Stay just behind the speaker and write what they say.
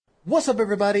What's up,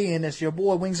 everybody? And it's your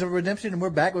boy Wings of Redemption, and we're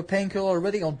back with Painkiller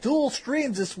Already on dual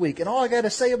streams this week. And all I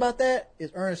gotta say about that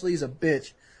is Ernest Lee's a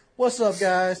bitch. What's up,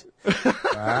 guys?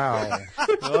 Wow.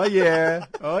 Oh yeah.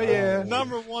 Oh yeah.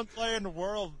 Number one player in the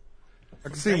world. I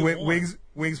can see Wings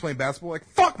playing basketball like,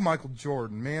 fuck Michael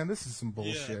Jordan, man. This is some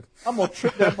bullshit. I'm gonna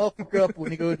trip that motherfucker up when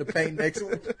he goes to paint next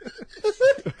week.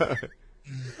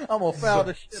 I'm gonna foul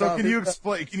the shit out So of can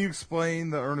his- you explain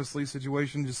the Ernest Lee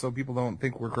situation just so people don't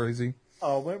think we're crazy?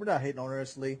 Oh, we're not hating on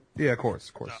Ernest Lee. Yeah, of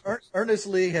course. Ernest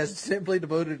Lee has simply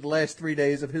devoted the last 3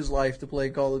 days of his life to play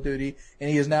Call of Duty,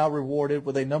 and he is now rewarded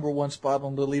with a #1 spot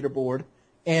on the leaderboard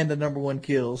and the #1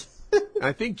 kills.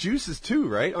 I think Juice is 2,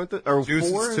 right? Aren't the, or Juice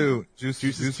 4? is 2. Juice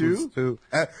is was 2? 2.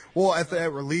 At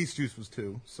release, Juice was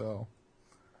 2. So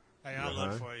Hey, I'll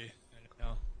look for you.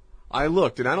 No. I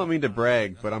looked, and I don't mean to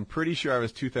brag, but I'm pretty sure I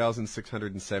was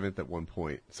 2,607th at one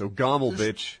point. So Gommel,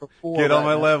 bitch, get on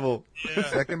my level. Yeah.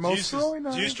 Second most Juice throwing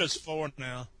now. Juice just 4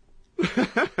 now.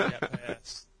 Yeah,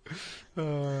 pass.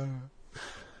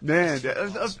 Man,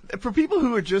 for people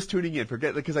who are just tuning in,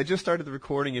 forget because I just started the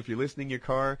recording. If you're listening in your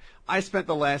car, I spent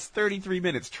the last 33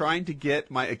 minutes trying to get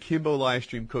my Akimbo live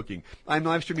stream cooking. I'm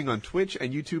live streaming on Twitch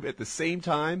and YouTube at the same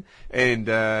time, and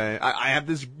I have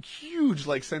this huge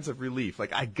sense of relief.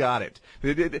 Like I got it.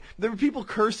 There were people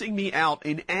cursing me out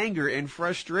in anger and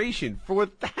frustration for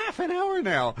half an hour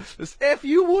now. This "F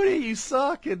you, Woody, you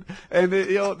suck," and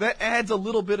that adds a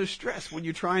little bit of stress when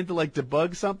you're trying to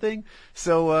debug something.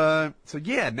 So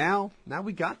yeah. Now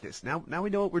we got this. Now we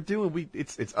know what we're doing.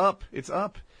 It's up.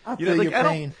 I feel your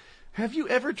pain. Have you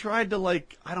ever tried to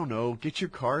I don't know, get your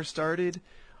car started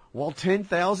while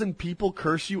 10,000 people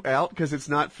curse you out because it's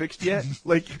not fixed yet? It's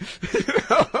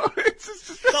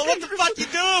just, So what the fuck you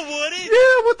doing, Woody?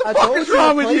 yeah, what the I fuck told is you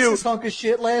wrong to with place you? this hunk of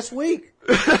shit last week.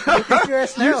 Look at your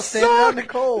ass now, standing out in the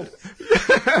cold.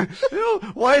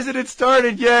 Why isn't it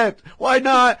started yet? Why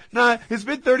not? It's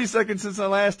been 30 seconds since I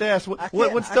last asked.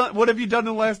 What have you done in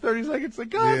the last 30 seconds?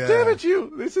 God damn it,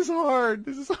 you! This is hard.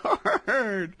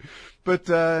 But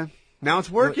now it's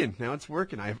working. I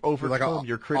have overcome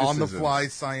your criticism. on-the-fly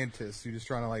scientist. You're just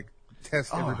trying to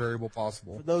test every variable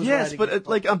possible. Yes, but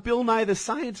I'm Bill Nye the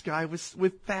Science Guy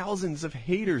with thousands of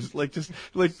haters, just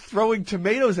throwing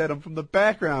tomatoes at him from the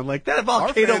background. That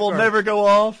volcano will never go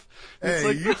off.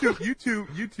 Hey,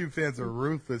 YouTube fans are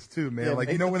ruthless too, man. Yeah,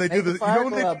 when they do the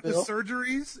Bill.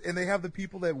 surgeries and they have the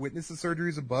people that witness the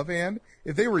surgeries above hand.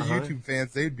 If they were YouTube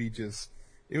fans, they'd be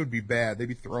it would be bad. They'd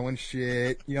be throwing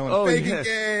shit, and faking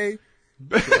gay.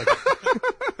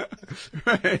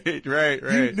 Right.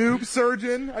 You noob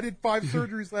surgeon! I did 5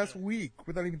 surgeries last week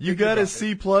without even. You got a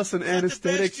C+ in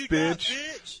anesthetics,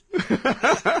 bitch.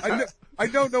 I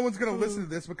know no one's gonna listen to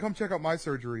this, but come check out my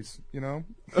surgeries. Yeah,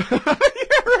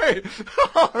 right.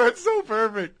 Oh, that's so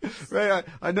perfect. Right.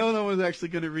 I know no one's actually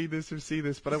going to read this or see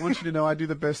this, but I want you to know I do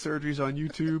the best surgeries on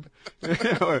YouTube,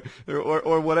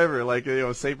 or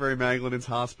whatever. St. Mary Magdalene's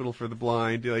Hospital for the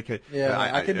Blind. I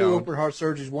can do open heart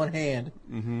surgeries one hand.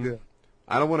 Mm-hmm. Yeah.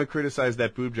 I don't want to criticize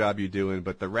that boob job you're doing,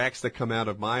 but the racks that come out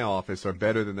of my office are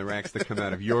better than the racks that come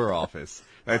out of your office.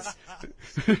 That's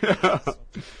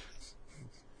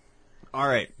all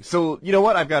right. So you know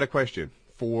what? I've got a question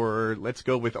for. Let's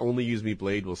go with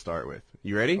ONLYUSEmeBLADE. We'll start with.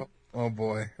 You ready? Oh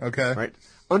boy. Okay. All right.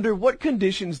 Under what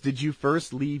conditions did you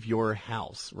first leave your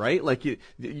house? Right?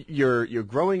 You're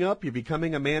growing up. You're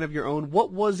becoming a man of your own.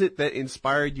 What was it that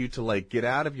inspired you to get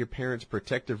out of your parents'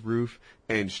 protective roof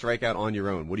and strike out on your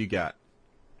own? What do you got?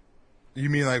 You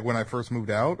mean when I first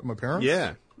moved out of my parents?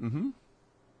 Yeah. Mm-hmm.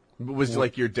 Was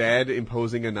your dad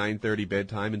imposing a 9:30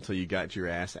 bedtime until you got your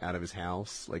ass out of his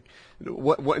house?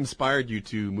 What inspired you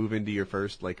to move into your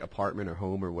first apartment or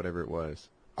home or whatever it was?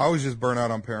 I was just burnt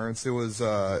out on parents. It was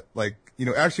actually it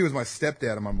was my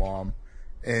stepdad and my mom,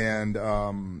 and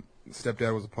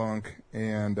stepdad was a punk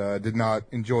and did not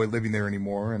enjoy living there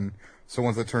anymore. And so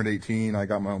once I turned 18, I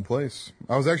got my own place.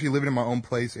 I was actually living in my own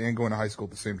place and going to high school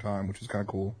at the same time, which was kind of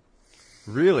cool.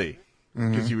 Really?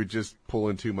 Because you would just pull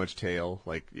in too much tail.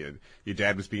 Your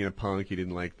dad was being a punk. You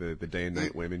didn't like the day and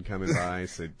night women coming by.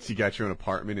 So you got your own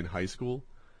apartment in high school?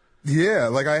 Yeah,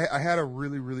 I had a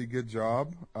really, really good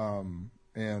job.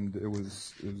 And it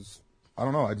was I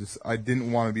don't know. I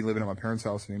didn't want to be living at my parents'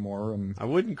 house anymore. And I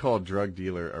wouldn't call drug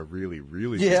dealer a really,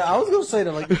 really Yeah, good I was going to say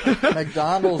that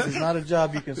McDonald's is not a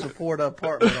job you can support an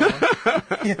apartment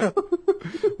on.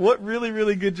 What really,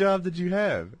 really good job did you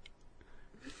have?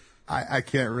 I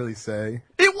can't really say.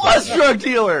 It was drug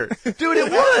dealer! Dude, it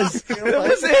was! That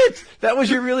was it! That was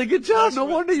your really good job. No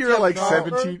wonder you're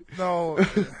 17. No.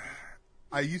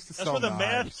 I used to That's sell where the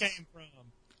knives. math came from.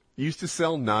 You used to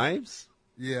sell knives?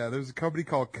 Yeah, there's a company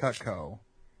called Cutco.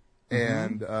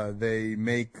 and they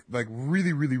make like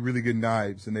really, really, really good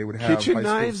knives. And they would have kitchen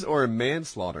knives or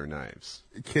manslaughter knives.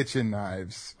 Kitchen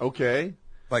knives, Okay.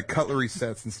 like cutlery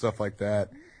sets and stuff like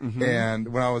that. And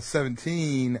when I was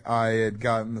 17, I had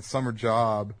gotten the summer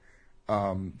job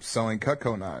selling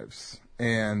Cutco knives,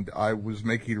 and I was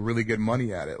making really good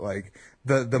money at it. Like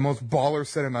the most baller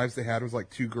set of knives they had was like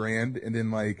 $2,000, and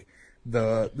then like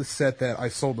the set that I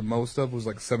sold the most of was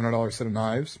like $700 set of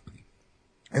knives.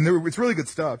 And it's really good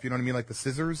stuff, you know what I mean? Like the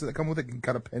scissors that come with it can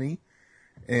cut a penny.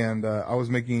 And I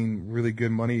was making really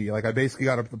good money. Like I basically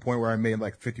got up to the point where I made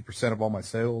like 50% of all my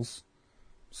sales.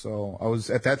 So I was,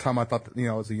 at that time, I thought that, you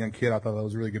know, as a young kid, I thought that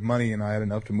was really good money, and I had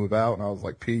enough to move out, and I was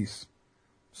like, peace.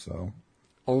 So.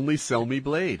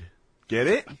 ONLYUSEmeBLADE. Get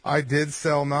it? I did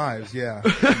sell knives, yeah.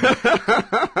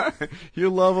 Your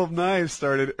love of knives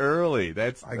started early.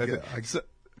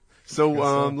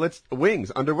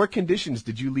 Wings. Under what conditions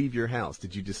did you leave your house?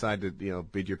 Did you decide to, you know,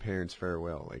 bid your parents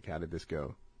farewell? Like, how did this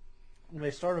go? When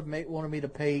they started wanting me to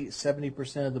pay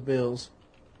 70% of the bills.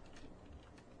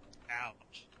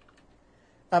 Ouch.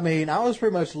 I mean, I was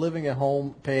pretty much living at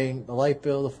home, paying the light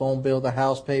bill, the phone bill, the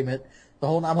house payment, the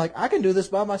whole. I'm like, I can do this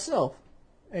by myself.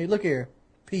 Hey, look here,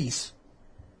 peace.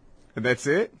 And that's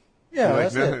it? Yeah,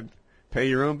 like, that's it. Pay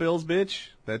your own bills, bitch.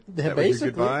 That was your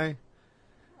basically. goodbye.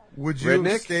 Would you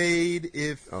Redneck? have stayed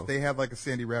if they had like a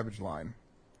Sandy Ravage line?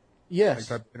 Yes,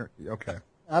 Like okay.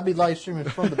 I'd be live streaming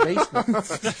from the basement.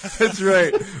 That's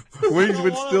right. Wings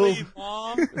would still. Leave,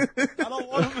 Mom. I don't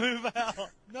want to move out.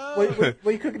 No. What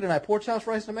are you cooking tonight? Pork chops,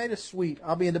 rice, and tomatoes? Sweet.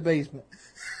 I'll be in the basement.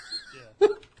 Yeah.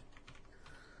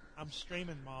 I'm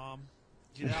streaming, Mom.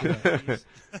 Get out, please.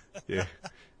 Yeah.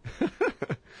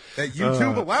 That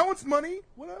YouTube allowance money?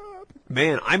 What up?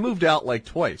 Man, I moved out like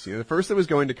twice. You know, the first I was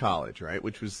going to college, right,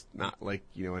 which was not like,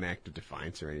 you know, an act of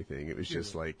defiance or anything. It was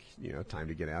just like, you know, time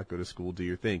to get out, go to school, do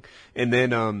your thing. And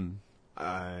then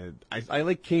I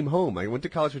like came home. I went to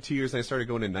college for 2 years and I started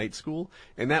going to night school,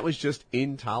 and that was just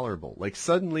intolerable. Like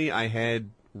suddenly I had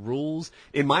rules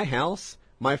in my house.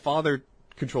 My father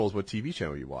controls what TV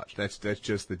channel you watch. That's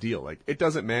just the deal. Like, it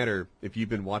doesn't matter if you've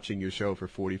been watching your show for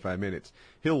 45 minutes.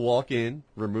 He'll walk in,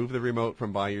 remove the remote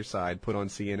from by your side, put on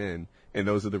CNN, and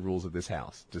those are the rules of this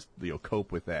house. Just, you know,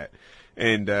 cope with that.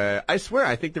 And I swear,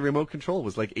 I think the remote control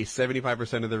was like a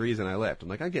 75% of the reason I left. I'm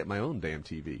like, I get my own damn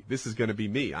TV. This is going to be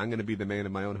me. I'm going to be the man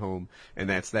of my own home, and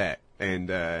that's that.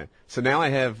 And so now I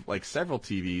have like several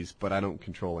TVs, but I don't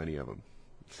control any of them.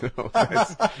 So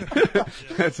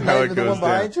that's how it goes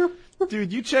down.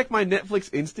 Dude, you check my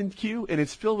Netflix instant queue, and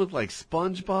it's filled with like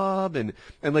SpongeBob and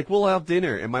like we'll have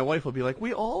dinner, and my wife will be like,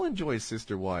 "We all enjoy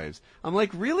Sister Wives." I'm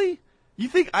like, "Really? You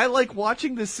think I like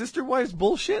watching this Sister Wives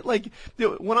bullshit? Like,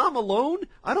 you know, when I'm alone,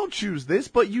 I don't choose this,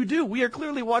 but you do. We are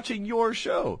clearly watching your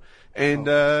show." And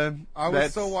I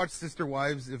would so watch Sister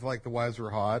Wives if like the wives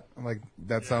were hot. I'm like,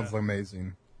 that sounds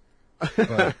amazing.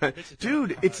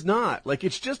 Dude, it's not. Like,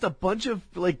 it's just a bunch of,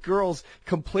 like, girls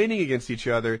complaining against each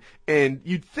other, and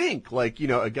you'd think, like, you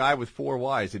know, a guy with 4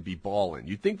 wives would be ballin'.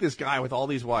 You'd think this guy with all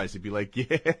these wives would be like,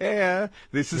 yeah,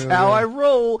 this is how I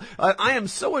roll. I am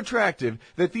so attractive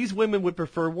that these women would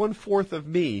prefer 1/4 of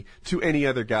me to any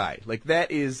other guy. Like, that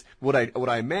is what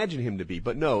I imagine him to be.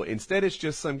 But no, instead it's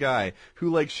just some guy who,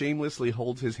 like, shamelessly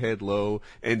holds his head low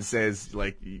and says,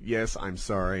 like, yes, I'm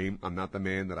sorry. I'm not the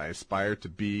man that I aspire to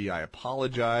be. I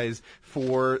apologize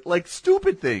for, like,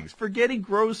 stupid things, for getting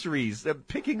groceries,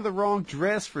 picking the wrong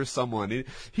dress for someone.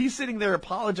 He's sitting there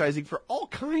apologizing for all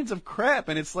kinds of crap,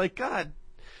 and it's like, God,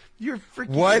 you're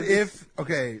freaking... What if...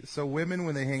 Okay, so women,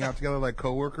 when they hang out together like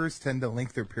coworkers, tend to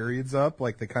link their periods up,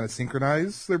 like they kind of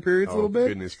synchronize their periods a little bit?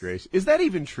 Goodness gracious. Is that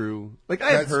even true? Like,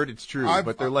 I've heard it's true,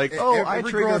 but they're like, I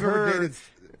triggered her,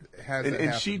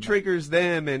 and she triggers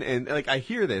them, and like, I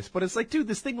hear this, but it's like, dude,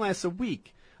 this thing lasts a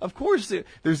week. Of course,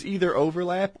 there's either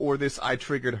overlap or this I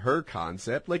triggered her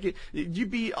concept. Like,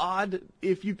 you'd be odd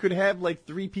if you could have, like,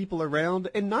 3 people around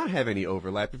and not have any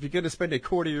overlap. If you're going to spend a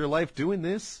quarter of your life doing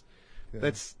this,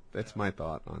 that's my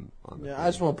thought on I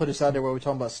just want to put this out there where we're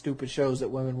talking about stupid shows that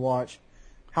women watch.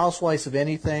 Housewives of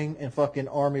Anything and fucking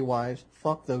Army Wives.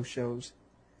 Fuck those shows.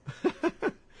 I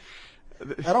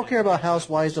don't care about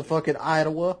Housewives of fucking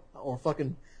Iowa or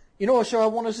fucking... You know what show I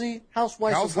want to see?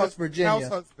 Housewives of West Virginia.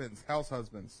 House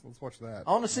Husbands. Let's watch that.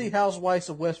 I want to see Housewives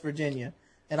of West Virginia,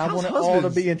 and I want it all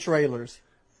to be in trailers.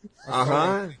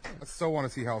 I so want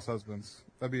to see House Husbands.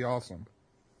 That'd be awesome.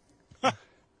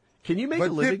 Can you make a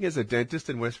living as a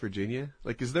dentist in West Virginia?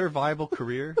 Like, is there a viable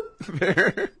career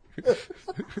there?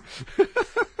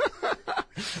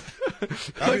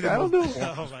 Like, I don't know.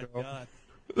 Oh, my God.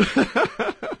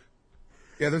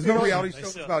 Yeah, there's no reality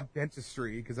shows about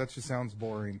dentistry because that just sounds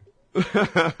boring. Hey,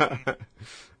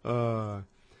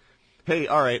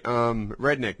 all right,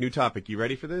 Redneck, new topic. You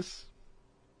ready for this?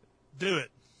 Do it.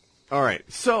 All right.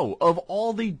 So, of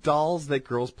all the dolls that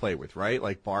girls play with, right?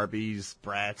 Like Barbies,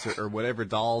 Bratz, or whatever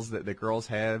dolls that girls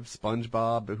have,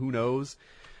 SpongeBob, who knows?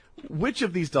 Which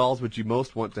of these dolls would you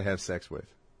most want to have sex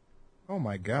with? Oh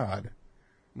my God.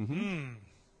 I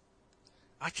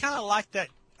kind of like that.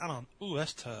 I don't. Ooh,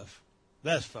 that's tough.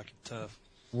 That's fucking tough.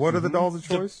 What are the dolls of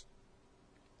choice?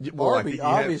 Well, I Barbie, think you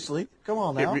have- obviously. Come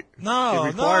on now. No, it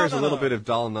requires no, a little no. bit of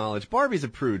doll knowledge. Barbie's a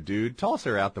prude, dude. Toss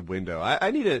her out the window.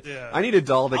 I need a Yeah. I need a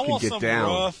doll that I can want get some down.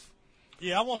 rough.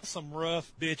 Yeah, I want some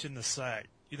rough bitch in the sack.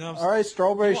 You know what I'm saying? All right,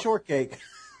 strawberry shortcake.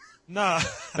 Nah.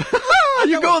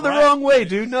 You're going the Brat. wrong way,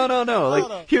 dude. No. Like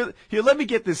no. here, let me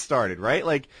get this started, right?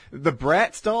 Like the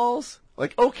Bratz dolls,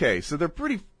 like okay, so they're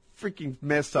pretty freaking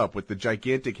messed up with the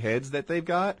gigantic heads that they've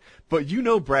got, but you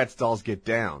know Bratz dolls get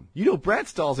down. You know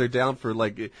Bratz dolls are down for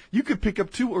like you could pick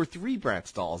up 2 or 3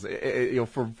 Bratz dolls,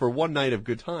 for one night of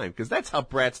good time, because that's how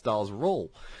Bratz dolls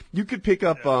roll. You could pick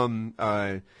up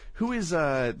who is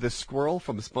the squirrel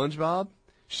from SpongeBob?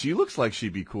 She looks like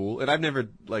she'd be cool, and I've never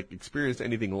like experienced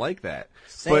anything like that.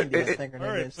 Sandy, but I think her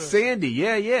name is. Sandy,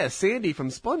 yeah, Sandy from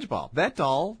SpongeBob. That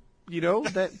doll,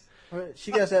 that.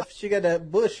 She got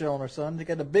that bush on her, son. They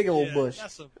got the big old bush.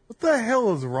 What the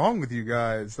hell is wrong with you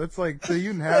guys? That's like, so you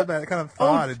didn't have that kind of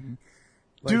thought.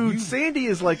 Dude, Sandy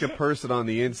is like a person on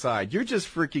the inside. You're just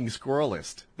freaking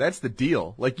squirrelist. That's the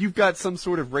deal. Like, you've got some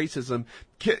sort of racism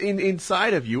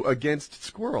inside of you against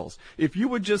squirrels. If you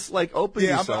would just, like, open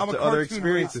yourself to other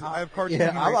experiences. I have cartoon Yeah,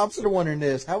 I'm racist. sort of wondering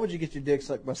this. How would you get your dick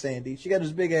sucked by Sandy? She got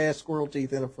those big ass squirrel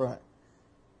teeth in the front.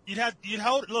 You'd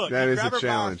hold. Look, That you'd is a grab her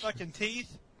challenge. by her fucking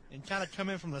teeth and kind of come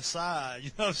in from the side. You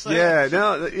know what I'm saying? Yeah,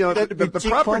 no, That'd be the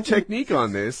cheek proper punching. technique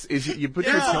on this is you put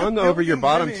your Yeah. tongue over your Billion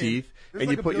bottom women. teeth, There's and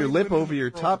like you a put your billion lip women over your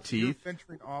in the top world. You're teeth.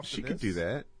 venturing off to She could this.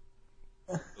 do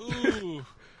Ooh.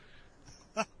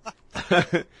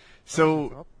 that.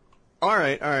 So, all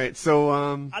right. So,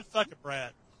 I'd fuck a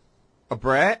brat. a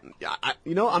brat?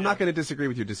 I'm not going to disagree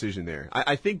with your decision there.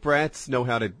 I think brats know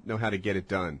how to get it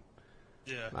done.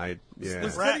 Yeah.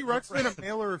 Is Brat- Teddy Ruxpin a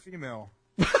male or a female?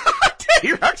 Teddy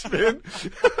Ruxpin.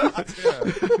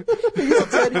 He's a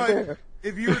teddy bear.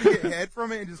 If you were to get head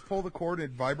from it and just pull the cord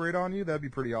and it vibrate on you, that'd be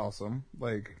pretty awesome.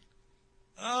 Like,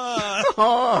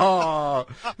 Oh.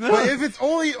 but if it's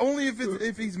only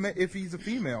if he's a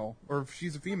female or if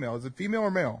she's a female, is it female or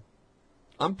male?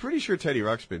 I'm pretty sure Teddy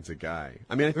Ruxpin's a guy.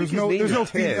 I mean, I think There's his no name there's is no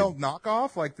Ted. female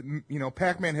knockoff like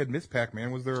Pac-Man had Miss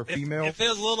Pac-Man. Was there a female? If it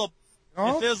was a little,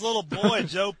 Oh? if it was a little boy,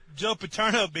 Joe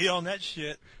Paterno would be on that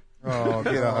shit. Oh,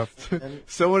 get off.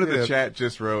 Someone in the Yeah. chat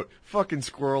just wrote, "Fucking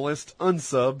squirrelist,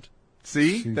 unsubbed."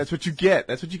 See, Jeez. that's what you get.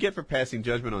 That's what you get for passing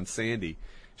judgment on Sandy.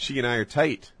 She and I are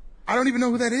tight. I don't even know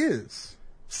who that is.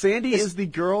 Sandy is the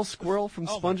girl squirrel from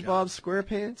Oh my SpongeBob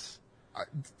SquarePants.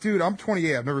 Dude, I'm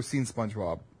 28. I've never seen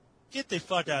SpongeBob. Get the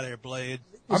fuck out of here, Blade.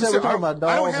 You said we're talking about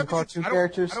I don't dolls have and cartoon any,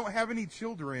 characters? I don't have any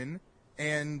children,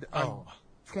 and I'm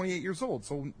 28 years old,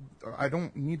 so I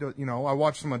don't need to. I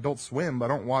watch some Adult Swim, but I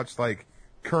don't watch like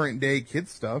current day kids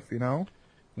stuff.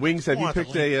 Wings, have you want the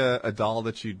picked a doll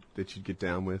that you'd get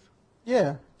down with?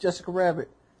 Yeah, Jessica Rabbit.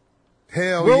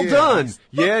 Hell Well yeah. done.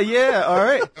 Yeah. All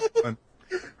right.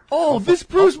 Oh, this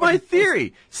proves my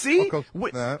theory. See, I'll go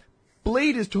that.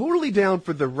 Blade is totally down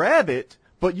for the rabbit,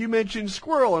 but you mentioned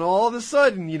squirrel, and all of a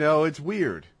sudden, it's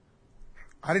weird.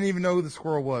 I didn't even know who the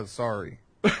squirrel was. Sorry.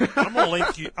 I'm gonna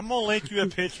link you a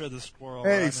picture of the squirrel.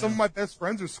 Hey, right some now. of my best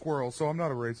friends are squirrels, so I'm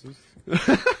not a racist.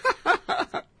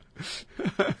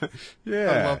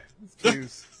 Yeah. I love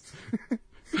juice.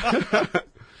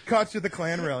 Caught you at the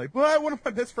Klan rally, but one of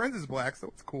my best friends is black, so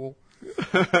it's cool.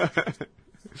 Here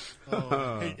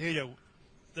you go.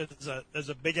 There's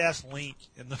a big ass link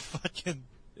in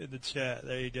the chat.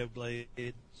 There you go, Blade.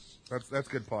 That's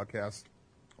good podcast.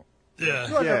 You know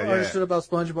Yeah. what Yeah, I yeah. understood about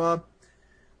SpongeBob?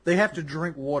 They have to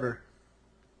drink water.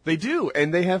 They do,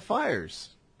 and they have fires.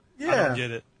 I Yeah. don't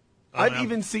get it. I've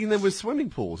even seen them with swimming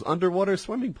pools, underwater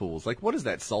swimming pools. Like, what is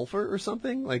that, sulfur or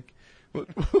something? Like, what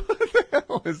the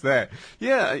hell is that?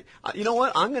 Yeah, you know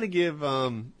what? I'm going to give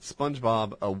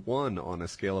SpongeBob a 1 on a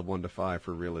scale of 1 to 5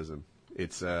 for realism.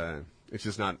 It's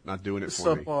just not doing it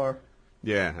for me. Subpar.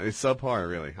 Yeah, it's subpar,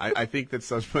 really. I think that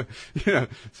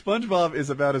SpongeBob is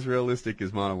about as realistic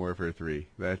as Modern Warfare 3.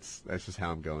 That's just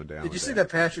how I'm going down. Did you with see that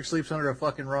Patrick sleeps under a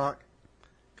fucking rock?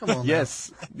 Come on. Yes.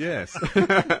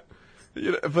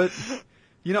 But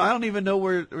I don't even know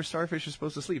where starfish are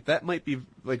supposed to sleep. That might be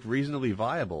like reasonably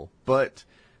viable, but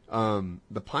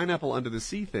the pineapple under the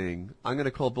sea thing, I'm going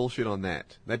to call bullshit on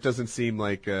that. That doesn't seem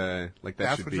like that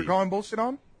That's should what be. you're calling bullshit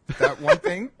on? That one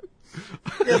thing?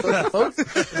 Yeah, but folks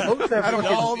have Out of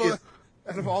all fucking-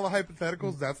 the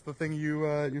hypotheticals, that's the thing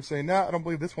you're saying. No, I don't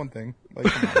believe this one thing. Like,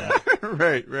 come on.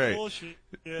 Right. Bullshit.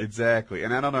 Yeah. Exactly.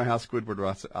 And I don't know how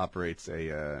Squidward operates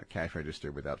a cash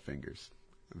register without fingers.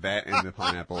 That and the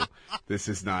pineapple, this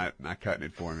is not cutting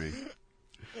it for me.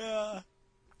 Yeah.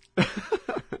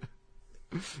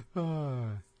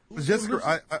 Was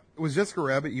Jessica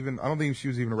Rabbit even? I don't think she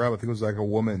was even a rabbit. I think it was like a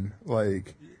woman.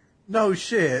 Like, No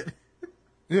shit.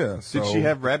 yeah. So, Did she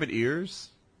have rabbit ears?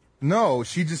 No,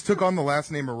 she just took on the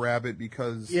last name of Rabbit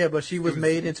because. Yeah, but she was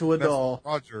made into a that's doll.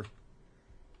 Roger.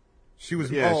 She was.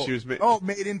 Yeah, oh, she was made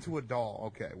into a doll.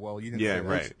 Okay, well you didn't. Yeah, say that.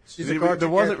 right. She's See, a cartoon there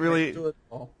wasn't character made really, into a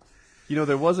doll.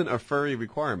 there wasn't a furry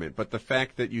requirement, but the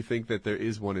fact that you think that there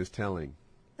is one is telling.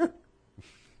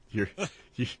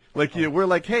 We're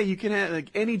like, hey, you can have like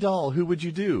any doll. Who would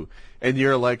you do? And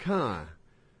you're like, huh?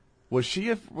 Was she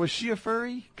a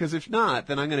furry? Because if not,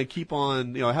 then I'm going to keep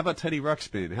on. How about Teddy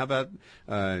Ruxpin? How about?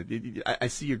 I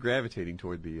see you're gravitating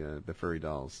toward the furry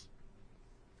dolls.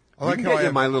 I like You how can I get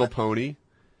have, My Little Pony.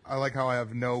 I like how I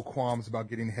have no qualms about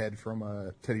getting head from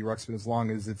Teddy Ruxpin as long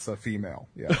as it's a female.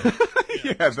 Yeah.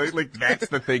 Yeah, that's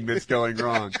the thing that's going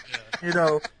wrong. You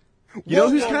know, You know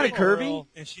who's Well, kind of girl, curvy?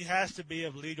 and she has to be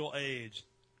of legal age.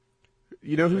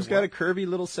 You know who's got a curvy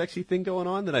little sexy thing going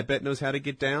on that I bet knows how to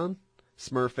get down?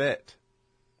 Smurfette.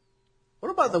 what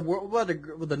about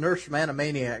the nurse from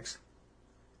Animaniacs?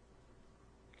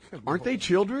 Aren't they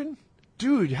children?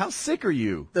 Dude, how sick are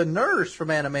you? The nurse from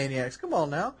Animaniacs. Come on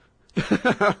now.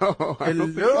 Oh, I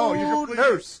don't think- Hello, you're completely-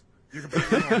 nurse. You're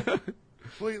completely wrong.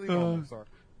 Completely wrong. I'm sorry.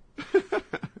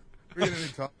 We're getting a new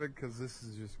topic because this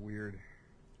is just weird.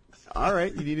 All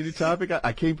right, you need a new topic?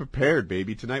 I came prepared,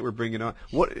 baby. Tonight we're bringing on...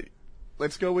 What?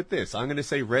 Let's go with this. I'm going to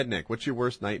say redneck. What's your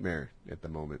worst nightmare at the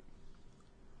moment?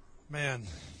 Man,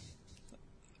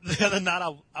 the other night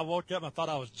I woke up and I thought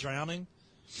I was drowning,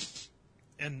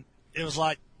 and it was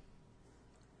like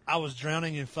I was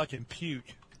drowning in fucking puke.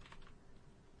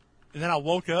 And then I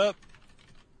woke up,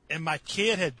 and my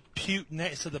kid had puked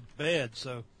next to the bed,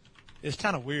 so it's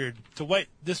kind of weird to wait.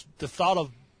 The thought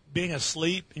of being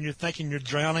asleep and you're thinking you're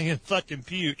drowning in fucking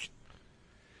puke.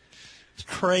 It's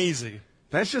crazy.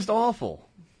 That's just awful.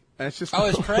 That's just... Oh,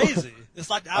 it's crazy. It's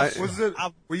like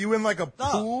Were you in like a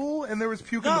pool and there was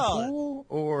puke in the No. pool,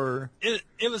 or?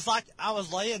 It was like I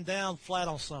was laying down flat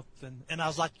on something, and I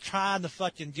was like trying to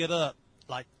fucking get up,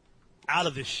 like out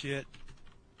of this shit,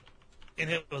 and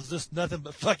it was just nothing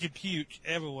but fucking puke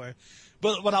everywhere.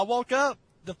 But when I woke up,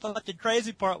 the fucking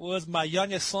crazy part was my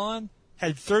youngest son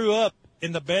had threw up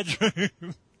in the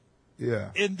bedroom Yeah.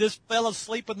 and just fell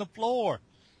asleep on the floor.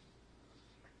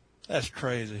 That's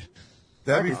crazy.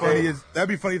 That'd be funny. That'd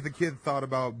be funny if the kid thought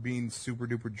about being super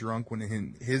duper drunk when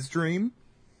in his dream,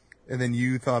 and then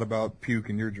you thought about puke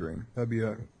in your dream. That'd be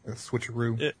a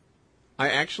switcheroo. I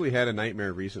actually had a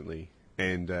nightmare recently,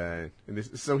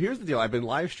 so here's the deal. I've been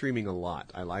live streaming a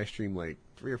lot. I live stream like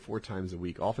 3 or 4 times a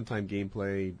week. Oftentimes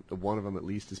gameplay. One of them at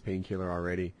least is Painkiller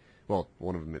Already. Well,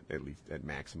 one of them at least at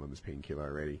maximum is Painkiller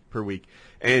Already per week.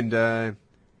 And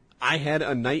I had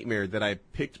a nightmare that I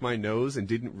picked my nose and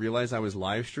didn't realize I was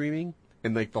live streaming.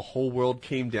 And like the whole world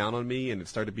came down on me, and it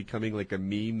started becoming like a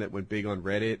meme that went big on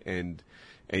Reddit. And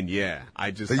yeah,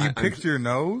 So you picked your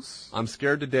nose? I'm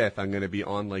scared to death. I'm going to be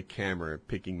on like camera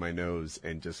picking my nose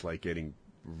and just like getting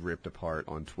ripped apart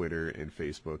on Twitter and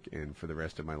Facebook and for the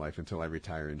rest of my life until I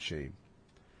retire in shame.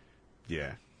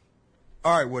 Yeah.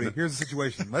 All right, Woody, here's the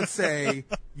situation. Let's say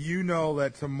you know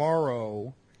that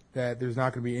tomorrow that there's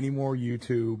not going to be any more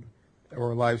YouTube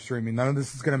or live streaming. None of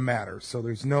this is going to matter. So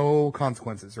there's no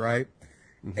consequences, right?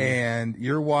 Mm-hmm. And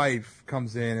your wife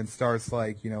comes in and starts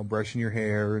like, brushing your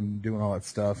hair and doing all that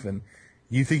stuff. And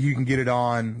you think you can get it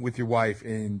on with your wife,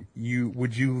 and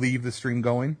would you leave the stream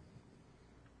going?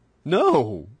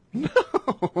 No. No.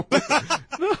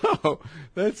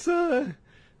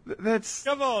 That's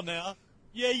Come on now.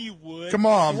 Yeah, you would. Come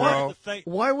on, You wanted bro. to think-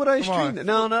 Why would I Come stream on. that?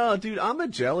 No, dude, I'm a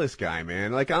jealous guy,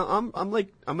 man. Like I'm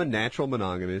a natural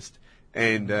monogamist,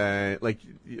 and like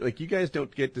you guys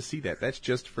don't get to see that. That's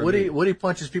just for me. Woody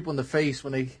punches people in the face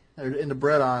when they are in the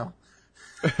bread aisle.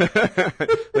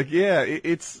 Like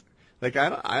it's like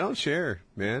I don't share,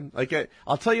 man. Like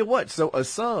I'll tell you what. So a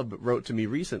sub wrote to me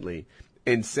recently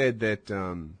and said that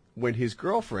when his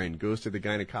girlfriend goes to the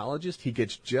gynecologist, he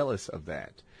gets jealous of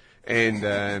that.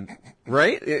 And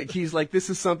right, he's like, this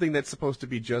is something that's supposed to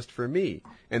be just for me,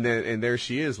 and there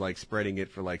she is, like spreading it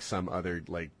for like some other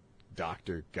like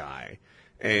doctor guy,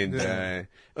 and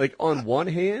like on one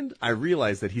hand, I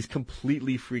realize that he's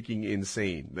completely freaking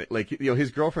insane. That, like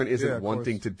his girlfriend isn't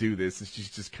wanting to do this;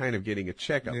 she's just kind of getting a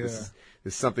checkup. Yeah. This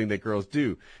is something that girls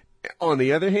do. On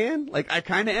the other hand, like, I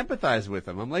kind of empathize with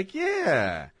him. I'm like,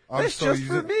 yeah, that's just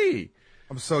for me.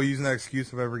 I'm so using that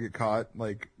excuse if I ever get caught,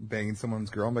 like, banging someone's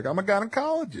girl. I'm like, I'm a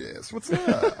gynecologist. What's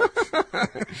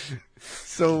up?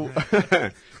 So,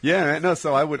 yeah, no,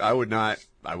 so I would not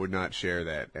share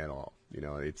that at all. You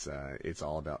know, it's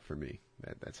all about for me.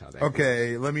 That's how that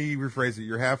Okay, let me rephrase it.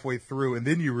 You're halfway through, and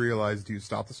then you realize, do you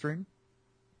stop the stream?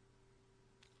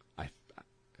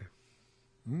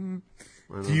 Do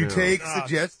you take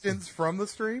suggestions from the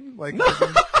stream? Like,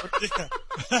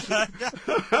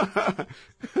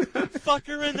 Fuck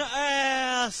her in the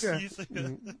ass. Yeah.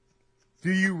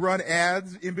 Do you run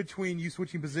ads in between you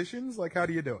switching positions? Like, how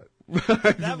do you do it?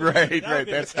 Right.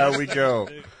 That's how we go.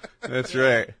 That's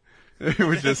right.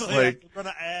 We're just like, run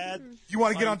an ad. You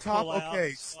want to get on top? Out.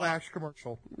 Okay, /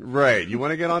 commercial. Right. You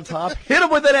want to get on top? Hit him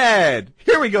with an ad.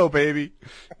 Here we go, baby.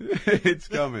 It's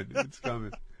coming.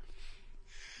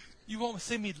 You want to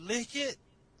see me lick it?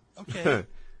 Okay.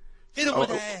 Hit him with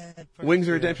an ad. Wings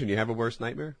of Redemption. You have a worst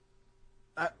nightmare?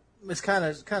 It's kind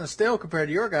of stale compared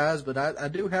to your guys, but I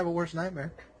do have a worst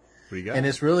nightmare. What do you got? And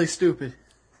it's really stupid.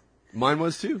 Mine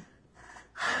was too.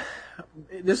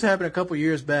 This happened a couple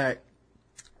years back.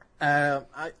 My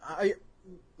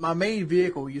main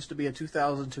vehicle used to be a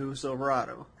 2002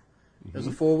 Silverado. It was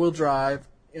a 4-wheel drive,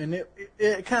 and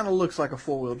it kind of looks like a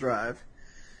 4-wheel drive.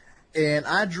 And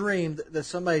I dreamed that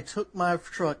somebody took my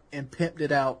truck and pimped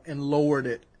it out and lowered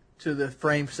it to the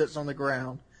frame sits on the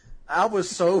ground. I was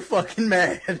so fucking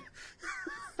mad.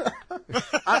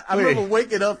 I remember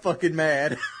waking up fucking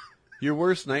mad. Your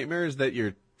worst nightmare is that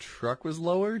your truck was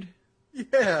lowered?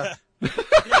 Yeah.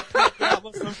 That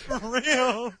was for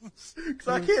real. Because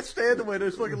I can't stand the way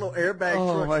those fucking little airbag trucks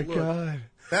Oh, my look. God.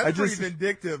 That's pretty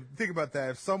vindictive. Think about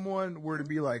that. If someone were to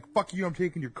be like, fuck you, I'm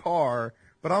taking your car,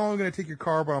 but I'm only going to take your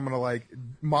car, but I'm going to, like,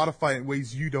 modify it in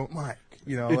ways you don't like.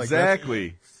 You know,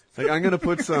 exactly. Like, I'm going to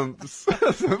put some,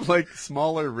 like,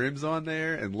 smaller rims on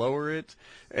there and lower it.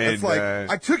 And, it's like,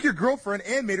 I took your girlfriend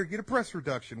and made her get a press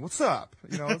reduction. What's up?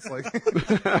 You know, it's like.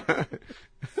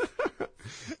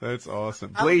 That's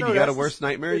awesome. Blade, you got a worst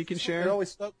nightmare you can share? It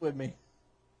always stuck with me.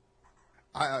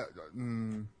 A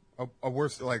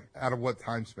worst, like, out of what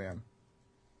time span?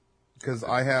 Because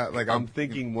I had, like, I'm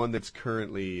thinking one that's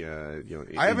currently, I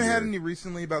haven't had any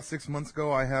recently. About 6 months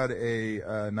ago, I had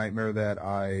a nightmare that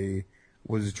I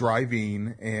was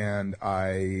driving and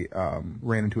I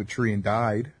ran into a tree and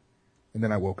died, and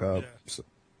then I woke up. Yeah. So.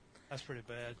 That's pretty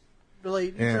bad. Billy,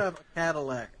 you drive a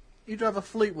Cadillac. You drive a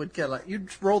Fleetwood Cadillac. You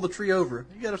just roll the tree over.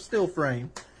 You got a steel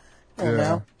frame. Come on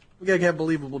now. We got to have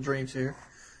believable dreams here.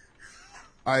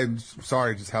 I'm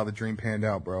sorry, just how the dream panned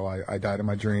out, bro. I died in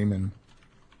my dream, and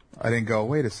I didn't go,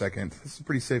 wait a second, this is a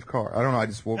pretty safe car. I don't know, I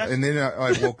just woke up, and then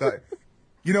I woke up.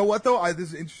 You know what, though? This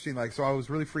is interesting. Like, so I was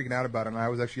really freaking out about it, and I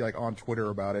was actually, like, on Twitter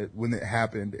about it when it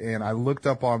happened, and I looked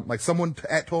up on, like, someone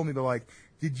told me, they're like,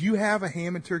 did you have a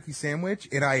ham and turkey sandwich?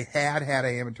 And I had a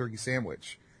ham and turkey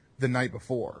sandwich the night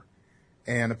before.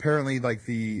 And apparently, like,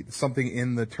 something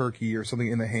in the turkey or something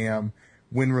in the ham,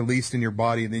 when released in your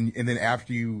body, and then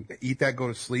after you eat that, go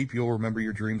to sleep, you'll remember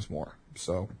your dreams more.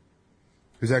 So,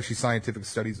 there's actually scientific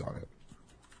studies on it.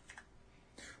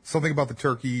 Something about the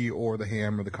turkey or the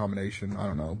ham or the combination, I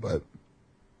don't know, but.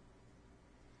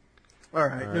 All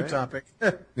right, new topic.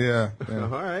 Yeah. All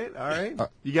right.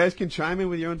 You guys can chime in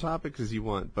with your own topics as you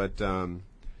want, but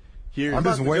here. I'm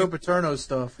just waiting. Joe Paterno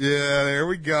stuff. Yeah, there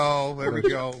we go.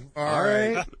 All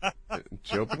right.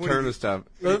 Joe Paterno stuff.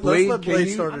 Let's let Blade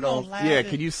start it off. Yeah,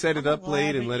 can you set it up,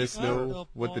 Blade, and let us know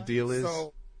what the deal is?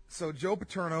 So Joe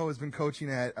Paterno has been coaching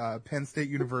at Penn State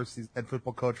University's head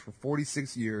football coach for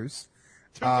 46 years.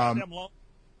 He's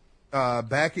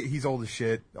old as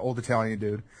shit, old Italian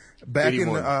dude. Back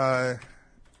 81.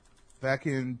 Back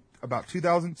in about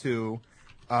 2002,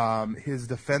 his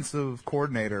defensive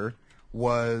coordinator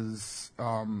was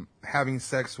having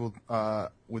sex with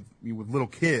little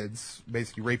kids,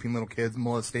 basically raping little kids,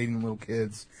 molesting little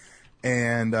kids,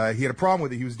 and he had a problem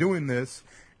with it. He was doing this,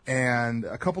 and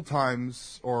a couple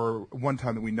times, or one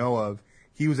time that we know of,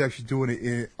 he was actually doing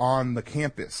it on the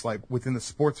campus, like within the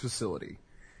sports facility.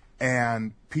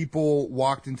 And people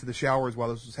walked into the showers while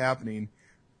this was happening,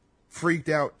 freaked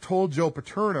out, told Joe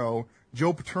Paterno.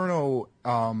 Joe Paterno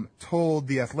told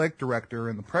the athletic director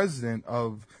and the president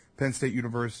of Penn State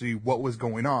University what was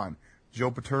going on.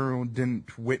 Joe Paterno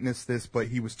didn't witness this, but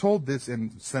he was told this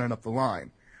and sent it up the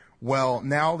line. Well,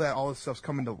 now that all this stuff's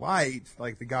coming to light,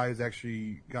 like the guy has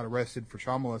actually got arrested for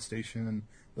child molestation, and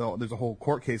there's a whole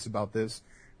court case about this.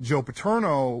 Joe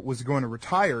Paterno was going to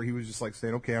retire. He was just like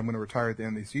saying, okay, I'm going to retire at the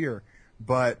end of this year.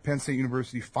 But Penn State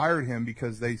University fired him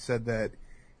because they said that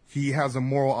he has a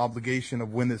moral obligation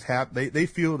of when this happened. They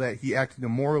feel that he acted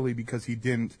immorally because he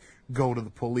didn't go to the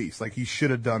police. Like, he should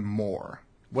have done more.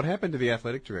 What happened to the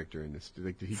athletic director in this?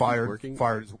 Did he Fired, keep working?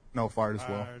 fired as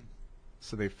well.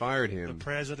 So they fired him.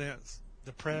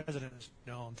 The president's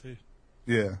gone too.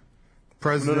 Yeah.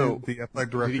 President, No. the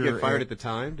athletic director. Did he get fired at the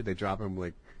time? Did they drop him,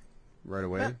 like, right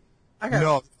away?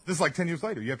 No, this is like 10 years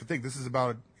later. You have to think, this is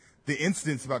about, the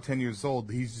incident's about 10 years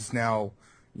old. He's just now,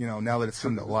 now that it's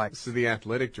come to light. So the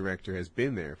athletic director has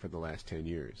been there for the last 10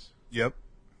 years. Yep.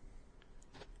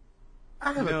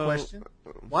 I have a question.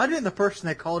 Why didn't the person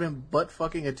that called him butt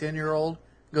fucking a 10-year-old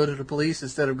go to the police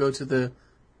instead of go to the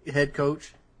head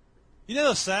coach? You know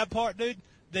the sad part, dude?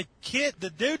 The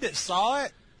dude that saw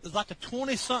it was like a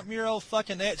 20-something-year-old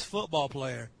fucking ex-football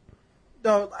player.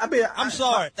 No, I mean, I'm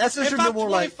sorry. That's if just I'm more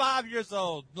like 25 years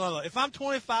old, if I'm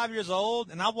 25 years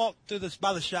old and I walk through this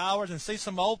by the showers and see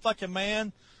some old fucking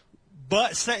man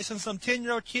butt sexing some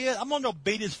 10-year-old kid, I'm gonna go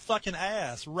beat his fucking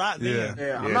ass right then.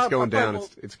 Yeah, It's going down.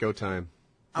 It's go time.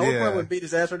 I would probably beat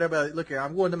his ass right there. But like, look here,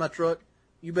 I'm going to my truck.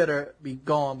 You better be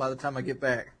gone by the time I get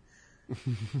back.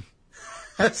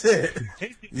 That's it.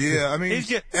 Yeah, I mean,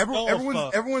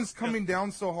 everyone's fuck. coming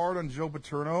down so hard on Joe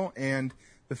Paterno, and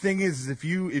the thing is if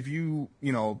you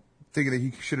think that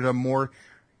he should have done more,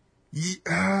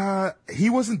 he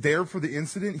wasn't there for the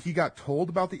incident. He got told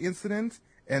about the incident,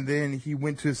 and then he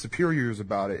went to his superiors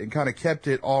about it and kind of kept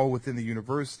it all within the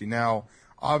university. Now,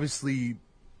 obviously,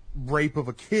 rape of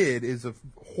a kid is a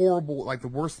horrible, like the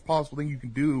worst possible thing you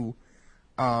can do.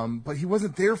 But he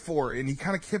wasn't there for it, and he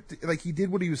kind of kept it, like, he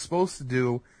did what he was supposed to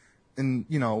do, and,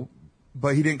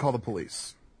 but he didn't call the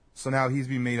police. So now he's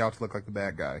being made out to look like the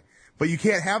bad guy. But you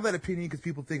can't have that opinion because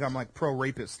people think I'm like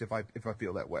pro-rapist if I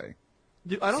feel that way.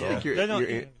 Dude, I don't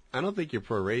think I don't think you're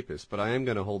pro-rapist, but I am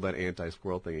going to hold that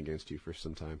anti-squirrel thing against you for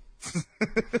some time.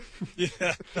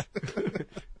 Yeah.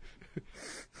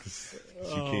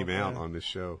 You came out on this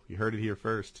show. You heard it here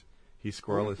first. He's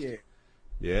squirrelist.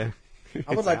 Yeah.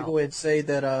 I would like to go ahead and say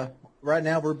that right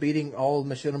now we're beating all of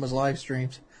Machinima's live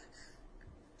streams.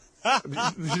 Stop.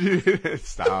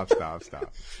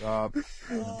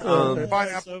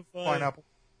 Pineapple.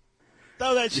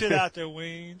 Throw that shit out there,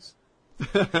 Weens.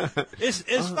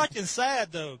 It's fucking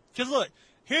sad, though. Because, look,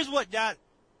 here's what got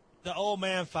the old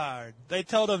man fired. They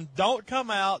told him, don't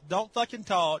come out, don't fucking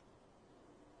talk.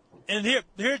 And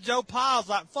here Joe Pile's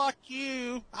like, fuck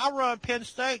you, I run Penn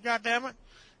State, goddammit.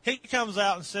 He comes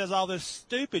out and says all this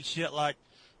stupid shit like,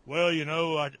 well,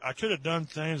 I could have done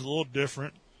things a little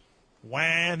different.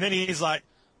 Wham. Then he's like,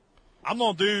 I'm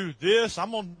going to do this, I'm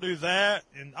going to do that,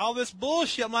 and all this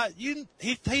bullshit. I'm like, he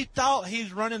thought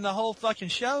he's running the whole fucking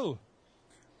show.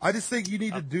 I just think you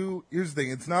need to do, here's the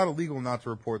thing, it's not illegal not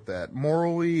to report that.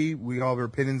 Morally, we all have our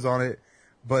opinions on it,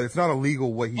 but it's not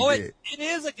illegal what he did. It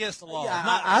is against the law.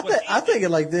 Yeah, I think it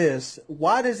like this.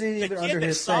 Why does he even under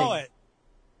his thing?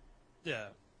 Yeah.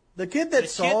 The kid that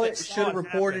saw it should have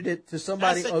reported it to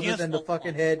somebody other than the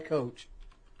fucking head coach.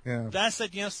 Yeah. That's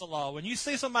against the law. When you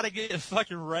see somebody getting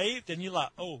fucking raped, and you're like,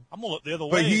 "Oh, I'm gonna look the other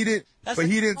way." But he didn't. He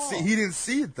law. didn't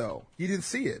see it though. He didn't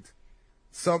see it.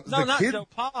 Not Joe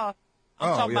Pa.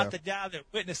 I'm talking yeah. about the guy that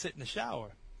witnessed it in the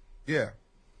shower. Yeah.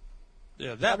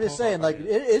 Yeah, that. I'm just saying, like,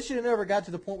 it should have never got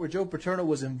to the point where Joe Paterno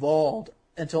was involved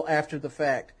until after the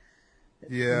fact.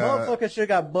 Yeah. The motherfucker should have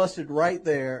got busted right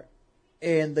there,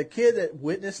 and the kid that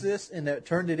witnessed this and that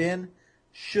turned it in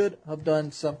should have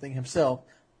done something himself.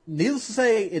 Needless to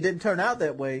say, it didn't turn out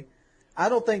that way. I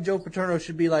don't think Joe Paterno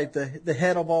should be like the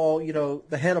head of all,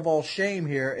 the head of all shame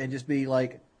here and just be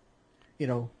like,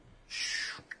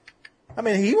 I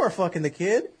mean, he were fucking the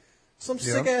kid. Some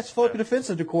sick ass fucking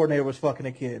defensive coordinator was fucking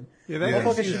a kid. Yeah, that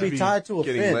motherfucker should be tied to a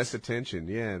getting fence. less attention.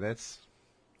 Yeah, that's.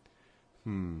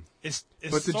 It's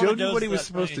but did Joe do what he was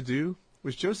supposed to do?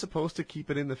 Was Joe supposed to keep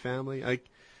it in the family? Like,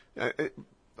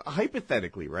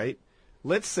 hypothetically, right?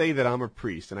 Let's say that I'm a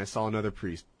priest and I saw another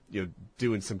priest,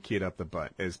 doing some kid up the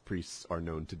butt, as priests are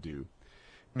known to do.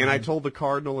 And I told the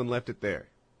cardinal and left it there.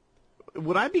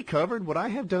 Would I be covered? Would I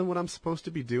have done what I'm supposed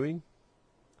to be doing?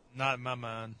 Not in my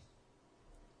mind.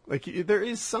 Like, there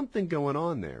is something going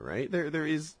on there, right? There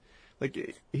is, like,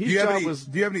 his job was.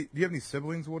 Do you have any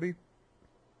siblings, Woody?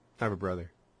 I have a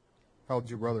brother. How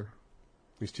old's your brother?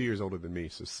 He's 2 years older than me,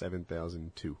 so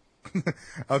 7,002.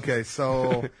 Okay,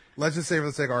 so let's just say for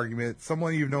the sake of argument,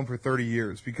 someone you've known for 30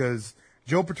 years, because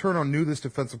Joe Paterno knew this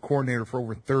defensive coordinator for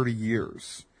over 30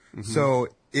 years. Mm-hmm. So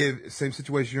same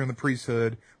situation, you're in the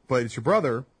priesthood, but it's your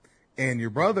brother, and your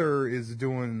brother is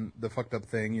doing the fucked up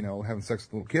thing, having sex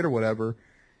with a little kid or whatever.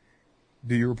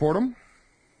 Do you report him?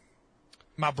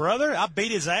 My brother? I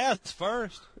beat his ass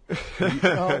first.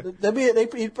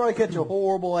 He'd probably catch a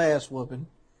horrible ass whooping.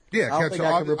 Yeah, I don't think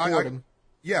I could report him.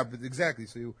 Yeah, but exactly.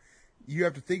 So you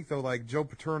have to think though, like Joe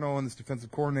Paterno and this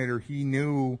defensive coordinator, he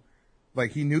knew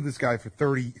this guy for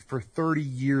 30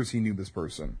 years. He knew this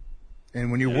person,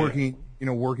 and when you're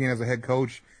working as a head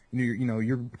coach,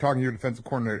 you're talking to your defensive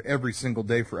coordinator every single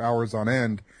day for hours on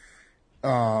end.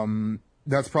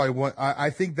 That's probably what I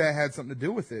think that had something to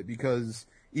do with it, because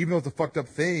even though it's a fucked up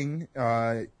thing,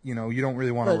 you don't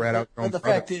really want to rat out your own But the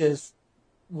brother. fact is,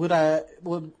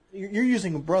 you're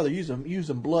using a brother,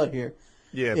 using blood here.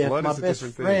 Yeah, If blood my is a best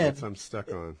different thing. friend- That's I'm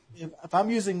stuck on. If I'm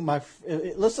using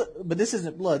listen, but this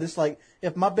isn't blood. It's like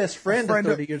if my best friend of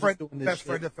 30 years is doing this best shit,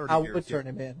 friend of 30 I years, would yeah. turn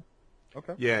him in.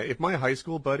 Okay. Yeah, if my high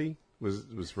school buddy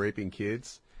was raping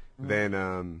kids,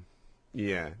 then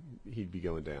yeah, he'd be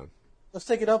going down. Let's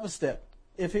take it up a step.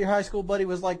 If your high school buddy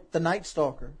was like the Night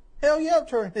Stalker, hell yeah, I'm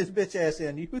turning his bitch ass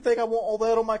in. You think I want all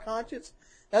that on my conscience?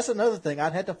 That's another thing.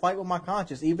 I'd have to fight with my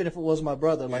conscience, even if it was my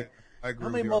brother. Like, I agree how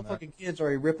many with you on that. motherfucking kids are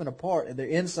he ripping apart and their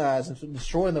insides and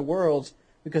destroying their worlds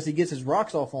because he gets his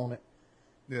rocks off on it?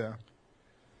 Yeah.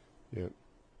 Yeah.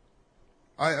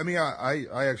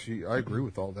 I actually agree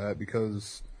with all that,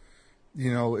 because,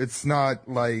 it's not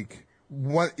like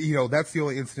that's the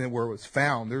only incident where it was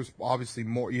found. There's obviously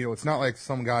more, it's not like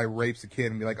some guy rapes a kid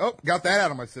and be like, oh, got that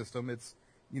out of my system. It's,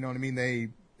 you know what I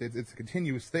mean? It's a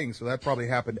continuous thing. So that probably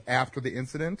happened after the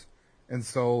incident. And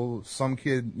so some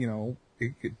kid,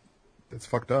 that's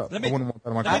fucked up. I wouldn't want that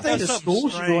on my I think That's the something school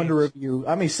should go under strange. review.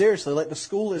 I mean, seriously, like the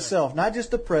school itself, not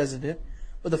just the president,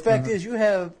 but the fact is you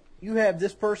have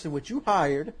this person which you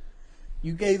hired,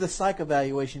 you gave the psych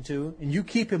evaluation to, and you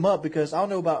keep him up, because I don't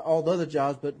know about all the other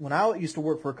jobs, but when I used to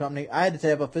work for a company, I had to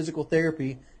have a physical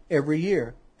therapy every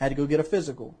year. I had to go get a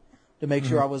physical to make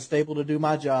sure I was stable to do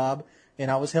my job and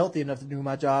I was healthy enough to do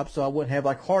my job, so I wouldn't have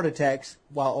like heart attacks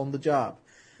while on the job.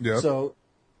 Yep. So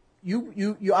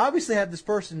you obviously have this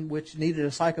person which needed a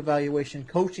psych evaluation,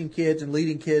 coaching kids and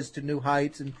leading kids to new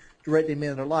heights and directing them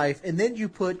in their life, and then you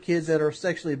put kids that are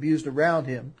sexually abused around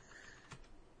him.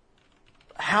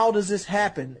 How does this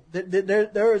happen?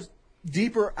 There's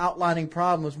deeper outlining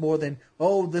problems more than,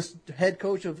 this head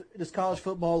coach of this college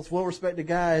football, this well-respected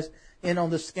guys in on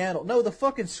this scandal. No, the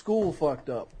fucking school fucked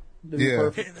up. To be Yeah.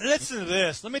 perfect. Hey, listen to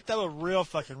this. Let me throw a real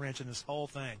fucking wrench in this whole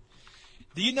thing.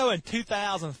 Do you know in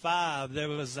 2005 there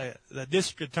was the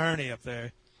district attorney up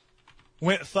there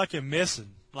went fucking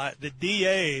missing? Like the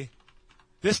DA,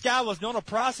 this guy was going to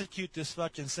prosecute this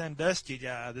fucking Sandusky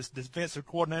guy, this defensive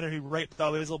coordinator who raped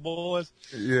all these little boys.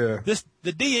 Yeah.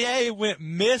 The DA went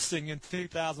missing in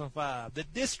 2005. The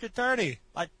district attorney,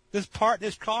 just parked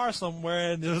his car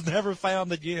somewhere and it was never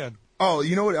found again. Oh,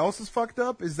 you know what else is fucked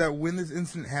up is that when this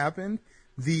incident happened,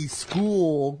 the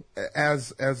school,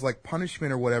 as like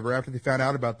punishment or whatever, after they found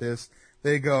out about this,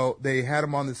 they had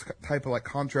him on this type of like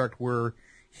contract where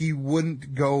he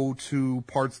wouldn't go to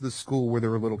parts of the school where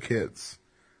there were little kids.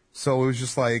 So it was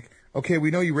just like, okay, we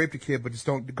know you raped a kid, but just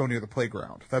don't go near the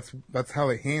playground. That's how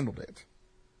they handled it.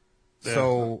 Yeah.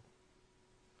 So,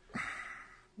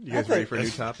 You guys ready for a new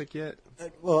topic yet?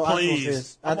 Well,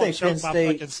 Please. I I'm gonna think choke my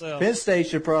fucking self. Penn State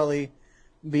should probably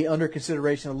be under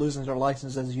consideration of losing their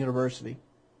license as a university.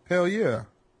 hell yeah.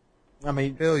 I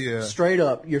mean, Hell yeah. straight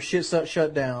up, your shit's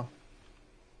shut down.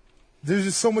 There's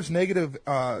just so much negative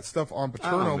stuff on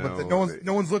Paterno, I don't but know.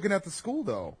 no one's looking at the school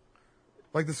though.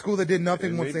 Like the school that did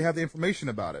nothing Yeah, once maybe- they had the information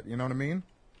about it. You know what I mean?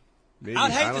 Maybe,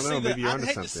 I'd hate I don't to know. see Maybe you're I'd onto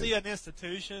hate to something. see an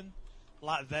institution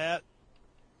like that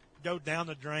go down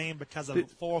the drain because of But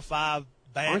 4 or 5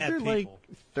 Aren't bad there people. like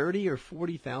 30 or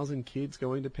 40,000 kids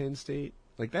going to Penn State?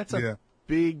 Like that's a Yeah.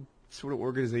 big sort of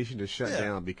organization to shut Yeah.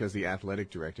 down because the athletic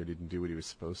director didn't do what he was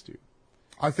supposed to.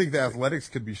 I think the athletics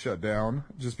could be shut down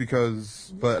just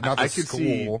because, but not the I could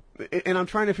school. see, and I'm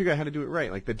trying to figure out how to do it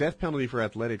right. Like the death penalty for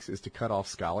athletics is to cut off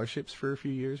scholarships for a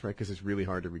few years, right? Because it's really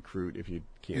hard to recruit if you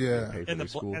can't Yeah. pay for and your the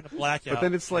school. and the blackout. But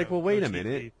then it's like, well, wait a OTP.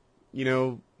 minute. You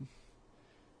know,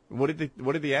 what did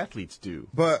the athletes do?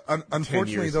 But 10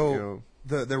 unfortunately, years though,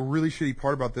 ago? the really shitty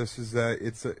part about this is that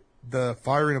the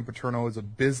firing of Paterno is a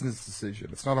business decision.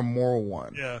 It's not a moral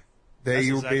one. Yeah, They that's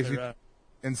were exactly basically, right.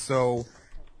 and so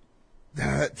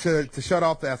to shut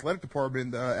off the athletic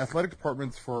department, the athletic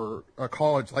departments for a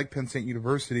college like Penn State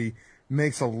University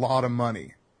makes a lot of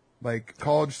money. Like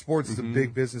college sports is a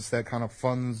big business that kind of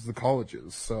funds the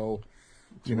colleges. So,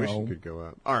 you Tuition know, could go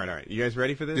up. All right. You guys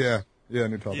ready for this? yeah,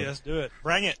 new topic. Yeah, let's do it.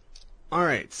 Bring it. All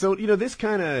right. So, this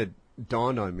kind of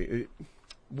dawned on me.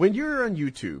 When you're on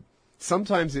YouTube,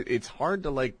 sometimes it's hard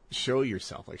to, show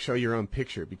yourself, show your own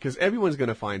picture, because everyone's going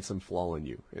to find some flaw in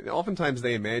you. And oftentimes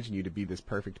they imagine you to be this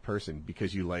perfect person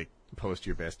because you, post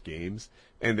your best games.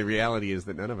 And the reality is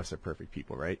that none of us are perfect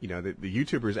people, right? The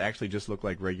YouTubers actually just look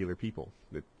like regular people.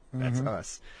 That's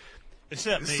us.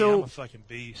 Except me, So- I'm a fucking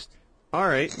beast. All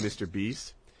right, Mr.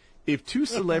 Beast. If two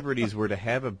celebrities were to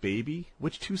have a baby,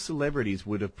 which two celebrities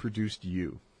would have produced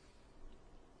you?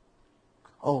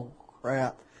 Oh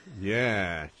crap!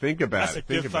 Yeah, think about That's it. a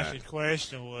Think good about fucking it.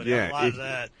 question, Woody. Yeah, I like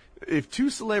that. If two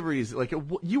celebrities, like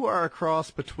you are a cross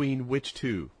between which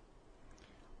two?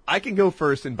 I can go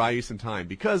first and buy you some time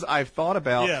because I've thought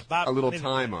about Yeah, a little maybe.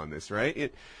 time on this,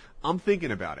 right? I'm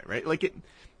thinking about it, right? Like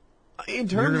in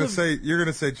terms You're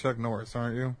gonna say Chuck Norris,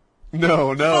 aren't you?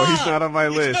 No, he's not on my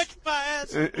He list. took my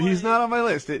ass He's away. not on my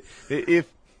list.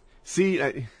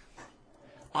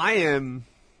 I am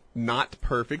not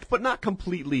perfect, but not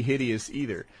completely hideous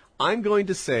either. I'm going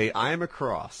to say I am a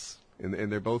cross, and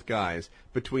they're both guys,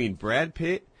 between Brad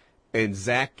Pitt and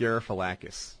Zach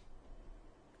Galifianakis.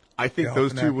 I think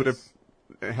those two would have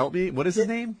helped me. What is his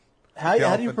name?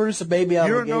 How do you produce a baby out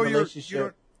You of a don't know gay your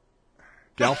relationship?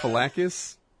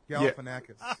 Galifianakis?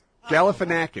 Galifianakis.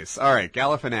 Galifianakis. All right,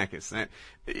 Galifianakis.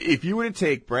 If you were to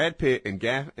take Brad Pitt and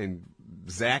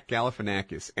Zach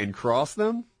Galifianakis and cross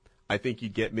them, I think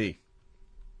you'd get me.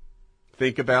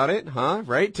 Think about it, huh?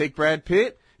 Right? Take Brad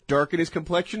Pitt, darken his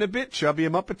complexion a bit, chubby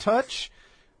him up a touch,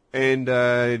 and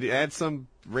add some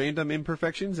random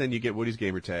imperfections, and you get Woody's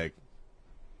gamer tag.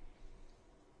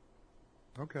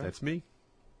 Okay. That's me.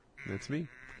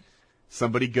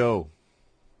 Somebody go.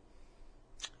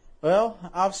 Well,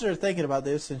 I was sort of thinking about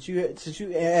this since you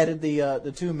added the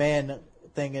 2-man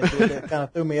thing into it. That kind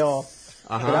of threw me off.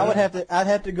 Uh-huh. But I'd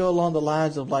have to go along the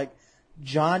lines of like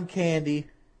John Candy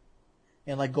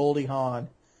and like Goldie Hawn.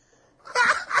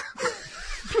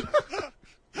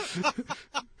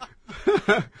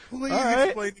 Please right.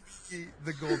 explain to me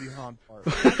the Goldie Hawn part.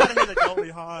 I gotta hear the Goldie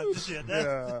Hawn shit.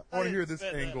 Yeah, I want to hear this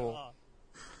angle.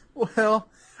 Well,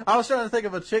 I was trying to think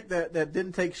of a chick that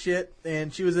didn't take shit,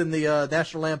 and she was in the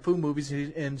National Lampoon movies,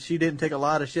 and she didn't take a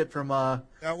lot of shit from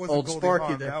That wasn't old Goldie Sparky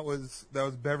Hawn. there. That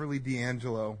was Beverly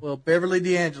D'Angelo. Well, Beverly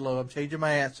D'Angelo. I'm changing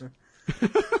my answer.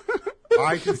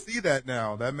 I can see that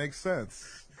now. That makes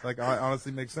sense. Like, I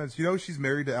honestly makes sense. You know, she's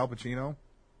married to Al Pacino.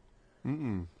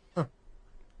 Huh.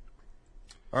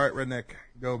 All right, Redneck,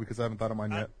 go because I haven't thought of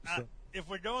mine yet. So. If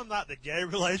we're going like the gay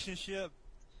relationship,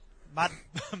 my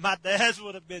dad's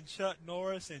would have been Chuck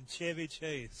Norris and Chevy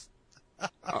Chase.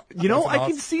 You know, That's an I can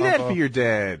awesome see that combo. for your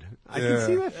dad. I can Yeah.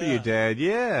 see that for your dad,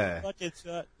 yeah. Fucking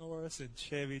Chuck Norris and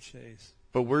Chevy Chase.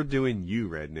 But we're doing you,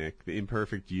 Redneck, the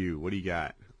imperfect you. What do you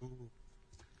got?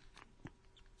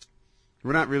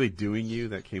 We're not really doing you.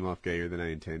 That came off gayer than I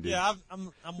intended. Yeah,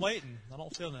 I'm waiting. I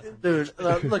don't feel nothing. Dude,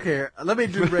 look here. Let me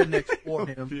do Redneck for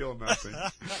him. Feel nothing.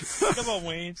 Come on,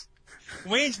 Weens.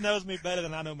 Weens knows me better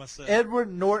than I know myself.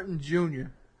 Edward Norton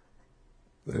Jr.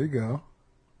 There you go.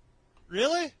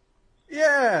 Really?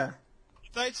 Yeah. You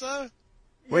think so?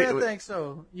 Wait, I wait. think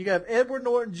so. You got Edward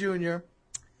Norton Jr.,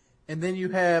 and then you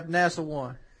have NASA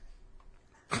 1.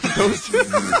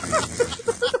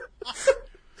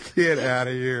 Get out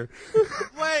of here.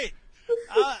 Wait.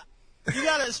 You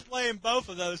gotta explain both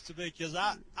of those to me, because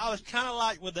I was kind of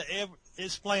like with the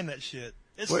explain that shit.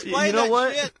 Explain you know that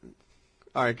what? shit.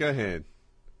 All right, go ahead.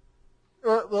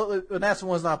 Well, NASA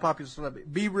 1's not a popular celebrity.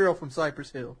 Be Real from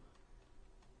Cypress Hill.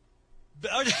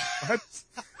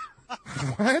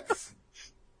 What?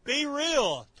 Be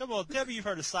real. Come on, tell me you've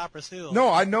heard of Cypress Hill. No,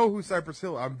 I know who Cypress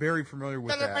Hill. I'm very familiar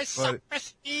with that. But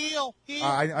Cypress Hill.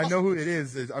 I know who it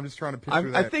is. I'm just trying to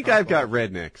picture that. I think I've got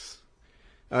Rednecks.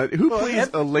 Who Well, plays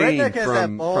Redneck Elaine has that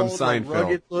from bald, like, Seinfeld?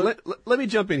 rugged look. Let me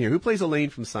jump in here. Who plays Elaine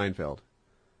from Seinfeld?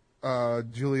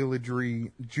 Julia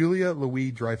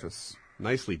Louis Dreyfus.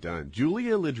 Nicely done.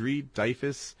 Julia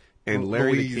Louis-Dreyfus and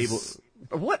Larry the Cable. Louise.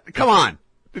 What? Come on.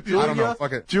 I don't know.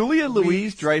 Fuck it. Julia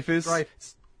Louis-Dreyfus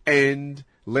Dreyfus. and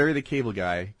Larry the Cable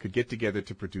Guy could get together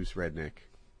to produce Redneck.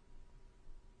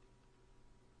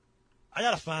 I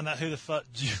gotta find out who the fuck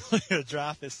Julia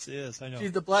Dreyfus is. Hang on.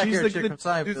 She's the black hair She's chick the- from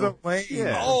Seinfeld. She's Elaine.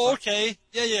 Yeah. Oh, okay.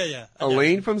 Yeah. I got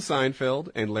Elaine from Seinfeld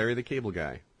and Larry the Cable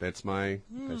Guy. That's my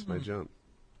jump.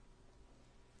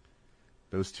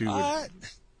 Those two it. would All right.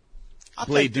 I'll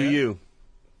Blade, take do that. you?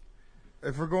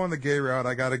 If we're going the gay route,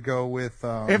 I got to go with.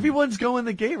 Everyone's going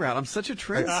the gay route. I'm such a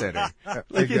trendsetter.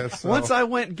 I guess so. Once I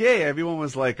went gay, everyone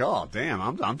was like, "Oh, damn,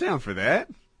 I'm down for that."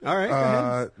 All right, go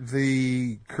ahead.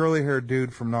 The curly-haired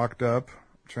dude from Knocked Up.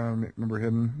 I'm trying to remember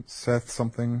him. Seth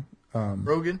something.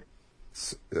 Rogan?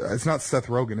 It's not Seth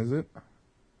Rogen, is it?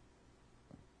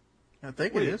 I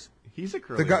think Wait, it is. He's a guy-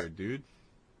 curly-haired dude.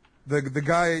 The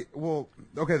guy. Well,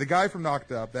 okay, the guy from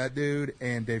Knocked Up. That dude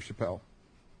and Dave Chappelle.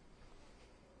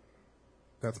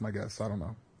 That's my guess. I don't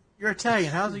know. You're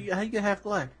Italian. How you get half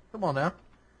black? Come on now.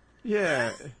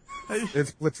 Yeah.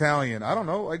 It's Italian. I don't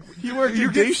know. Like You worked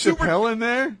your Dave Chappelle in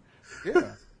there?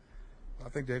 Yeah. I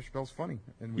think Dave Chappelle's funny.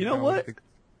 And You know what?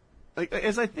 Like,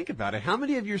 as I think about it, how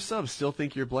many of your subs still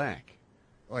think you're black?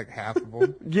 Like half of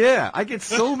them. Yeah, I get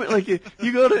so many. Like, you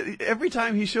go to every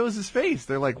time he shows his face,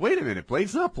 they're like, "Wait a minute,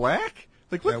 Blade's not black."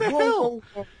 Like, what the hell?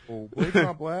 Whoa. Blade's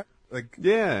not black. Like,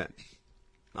 yeah.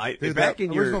 Dude, Back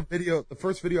in your original video, the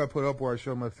first video I put up where I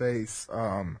showed my face,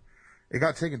 it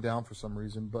got taken down for some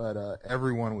reason, but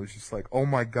everyone was just like, "Oh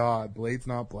my God, Blade's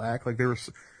not black." Like, there was.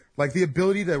 Like, the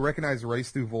ability to recognize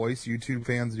race through voice, YouTube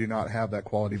fans do not have that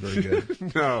quality very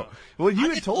good. No. Well, you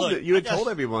had told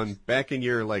everyone back in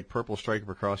your, like, purple stripe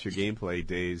across your gameplay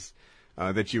days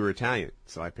that you were Italian.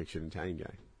 So I pictured an Italian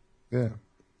guy. Yeah.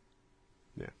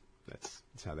 Yeah. That's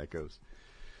how that goes.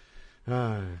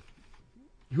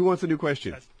 Who wants a new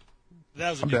question?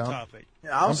 That was a I'm good down. topic.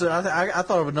 Yeah, I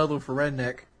thought of another one for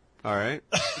Redneck. All right.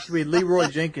 It should be Leroy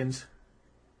Jenkins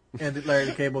and Larry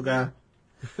the Cable Guy.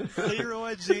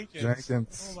 Leroy Jenkins.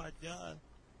 Oh my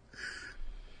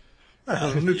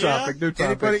God. New topic.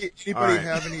 Anybody right.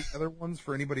 have any other ones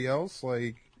for anybody else?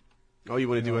 Like, Oh, you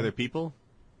want to do other people?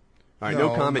 All right.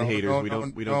 No comment haters. We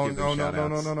don't give them shout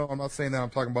outs. No. I'm not saying that. I'm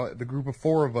talking about the group of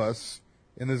 4 of us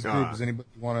in this group. Does anybody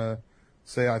want to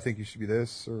say, I think you should be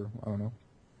this, or I don't know?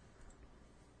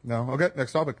 No? Okay,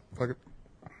 next topic. Fuck it.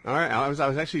 All right. I was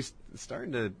actually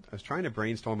trying to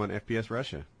brainstorm on FPS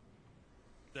Russia.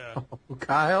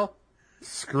 Kyle?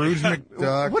 Scrooge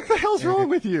McDuck. What the hell's wrong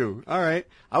with you? All right.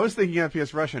 I was thinking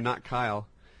FPS Russia, not Kyle.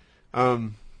 Oh,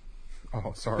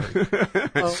 sorry.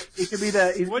 He could be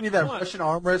that Russian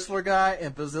arm wrestler guy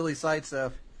and Vasily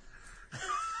Zaitsev.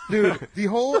 Dude, the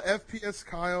whole FPS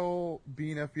Kyle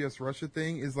being FPS Russia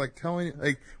thing is like when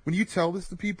you tell this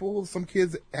to people, some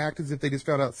kids act as if they just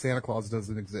found out Santa Claus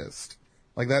doesn't exist.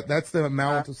 Like that's the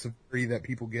amount of severity that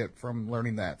people get from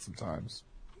learning that sometimes.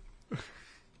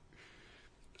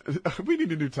 We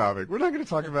need a new topic. We're not going to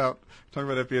talk about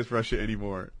FPS Russia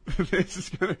anymore. This is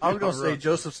going to. I was going to say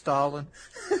Joseph Stalin.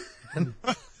 We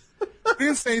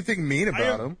didn't say anything mean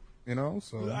about him, you know.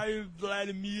 So. I am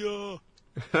Vladimir.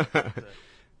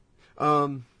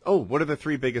 What are the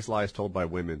 3 biggest lies told by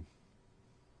women?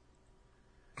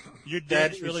 Your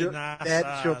dad's really nice.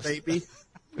 That's your baby.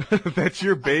 That's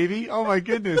your baby? Oh my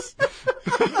goodness.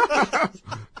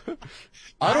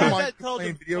 I don't mind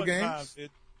playing video games.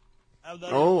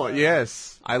 Oh,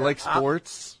 yes. I like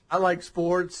sports. I like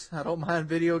sports. I don't mind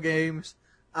video games.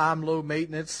 I'm low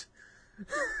maintenance.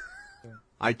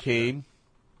 I came.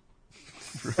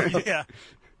 Yeah.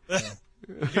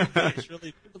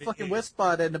 Really The fucking wet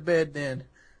spot in the bed then.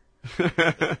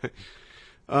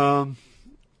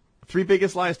 3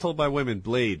 biggest lies told by women.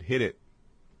 Blade, hit it.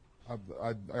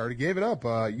 I already gave it up.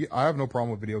 I have no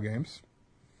problem with video games.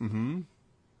 Mm-hmm.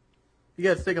 You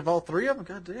got to think of all 3 of them?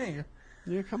 God dang.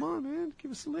 Yeah, come on, man.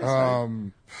 Give us a list. I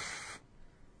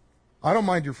don't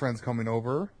mind your friends coming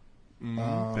over.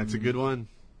 That's a good one.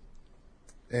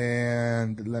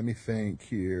 And let me think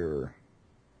here.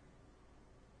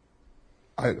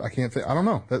 I can't think. I don't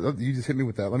know. You just hit me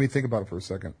with that. Let me think about it for a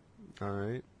second. All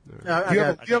right. Do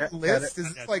you have a list?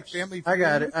 Is this like family? I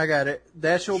got it.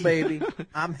 That's your baby.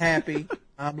 I'm happy.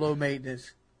 I'm low maintenance.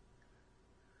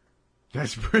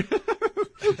 That's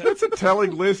that's a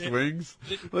telling list, Wings.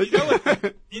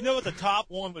 You know what the top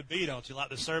one would be, don't you? Like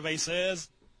the survey says,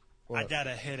 I got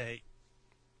a headache.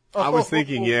 I was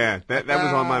thinking, yeah, that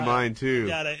was on my mind too.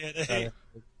 Got a headache.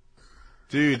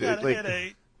 Dude, Got a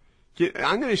headache.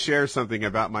 I'm going to share something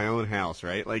about my own house,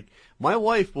 right? Like, my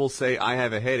wife will say, I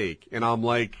have a headache, and I'm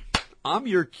like, I'm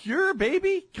your cure,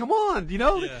 baby. Come on, you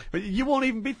know? Yeah. You won't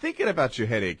even be thinking about your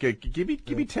headache. Give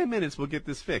me 10 minutes, we'll get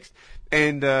this fixed.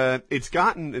 And it's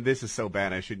gotten, this is so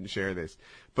bad, I shouldn't share this,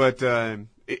 but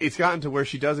it's gotten to where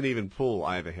she doesn't even pull,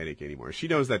 I have a headache anymore. She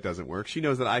knows that doesn't work. She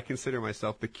knows that I consider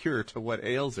myself the cure to what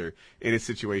ails her in a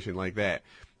situation like that.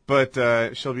 But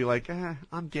she'll be like,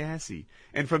 I'm gassy.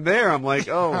 And from there, I'm like,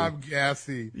 oh. I'm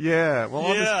gassy. Yeah, well,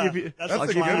 I'll just give you, that's I'll a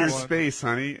give you your class. space,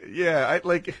 honey. Yeah,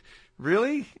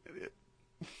 really?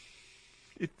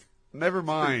 Never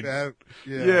mind.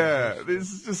 Yeah,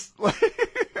 this is just like,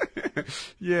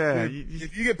 yeah.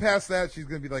 If you get past that, she's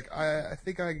going to be like, I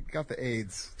think I got the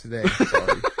AIDS today.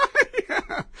 Sorry.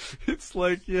 Yeah, it's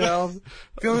like, yeah.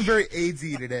 Feeling very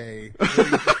AIDSy today.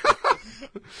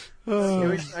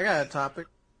 I got a topic.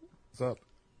 What's up?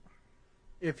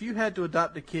 If you had to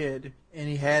adopt a kid and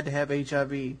he had to have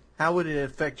HIV, how would it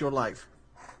affect your life?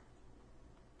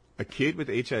 A kid with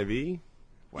HIV?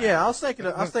 Wow. Yeah, I was thinking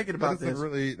about this.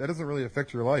 That doesn't really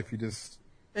affect your life. You just.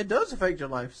 It does affect your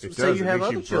life. It Say does. you It have makes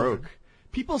other you children. broke.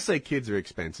 People say kids are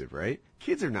expensive, right?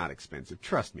 Kids are not expensive.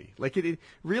 Trust me. Like it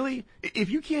really, if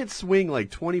you can't swing like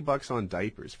 $20 on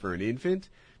diapers for an infant,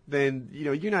 then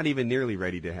you're not even nearly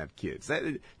ready to have kids.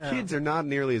 Kids are not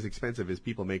nearly as expensive as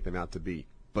people make them out to be.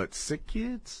 But sick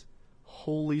kids,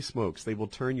 holy smokes, they will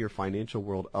turn your financial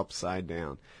world upside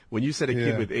down. When you said a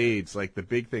kid with AIDS, like the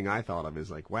big thing I thought of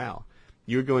is like, wow,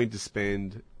 you're going to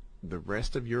spend the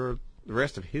rest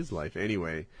of his life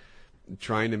anyway,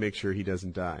 trying to make sure he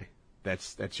doesn't die.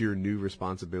 That's your new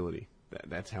responsibility.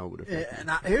 That's how it would affect you.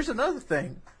 And here's another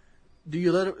thing: do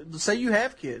you say you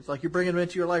have kids, like you're bringing them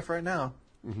into your life right now?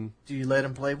 Mm-hmm. Do you let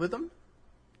him play with them?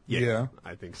 Yeah,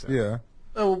 I think so. Yeah.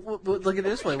 Oh, well, look at it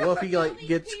this way. Well, if he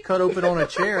gets cut open on a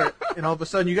chair, and all of a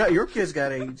sudden your kid's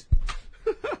got AIDS,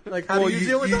 like how do you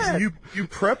deal with that? You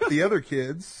prep the other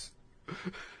kids.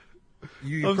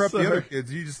 You prep the other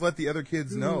kids. You just let the other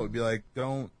kids know. It'd be like,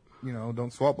 don't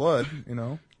swap blood.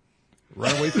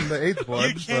 Run away from the AIDS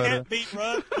blood. You can't be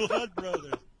blood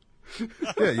brothers.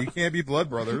 Yeah, you can't be blood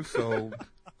brothers. So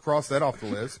cross that off the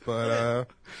list. But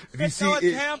if you see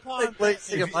it, Blade,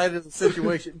 take a light of the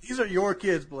situation. These are your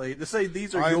kids, Blade. To say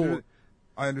these are yours.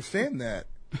 I understand that.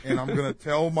 And I'm going to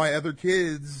tell my other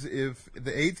kids, if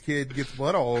the AIDS kid gets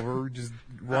blood all over, just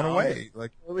run away.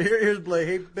 Like, well, here's Blade.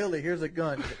 Hey, Billy, here's a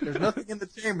gun. There's nothing in the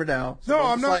chamber now. So no,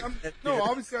 I'm not.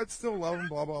 Obviously, I'd still love him,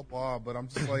 blah, blah, blah. But I'm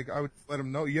just like, I would let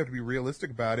him know you have to be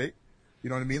realistic about it. You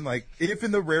know what I mean? Like, if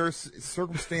in the rarest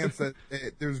circumstance that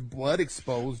there's blood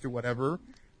exposed or whatever,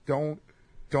 don't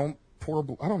pour,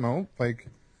 I don't know, like...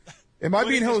 Am I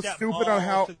being hella stupid on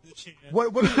how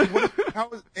how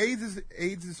is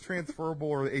AIDS transferable,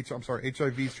 or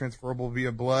HIV is transferable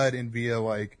via blood and via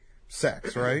like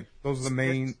sex, right? Those are the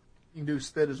main. You can do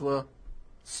spit as well.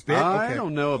 Spit? Okay. I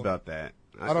don't know about that.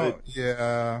 I don't.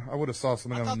 I would have saw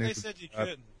something on the news. They said you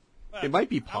couldn't. It might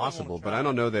be possible, but I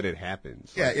don't know that it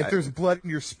happens. Yeah, if there's blood in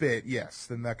your spit, yes,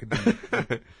 then that could be.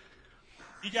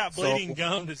 You got bleeding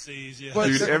gum disease, yeah. But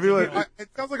dude, everyone. It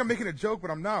sounds like I'm making a joke,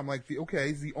 but I'm not. I'm like,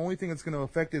 okay, the only thing that's going to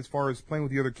affect it as far as playing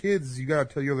with the other kids is you got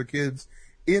to tell your other kids,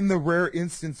 in the rare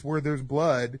instance where there's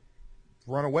blood,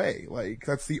 run away. Like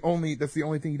that's the only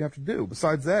thing you'd have to do.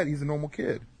 Besides that, he's a normal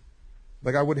kid.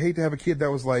 Like I would hate to have a kid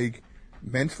that was like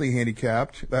mentally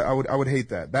handicapped. I would hate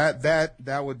that.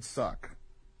 That would suck.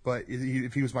 But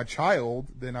if he was my child,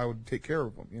 then I would take care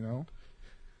of him.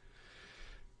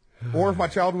 Or if my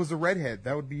child was a redhead,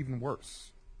 that would be even worse.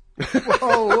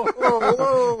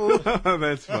 Whoa.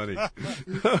 That's funny.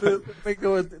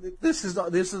 This is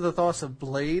the thoughts of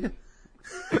Blade.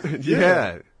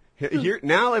 Yeah. Here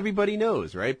now everybody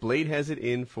knows, right? Blade has it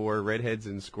in for redheads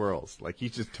and squirrels. Like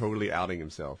he's just totally outing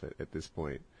himself at this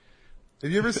point.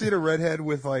 Have you ever seen a redhead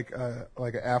with like an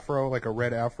afro, like a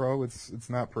red afro?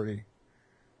 It's not pretty.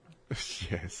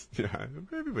 Yes. Yeah.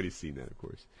 Everybody's seen that, of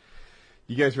course.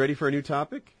 You guys ready for a new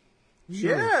topic?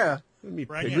 Sure. Yeah. Let me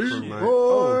Bring pick it. from my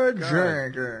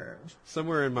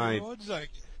somewhere in my.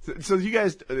 So you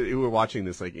guys who are watching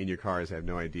this like in your cars have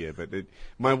no idea, but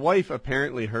my wife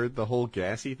apparently heard the whole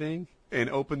gassy thing and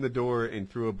opened the door and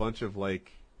threw a bunch of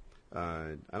like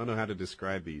I don't know how to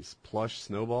describe these plush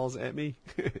snowballs at me,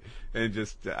 and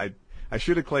just I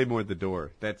should have claymored the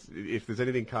door. That's if there's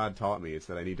anything COD taught me, it's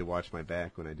that I need to watch my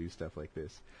back when I do stuff like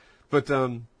this. But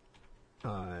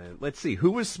let's see.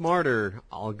 Who was smarter?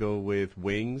 I'll go with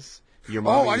Wings. Your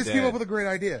mom. I just came up with a great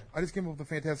idea. I just came up with a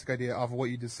fantastic idea off of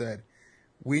what you just said.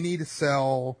 We need to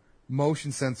sell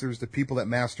motion sensors to people that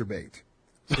masturbate.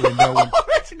 So they know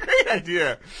that's a great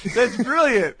idea. That's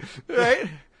brilliant, right?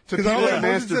 To people that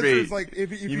masturbate. Like,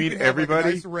 if you mean everybody? Like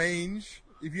a nice range.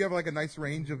 If you have like a nice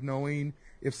range of knowing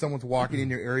if someone's walking in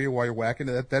your area while you're whacking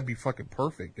it, that'd be fucking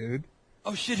perfect, dude.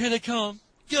 Oh shit! Here they come.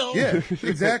 Go. Yeah,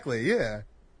 exactly. Yeah.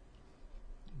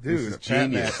 Dude,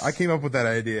 genius. I came up with that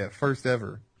idea first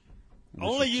ever.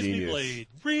 Only use me blade.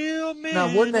 Real man.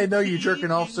 Now, wouldn't they know you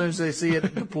jerking off as soon as they see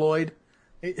it deployed?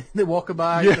 They walk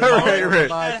by. Yeah, right.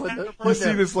 By, you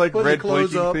see this like red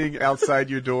blinking thing outside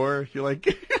your door. You're like,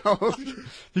 you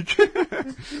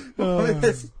can't.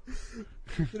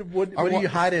 What do you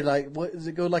hide it? Like, what does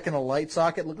it go like in a light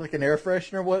socket? Look like an air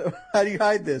freshener? What? How do you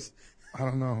hide this? I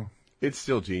don't know. It's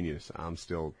still genius.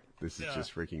 This is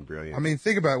just freaking brilliant. I mean,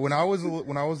 think about it. When I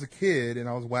was a kid and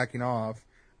I was whacking off,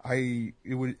 it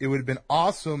would have been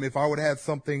awesome if I would have had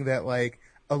something that like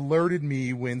alerted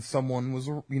me when someone was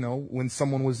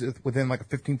within like a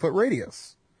 15-foot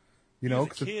radius. As a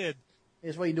kid.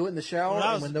 That's why you do it in the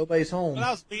shower when nobody's home. When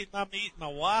I was beating my meat, my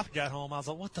wife got home. I was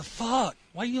like, "What the fuck?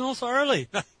 Why are you on so early?"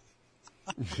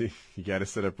 You got to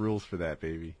set up rules for that,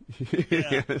 baby. You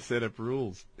got to set up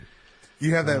rules.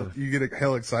 You have that. You get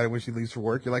hell excited when she leaves for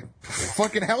work. You're like,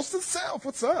 fucking house to self.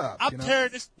 What's up? I'm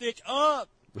tearing this dick up.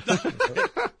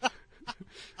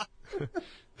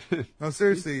 No,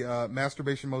 seriously,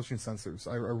 masturbation motion sensors.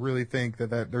 I really think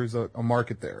that there's a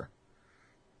market there.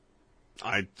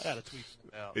 I gotta tweet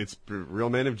it out. It's real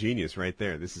man of genius right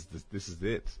there. This is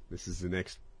it. This is the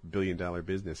next $1 billion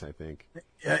business, I think.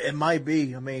 Yeah, it might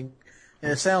be. I mean,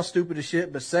 and it sounds stupid as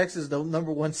shit, but sex is the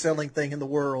number one selling thing in the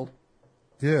world.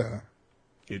 Yeah.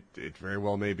 It very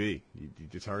well may be.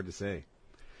 It's hard to say.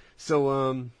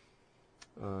 So,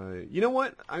 you know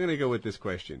what? I'm going to go with this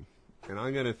question, and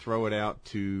I'm going to throw it out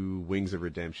to Wings of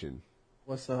Redemption.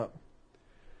 What's up?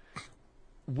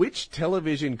 Which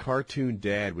television cartoon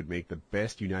dad would make the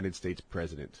best United States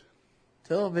president?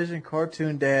 Television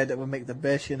cartoon dad that would make the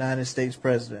best United States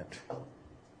president.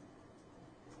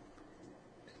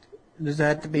 Does that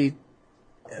have to be...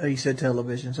 Oh, you said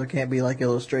television, so it can't be like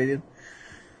illustrated.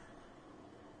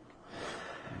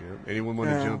 Anyone want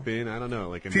to jump in? I don't know.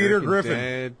 Like Peter American Griffin.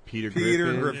 Dad, Peter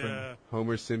Griffin. Yeah.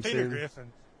 Homer Simpson. Peter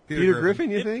Griffin. Peter Griffin,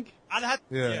 you think? I'd have,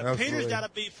 Yeah, Peter's absolutely. got to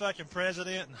be fucking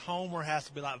president, and Homer has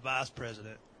to be like vice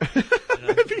president.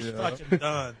 He's fucking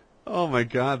done. Oh my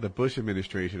God, the Bush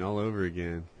administration all over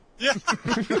again. Yeah.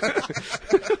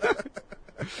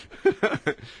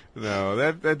 No,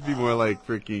 that'd be more like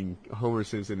freaking Homer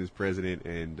Simpson as president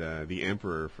and the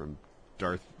Emperor from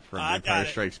I Empire got it.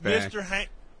 Strikes Back.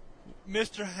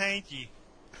 Mr. Hanky.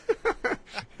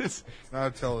 It's not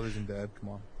a television dad. Come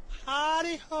on.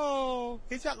 Howdy ho.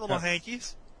 He's got little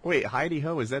hankies. Wait, Heidi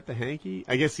Ho, is that the hanky?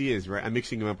 I guess he is, right? I'm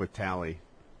mixing him up with Tally.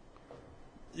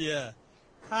 Yeah.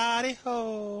 Howdy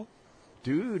ho.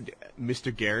 Dude,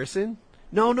 Mr. Garrison?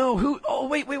 No, who? Oh,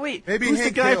 wait. Maybe Who's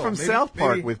Hank the guy Hill. from Maybe- South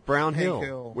Park maybe with brown Hank hair?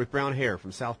 Hill. With brown hair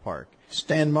from South Park.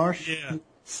 Stan Marsh? Yeah.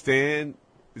 Stan,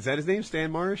 is that his name?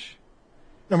 Stan Marsh?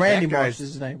 No, Randy That Marsh guy's-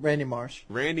 is his name. Randy Marsh.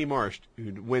 Randy Marsh,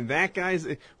 dude, when that guy's,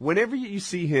 whenever you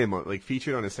see him like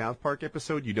featured on a South Park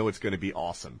episode, you know it's going to be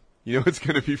awesome. You know it's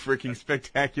going to be freaking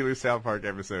spectacular South Park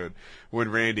episode when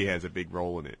Randy has a big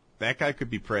role in it. That guy could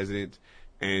be president,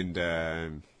 and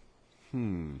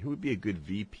who would be a good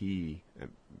VP,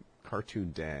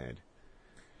 cartoon dad?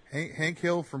 Hank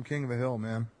Hill from King of the Hill,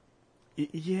 man.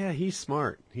 Yeah, he's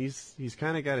smart. He's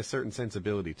kind of got a certain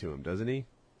sensibility to him, doesn't he?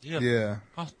 Yeah.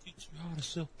 I'll teach you how to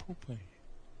sell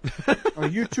propane. Are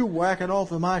you two whacking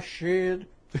off in my shed?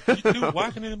 You two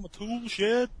whacking in my tool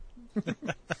shed?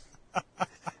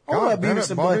 Oh, that damn Beavis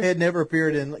it, and boy. Butthead never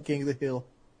appeared in King of the Hill.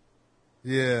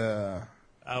 Yeah.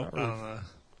 I don't know.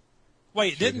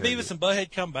 Wait, didn't Beavis and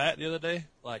Butthead come back the other day?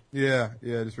 Like, Yeah.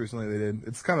 Just recently they did.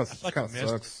 It's kind of like I missed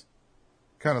sucks.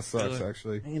 Kind of sucks, Really?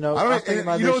 actually. You know, I I don't. was thinking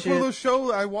about You know, this it's one of shit. those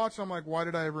shows I watch. I'm like, why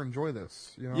did I ever enjoy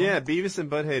this? You know? Yeah, Beavis and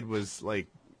Butthead was like,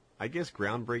 I guess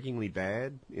groundbreakingly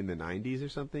bad in the 90s or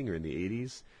something, or in the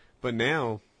 80s. But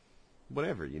now,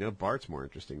 whatever, you know, Bart's more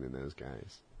interesting than those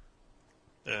guys.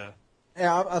 yeah.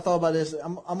 Yeah, I thought about this.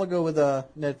 I'm gonna go with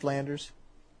Ned Flanders.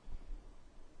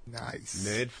 Nice.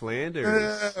 Ned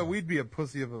Flanders. We'd be a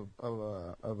pussy of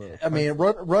a. I mean,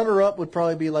 runner up would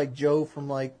probably be like Joe from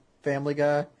like Family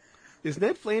Guy. Is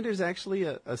Ned Flanders actually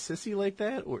a sissy like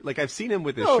that? Or like I've seen him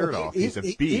with his No, shirt off. He's a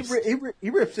beast. He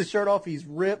rips his shirt off. He's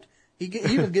ripped. He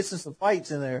even gets in some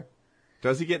fights in there.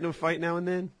 Does he get into a fight now and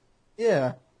then?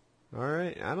 Yeah. All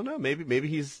right. I don't know. Maybe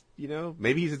he's, you know,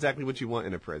 maybe he's exactly what you want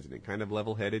in a president. Kind of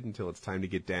level-headed until it's time to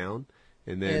get down.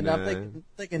 And then, And I'm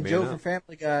thinking man Joe up. from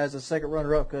Family Guy is a second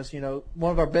runner-up because, you know,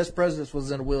 one of our best presidents was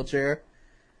in a wheelchair.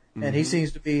 And he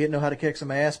seems to know how to kick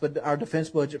some ass, but our defense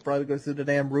budget probably goes through the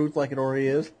damn roof like it already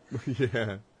is.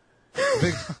 Yeah.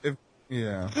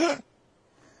 Yeah.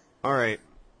 All right.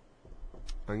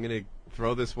 I'm going to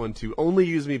throw this one to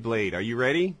ONLYUSEmeBLADE. Are you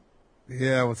ready?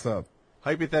 Yeah. What's up?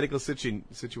 Hypothetical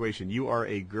situation. You are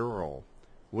a girl.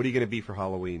 What are you going to be for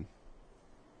Halloween?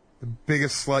 The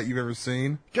biggest slut you've ever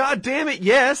seen? God damn it,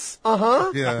 yes.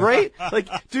 Uh-huh. Yeah. Right? Like,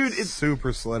 dude, it's...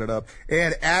 Super slutted up.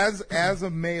 And as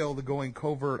a male going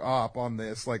covert op on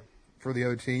this, like for the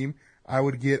other team, I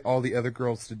would get all the other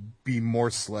girls to be more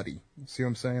slutty. See what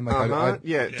I'm saying? Like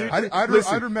yeah. Dude, I'd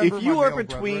listen, remember if you my are male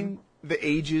between brethren. the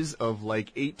ages of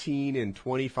like 18 and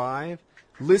 25,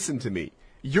 listen to me.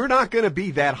 You're not going to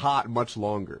be that hot much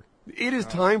longer. It is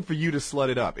time for you to slut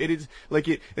it up. It is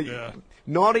like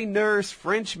naughty nurse,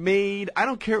 French maid, I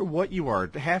don't care what you are,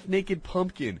 half-naked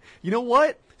pumpkin. You know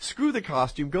what? Screw the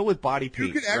costume. Go with body You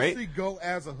paint, could actually right? go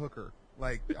as a hooker.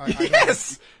 Like,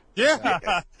 Yes!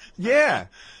 Yeah. Yeah.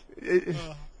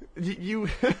 you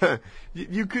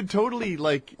you could totally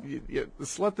like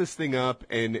slut this thing up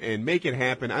and make it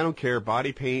happen. I don't care,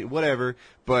 body paint, whatever.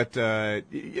 But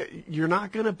you're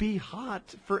not gonna be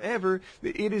hot forever.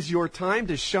 It is your time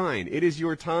to shine. It is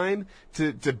your time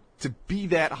to be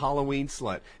that Halloween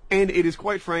slut, and it is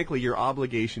quite frankly your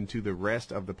obligation to the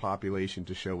rest of the population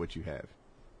to show what you have.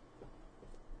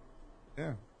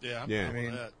 Yeah. Yeah, Yeah. I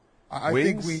mean, that. I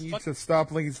think we need to stop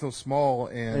thinking so small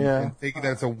and thinking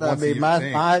that it's a I once a mean, year my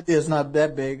thing. idea is not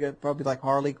that big. Probably like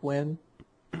Harley Quinn.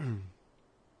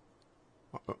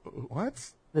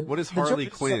 What? What is Harley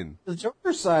Quinn? The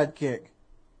Joker's sidekick.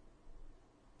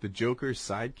 The Joker's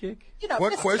sidekick? You know,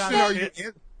 What Mr. question J. are you?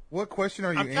 What question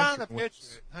are you I'm trying to answering? picture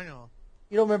it. Hang on.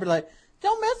 You don't remember like,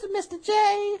 don't mess with Mr.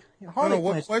 J. Harley No,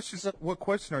 Quinn. what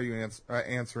question are you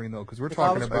answering though? Because we're If I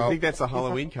talking was- I about. think that's a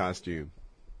Halloween costume.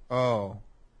 Oh,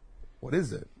 what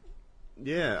is it?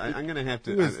 Yeah, I'm gonna have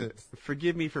to. Who is it?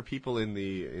 Forgive me for people in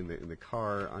the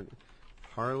car.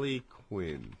 Harley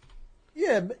Quinn.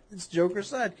 Yeah, it's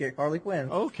Joker's sidekick, Harley Quinn.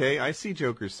 Okay, I see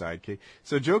Joker's sidekick.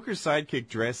 So Joker's sidekick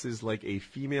dresses like a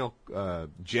female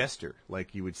jester,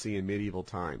 like you would see in medieval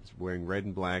times, wearing red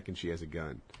and black, and she has a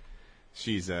gun.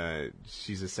 She's a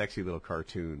sexy little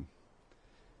cartoon.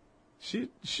 She's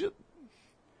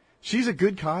a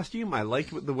good costume. I like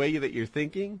the way that you're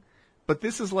thinking, but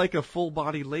this is like a full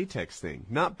body latex thing.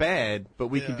 Not bad, but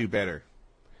we can do better.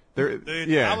 Dude,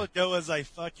 yeah. I would go as a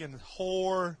fucking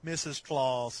whore Mrs.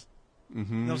 Claus.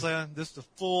 Mm-hmm. You know what I'm saying? Just a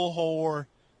full whore,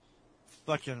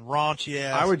 fucking raunchy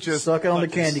ass. I would just Suck it on the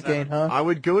fucking candy cane, huh? I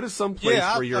would go to some place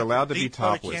Yeah, where I'd you're fucking allowed to be deep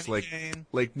throat a topless, candy cane.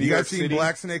 like New You York guys seen City.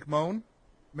 Black Snake Moan?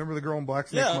 Remember the girl in Black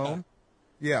Snake Yeah. Moan?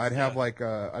 Yeah, I'd have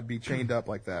I'd be chained up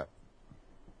like that.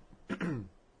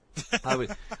 I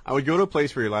would go to a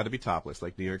place where you're allowed to be topless,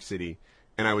 like New York City,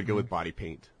 and I would go with body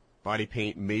paint,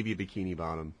 maybe a bikini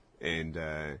bottom,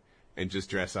 and just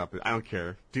dress up. I don't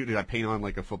care, dude. I paint on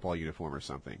like a football uniform or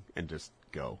something, and just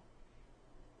go.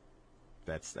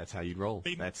 That's how you'd roll.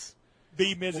 Be- That's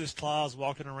Be Mrs. Claus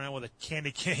walking around with a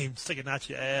candy cane sticking out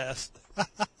your ass.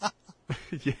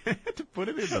 yeah, to put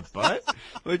it in the butt.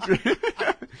 Like,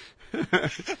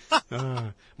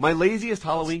 my laziest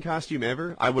Halloween costume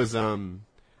ever. I was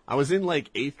in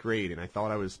like 8th grade, and I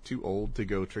thought I was too old to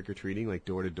go trick or treating, like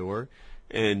door to door.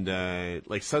 And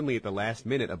like suddenly at the last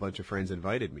minute, a bunch of friends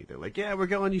invited me. They're like, "Yeah, we're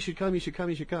going. You should come. You should come.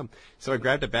 You should come." So I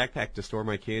grabbed a backpack to store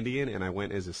my candy in, and I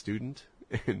went as a student,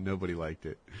 and nobody liked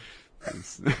it.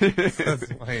 That's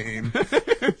lame.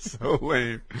 So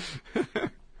lame.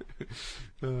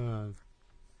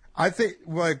 I think,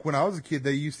 like, when I was a kid,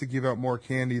 they used to give out more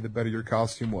candy the better your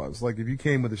costume was. Like, if you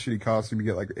came with a shitty costume, you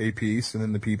get, like, a piece, and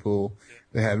then the people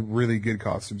that had really good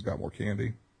costumes got more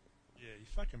candy. Yeah, you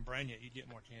fucking brain it, you get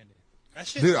more candy. That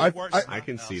shit Dude, still works. in my I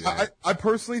can house. see that. I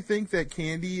personally think that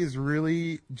candy is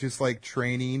really just, like,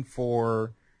 training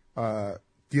for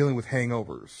dealing with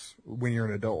hangovers when you're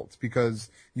an adult. Because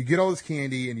you get all this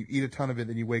candy, and you eat a ton of it,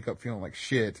 and you wake up feeling like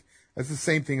shit. That's the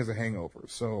same thing as a hangover.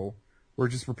 So we're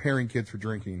just preparing kids for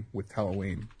drinking with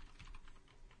Halloween.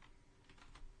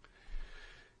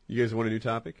 You guys want a new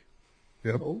topic?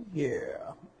 Yep. Oh, yeah.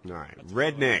 All right.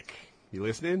 Redneck. You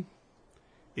listening?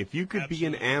 If you could be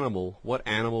an Absolutely. animal, what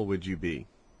animal would you be?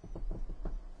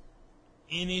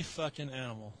 Any fucking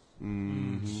animal.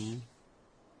 Mm-hmm.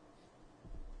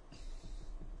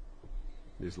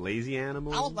 There's lazy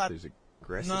animals. I would like- There's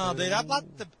aggressive No, animals.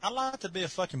 dude, I'd like to be a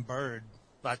fucking bird,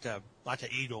 like an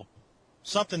eagle,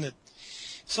 something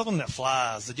that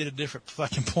flies to get a different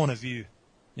fucking point of view.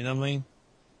 You know what I mean?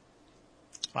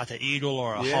 Like an eagle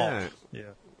or a Yeah. hawk. Yeah,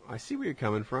 I see where you're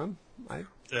coming from.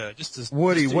 just to,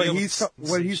 Woody, just to what be able he's to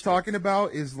what see he's shit. talking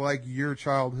about is like your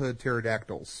childhood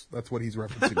pterodactyls. That's what he's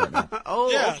referencing right now.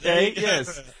 Oh, Yeah, there okay. you go.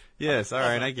 Yes. Yes. All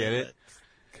right. I get it.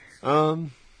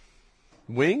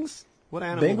 Wings? What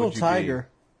animal Bengal would you tiger.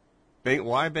 be?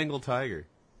 Why Bengal tiger?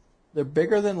 They're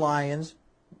bigger than lions.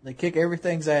 They kick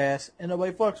everything's ass, and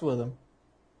nobody fucks with them.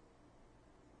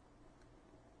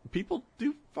 People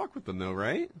do fuck with them, though,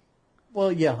 right?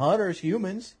 Well, yeah, hunters,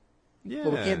 humans, Yeah.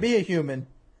 but we can't be a human.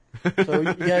 So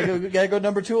you gotta go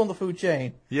number 2 on the food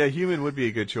chain. Yeah, human would be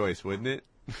a good choice, wouldn't it?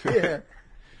 Yeah.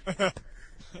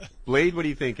 Blade, what are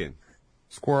you thinking?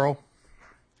 Squirrel.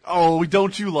 Oh,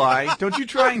 don't you lie. Don't you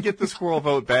try and get the squirrel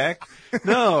vote back.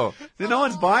 No. No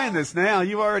one's buying this now.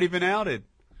 You've already been outed.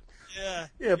 Yeah,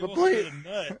 Yeah, he but wants to Blade- get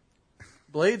a nut.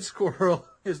 Blade squirrel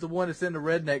is the one that's in the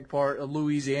redneck part of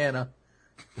Louisiana.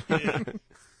 Yeah.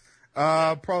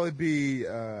 Probably be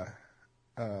a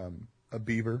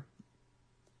beaver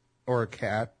or a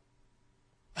cat.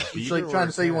 It's like trying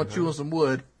to say you want to chew on some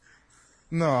wood.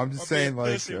 No, I'm just saying Or be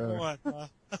a like pussy one,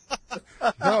 huh?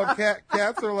 No,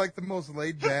 cats are like the most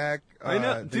laid back. I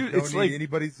know, they dude. don't It's need like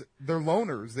anybody's. They're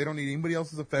loners. They don't need anybody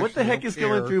else's affection. what the They heck don't is care.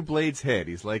 going through Blade's head?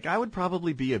 He's like, I would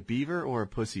probably be a beaver or a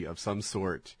pussy of some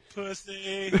sort.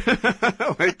 Pussy.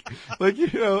 like you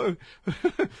know,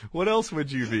 what else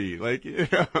would you be? Like, you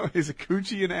know, is a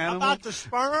coochie an How animal? about the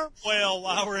sperm? Well,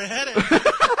 while we're at it.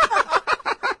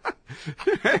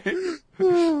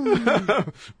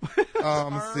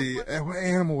 Let's see. What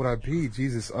animal would I be?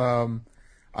 Jesus.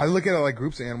 I look at it like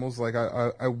groups of animals. Like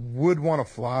I would want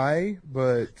to fly,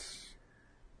 but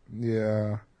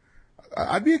yeah,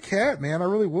 I'd be a cat, man. I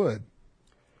really would.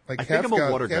 Like I think I'm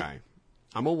a water cat- guy.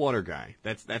 I'm a water guy.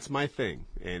 That's my thing.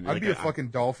 And I'd like, be a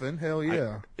fucking dolphin. Hell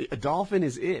yeah. A dolphin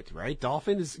is it, right?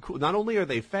 Dolphin is cool. Not only are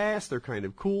they fast, they're kind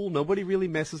of cool. Nobody really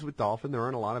messes with dolphin. There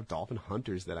aren't a lot of dolphin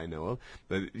hunters that I know of.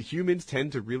 But humans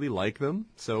tend to really like them.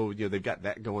 So, you know, they've got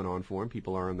that going on for them.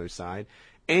 People are on their side.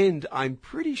 And I'm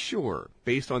pretty sure,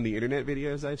 based on the internet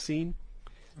videos I've seen,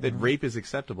 that rape is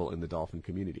acceptable in the dolphin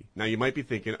community. Now, you might be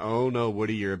thinking, oh, no,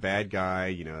 Woody, you're a bad guy.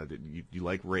 You know, you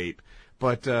like rape.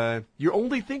 But you're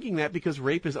only thinking that because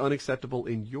rape is unacceptable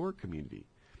in your community.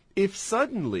 If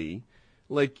suddenly,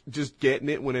 like, just getting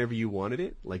it whenever you wanted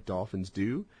it, like dolphins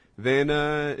do, then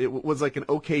it was like an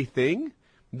okay thing,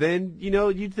 then, you know,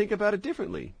 you'd think about it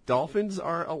differently. Dolphins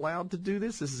are allowed to do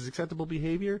this. This is acceptable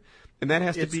behavior. And that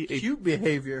has to be cute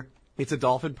behavior. It's a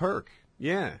dolphin perk.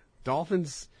 Yeah.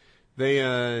 Dolphins, they,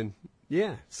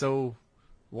 yeah. So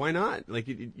why not? Like,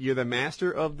 you're the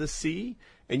master of the sea,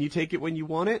 and you take it when you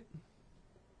want it,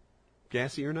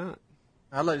 gassy or not.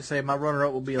 I'd like to say my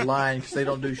runner-up will be a lion because they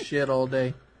don't do shit all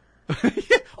day.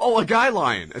 Oh, a guy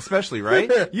lion, especially, right?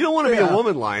 You don't want to be Yeah. a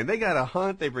woman lion. They got to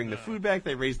hunt. They bring the food back.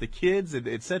 They raise the kids, and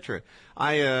etc.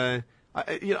 I've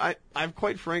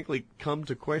quite frankly come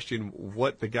to question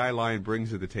what the guy lion brings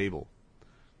to the table.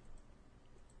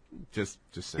 Just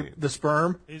saying. The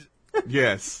sperm.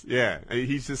 Yes, yeah.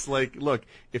 He's just like, look,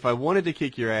 if I wanted to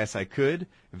kick your ass, I could.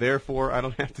 Therefore, I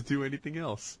don't have to do anything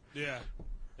else. Yeah.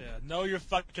 Yeah. Know your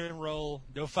fucking role.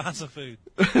 Go find some food.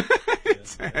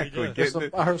 Exactly.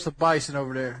 I heard some bison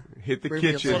over there. Hit the Bring me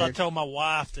a kitchen. That's what I told my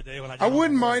wife today when I. I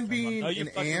wouldn't got mind home. being Know your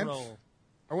an fucking ant. role.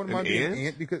 I wouldn't An mind being ant? an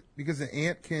ant because an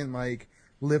ant can like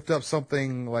lift up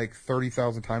something like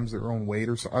 30,000 times their own weight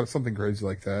or something crazy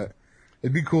like that.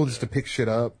 It'd be cool just to pick shit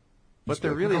up. But Just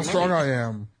they're like, really how strong light. I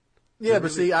am. Yeah,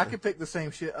 but see, I can pick the same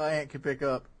shit an ant can pick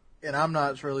up, and I'm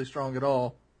not really strong at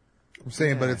all. I'm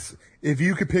saying, but it's if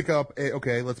you could pick up. If you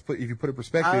put it in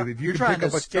perspective, if you You're could trying pick to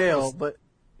up a scale, but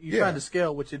you're Yeah. trying to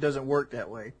scale, which it doesn't work that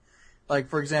way. Like,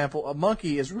 for example, a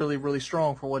monkey is really, really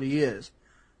strong for what he is.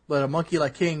 But a monkey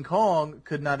like King Kong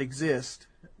could not exist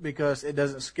because it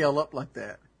doesn't scale up like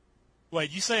that. Wait,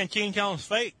 you saying King Kong's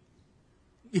fake?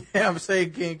 Yeah, I'm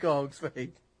saying King Kong's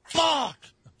fake. Fuck!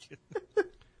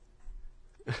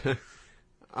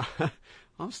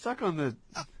 I'm stuck on the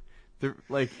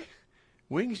like,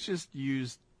 Wings just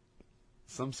used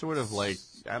some sort of like,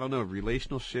 I don't know,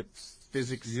 relationship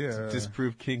physics to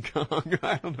disprove King Kong.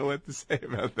 I don't know what to say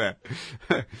about that.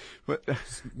 But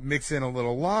mix in a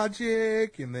little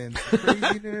logic and then some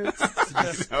craziness.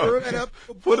 Just stir it up.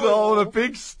 put it all in a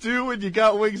big stew and you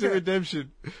got Wings of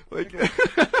Redemption. Like,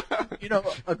 You know,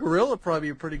 a gorilla would probably be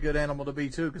a pretty good animal to be,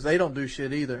 too, because they don't do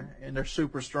shit either, and they're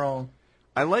super strong.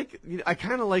 I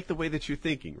kind of like the way that you're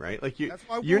thinking, right? Like That's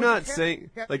why you're we're not cat- saying,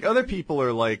 cat- like other people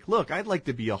are like, look, I'd like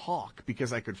to be a hawk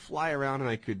because I could fly around and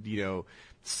I could, you know,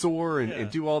 soar and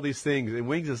do all these things. And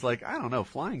Wings is like, I don't know,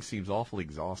 flying seems awfully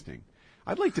exhausting.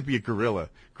 I'd like to be a gorilla.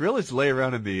 Gorillas lay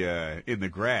around in the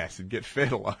grass and get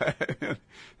fed a lot. That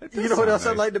does You know what sound else I'd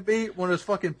nice. like to be? One of those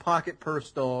fucking pocket purse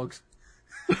dogs.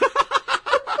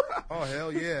 Oh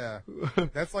hell yeah!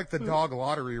 That's like the dog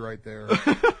lottery right there.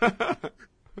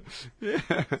 Yeah.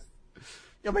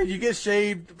 I mean, you get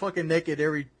shaved fucking naked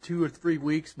every 2 or 3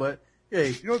 weeks, but hey,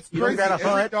 You know what's you crazy? don't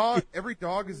gotta hunt. Every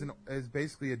dog is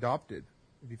basically adopted.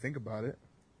 If you think about it.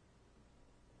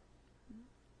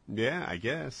 Yeah, I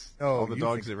guess. Oh, All the you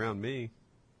dogs think- around me.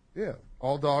 Yeah,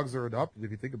 all dogs are adopted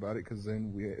if you think about it, because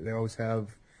then they always have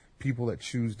people that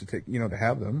choose to to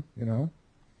have them.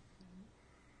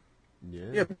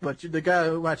 Yeah, but the guy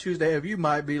who might choose to have you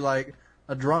might be like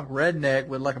a drunk redneck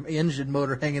with like an engine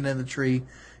motor hanging in the tree.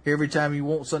 Every time you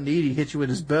want something to eat, he hits you with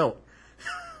his belt.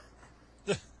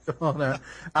 Come on now.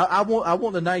 I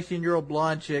want the 19-year-old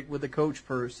blonde chick with the Coach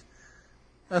purse.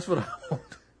 That's what I want.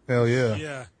 Hell yeah.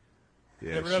 Yeah.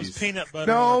 Yeah, It rubs she's- peanut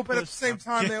butter. No, on but at the pussy. same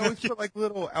time, they always put like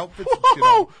little outfits and shit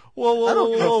on. Whoa, I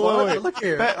don't give a fuck. wait. Look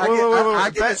here. Back- I wait, get- wait, wait, I wait.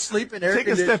 get to Back- sleep in air Take a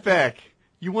conditioning. step back.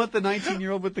 You want the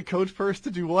 19-year-old with the Coach purse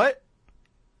to do what?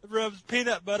 It rubs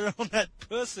peanut butter on that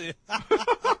pussy.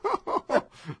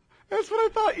 That's what I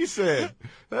thought you said.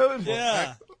 That was,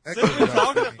 Yeah. That Since goes we're without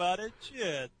talking saying. about it,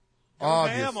 shit. Go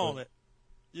Obviously. ham on it.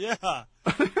 Yeah.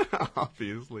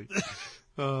 Obviously.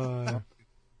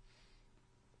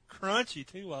 Crunchy,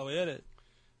 too, while we at it.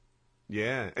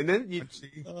 Yeah. And then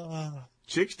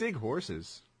chicks dig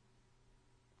horses.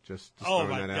 Just Oh, throwing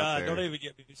my that out God. there. Don't even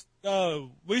get me.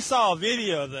 No. We saw a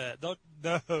video of that.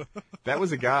 No. That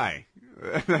was a guy.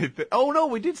 Oh, no,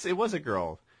 we did say it was a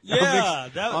girl. Yeah.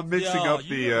 I'm mixing up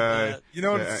the You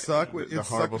know what would suck? the It'd suck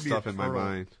horrible to be a stuff in my turtle.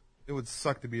 mind. It would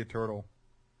suck to be a turtle.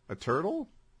 A turtle?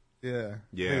 Yeah.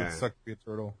 Yeah. It would suck to be a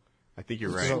turtle. I think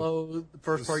you're right. Slow. The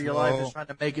first part of your life is trying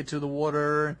to make it to the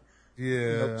water.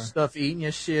 Yeah. Stuff eating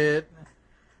your shit.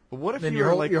 But what if Then you your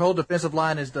were whole, your whole defensive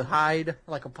line is to hide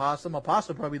like a possum. A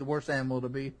possum probably the worst animal to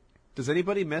be. Does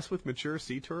anybody mess with mature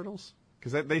sea turtles?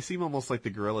 Because they seem almost like the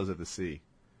gorillas of the sea.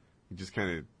 You just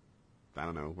kind of, I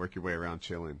don't know, work your way around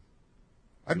chilling.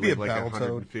 I'd You be a live like battle toad.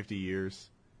 150 years.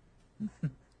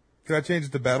 Could I change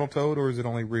it to battle toad, or is it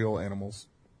only real animals?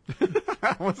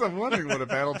 I was wondering what a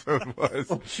battle toad was.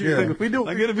 Yeah. If we do,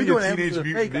 I'm gonna be do a an Teenage episode of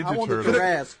Mutant Fake, I Ninja want Turtle. the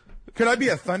Jurassic. Could I be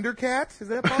a thundercat? Is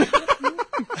that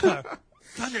possible?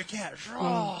 Thundercat.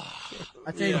 Raw.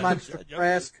 I changed mine to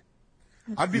Tarask.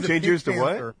 I'd be You the change Pink yours to what?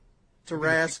 Panther.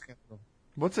 Tarask.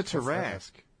 What's a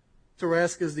Tarask?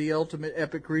 Tarask is the ultimate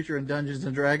epic creature in Dungeons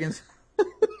and Dragons.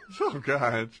 Oh,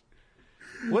 God.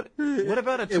 What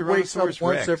about a It wakes up Tyrannosaurus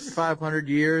once Rex? every 500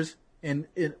 years, and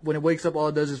when it wakes up, all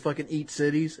it does is fucking eat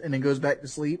cities, and then goes back to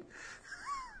sleep.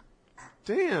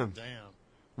 Damn.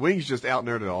 Wings just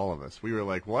out-nerded all of us. We were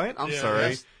like, what? I'm Yeah,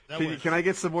 sorry. that Can, went- can I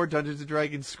get some more Dungeons &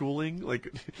 Dragons schooling? Like,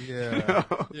 Yeah.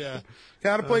 Yeah.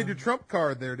 Kind of played your trump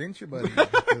card there, didn't you, buddy?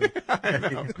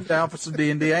 Down for some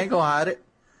D&D. I ain't gonna hide it.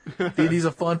 D&D's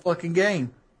a fun fucking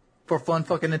game for fun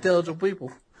fucking intelligent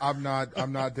people. I'm not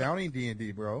downing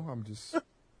D&D, bro. I'm just.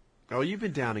 Oh, you've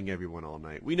been downing everyone all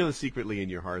night. We know secretly in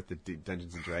your heart that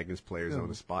Dungeons & Dragons players own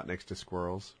a spot next to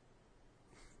squirrels.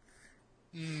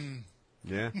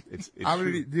 Yeah, it's I'm gonna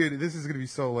true. be, dude. This is gonna be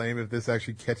so lame if this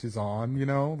actually catches on. You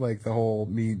know, like the whole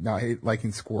me not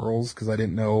liking squirrels because I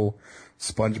didn't know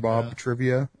SpongeBob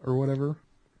trivia or whatever.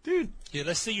 Dude, Yeah,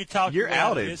 let's see you talk you're your way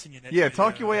out of outed. this in your next Yeah, video.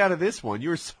 talk your way out of this one.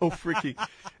 You're so freaking.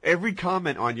 Every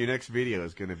comment on your next video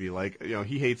is going to be like,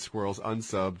 he hates squirrels,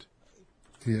 unsubbed.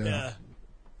 Yeah. Yeah.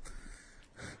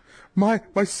 My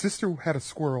sister had a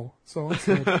squirrel, so I'm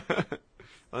sad.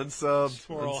 Unsubbed,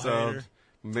 Squirrel unsubbed. hater.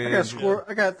 Man,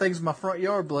 I got things in my front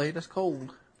yard, Blade. That's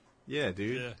cold. yeah,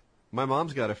 dude. Yeah. My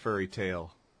mom's got a furry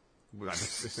tail. I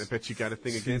bet you got a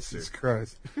thing against her. Jesus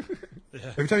Christ. Yeah.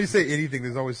 Every time you say anything,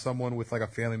 there's always someone with like a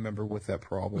family member with that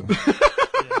problem.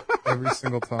 Every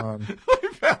single time.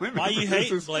 Why you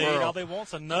hating, Blade? All they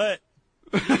want's a nut.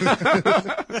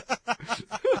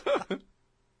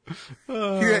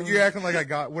 You're acting like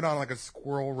went on like a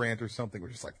squirrel rant or something. We're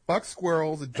just like, fuck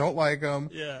squirrels. I don't like them.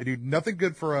 Yeah. They do nothing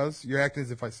good for us. You're acting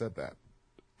as if I said that.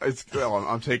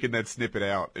 I'm taking that snippet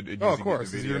out. And Oh, of using it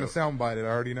course. in the You're going video. to soundbite it. I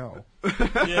already know.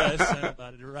 Yeah, it's sad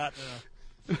about it right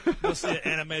now. You'll see an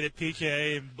animated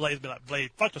PKA and Blade's be like, Blade,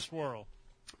 fuck the squirrel.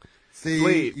 See,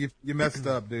 Blade. you messed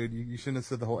up, dude. You shouldn't have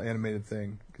said the whole animated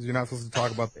thing. Because you're not supposed to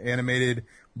talk about the animated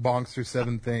Bonkster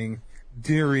 7 thing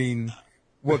during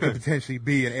what could potentially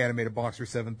be an animated Bonkster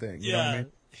 7 thing. You know what I Yeah.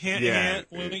 mean? Hint, Yeah, hint,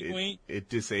 wink, wink. it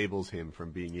disables him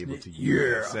from being able to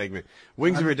use that segment.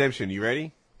 Wings of Redemption, you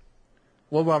ready?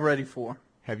 What am I ready for?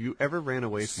 Have you ever ran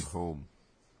away from home?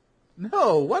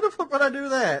 No. Why the fuck would I do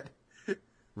that?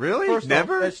 Really? First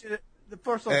Never? Off, that shit, the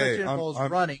first off, Hey, that shit involves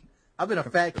running. I've been a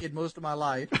fat kid most of my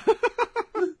life.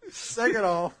 Second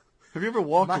off, Have you ever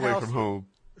walked My away house- from home?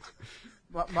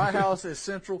 my house is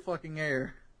central fucking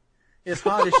air. It's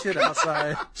hot as shit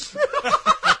outside.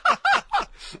 I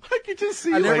could just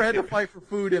see I never like, had to fight for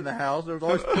food in the house. There was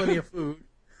always plenty of food.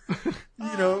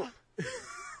 You know,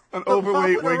 an But why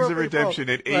overweight would I Wings run of away from Redemption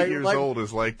home? at 8 years Like- old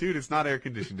is like, dude, it's not air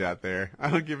conditioned out there. I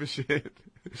don't give a shit.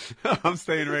 I'm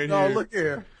staying right no, here. look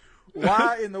here.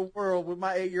 Why in the world would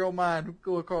my 8-year-old mind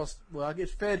go across? Well, I get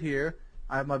fed here.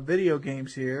 I have my video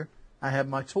games here. I have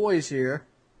my toys here.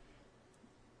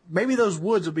 Maybe those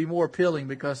woods would be more appealing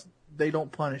because they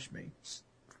don't punish me.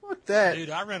 Fuck that. Dude,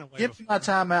 I ran away Give me my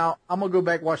time out. I'm going to go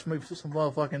back and watch some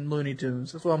motherfucking Looney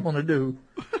Tunes. That's what I'm going to do.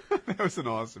 That was an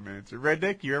awesome answer.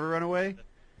 Redneck, you ever run away?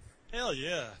 Hell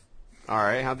yeah. All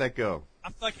right, how'd that go?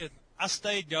 I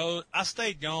stayed gone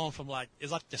from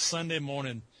it's like the Sunday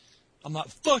morning. I'm like,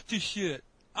 fuck this shit.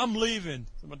 I'm leaving.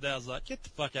 So my dad's like, get the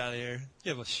fuck out of here.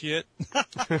 Give a shit.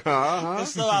 Uh-huh. And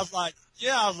so I was like,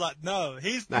 no,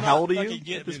 he's Now, not how old are you fucking at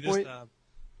getting this me point? this time.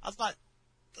 I was like,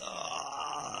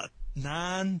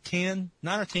 9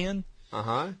 or 10.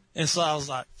 Uh-huh. And so I was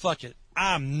like, fuck it.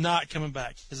 I'm not coming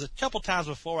back. Because a couple times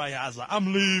before I was like,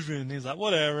 I'm leaving. He's like,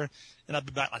 whatever. And I'd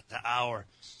be back like an hour.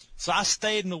 So I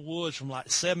stayed in the woods from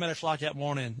like 7 o'clock that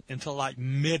morning until like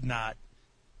midnight.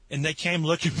 And they came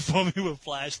looking for me with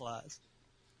flashlights.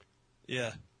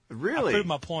 Yeah. Really? I proved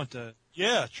my point though.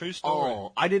 Yeah, true story.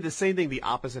 Oh, I did the same thing. The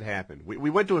opposite happened. We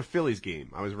went to a Phillies game.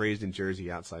 I was raised in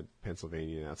Jersey, outside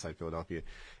Pennsylvania, outside Philadelphia,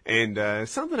 and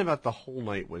something about the whole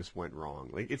night went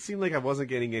wrong. Like it seemed like I wasn't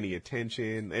getting any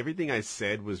attention. Everything I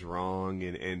said was wrong,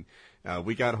 and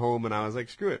we got home, and I was like,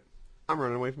 "Screw it, I'm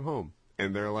running away from home."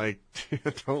 And they're like,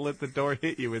 "Don't let the door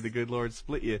hit you, when the good Lord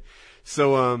split you."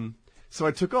 So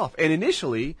I took off, and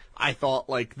initially I thought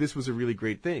like this was a really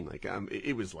great thing. Like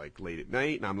it was like late at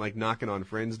night, and I'm like knocking on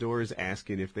friends' doors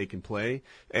asking if they can play,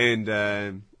 and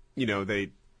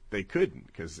they couldn't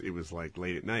because it was like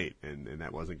late at night, and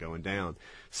that wasn't going down.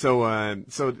 So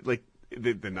like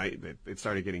the night that it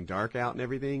started getting dark out and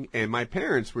everything, and my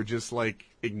parents were just like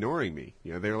ignoring me.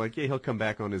 You know, they were like, "Yeah, he'll come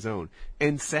back on his own,"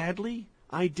 and sadly,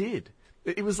 I did.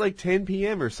 It was like 10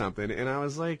 p.m. or something, and I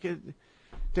was like.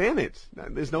 Damn it.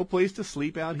 There's no place to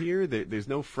sleep out here. There's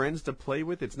no friends to play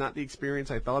with. It's not the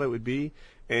experience I thought it would be.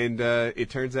 And it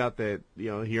turns out that,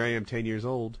 here I am 10 years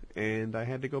old, and I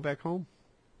had to go back home.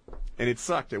 And it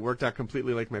sucked. It worked out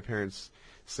completely like my parents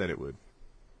said it would.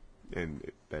 And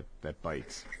that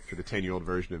bites for the 10-year-old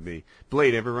version of me.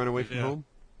 Blade, ever run away from home?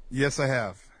 Yes, I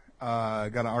have.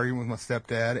 Got an argument with my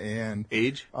stepdad, and...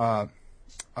 Age? It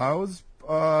was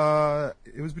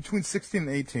between 16 and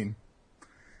 18.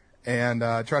 And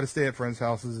tried to stay at friends'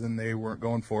 houses, and they weren't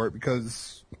going for it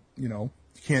because, you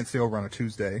can't stay over on a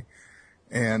Tuesday.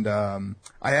 And I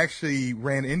actually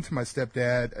ran into my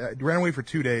stepdad. I ran away for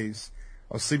 2 days.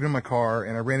 I was sleeping in my car,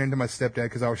 and I ran into my stepdad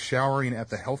because I was showering at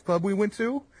the health club we went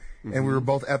to, and we were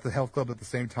both at the health club at the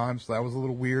same time, so that was a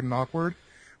little weird and awkward.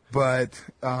 But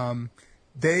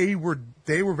they were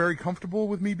very comfortable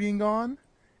with me being gone.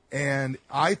 And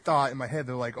I thought in my head,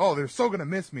 they're like, oh, they're so going to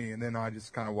miss me. And then I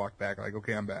just kind of walked back like,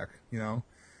 okay, I'm back,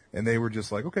 And they were just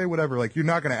like, okay, whatever. Like, you're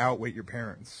not going to outwait your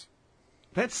parents.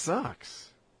 That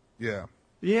sucks. Yeah.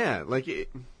 Yeah, like,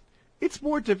 it's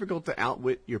more difficult to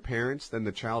outwit your parents than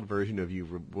the child version of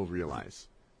you will realize.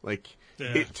 Like,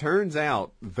 It turns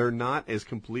out they're not as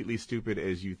completely stupid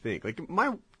as you think. Like,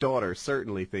 my daughter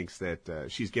certainly thinks that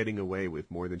she's getting away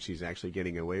with more than she's actually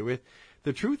getting away with.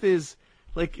 The truth is,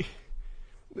 like...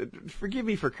 Forgive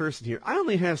me for cursing here. I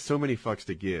only have so many fucks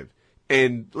to give.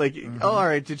 And, like, oh, all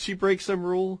right, did she break some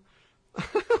rule? I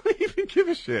don't even give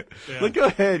a shit. Yeah. Like, go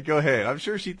ahead. I'm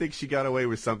sure she thinks she got away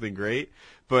with something great.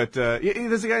 But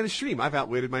there's a guy in the stream. I've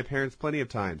outwitted my parents plenty of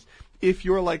times. If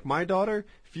you're like my daughter,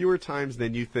 fewer times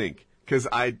than you think. Because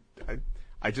I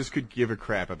just could give a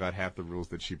crap about half the rules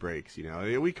that she breaks,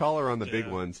 We call her on the big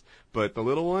ones. But the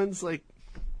little ones, like...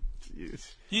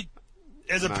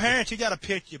 As a parent, you got to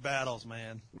pick your battles,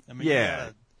 man. I mean,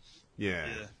 yeah. No,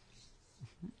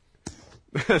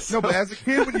 but as a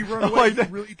kid, when you run away, you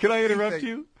really can I interrupt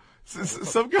you?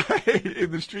 Some guy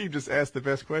in the stream just asked the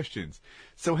best questions.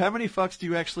 So, how many fucks do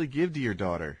you actually give to your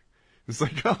daughter? It's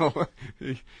like, I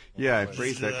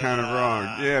phrased that kind of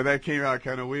wrong. Yeah, that came out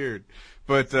kind of weird.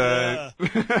 But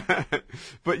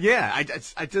but yeah, I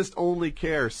just only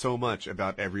care so much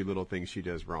about every little thing she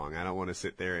does wrong. I don't want to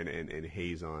sit there and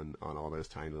haze on all those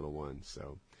tiny little ones.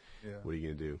 So, what are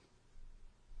you gonna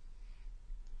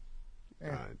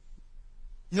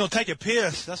do? Take a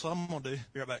piss. That's what I'm gonna do.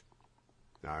 Be right back.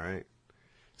 All right.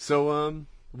 So,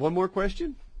 one more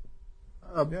question.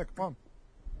 Yeah, come on.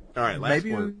 All right, last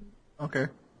one. Okay.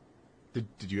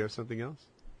 Did you have something else?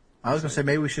 I was going to say,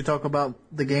 maybe we should talk about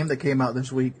the game that came out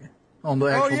this week on the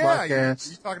actual podcast.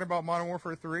 You talking about Modern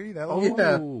Warfare 3?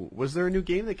 Was there a new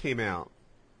game that came out?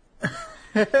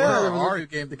 There was a new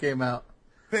game that came out.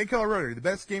 Painkiller Already, the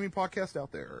best gaming podcast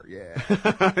out there. Yeah.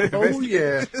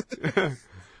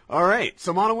 All right,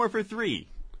 so Modern Warfare 3.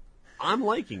 I'm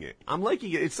liking it.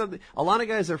 It's something. A lot of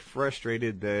guys are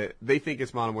frustrated that they think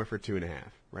it's Modern Warfare 2.5.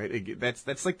 Right?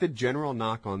 That's like the general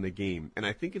knock on the game, and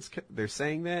I think they're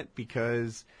saying that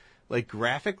because, like,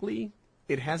 graphically,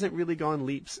 it hasn't really gone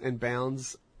leaps and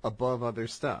bounds above other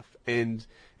stuff. And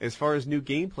as far as new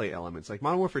gameplay elements, like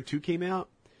Modern Warfare 2 came out,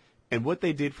 and what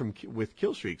they did with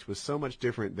kill streaks was so much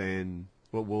different than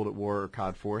what World at War or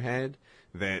COD 4 had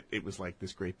that it was like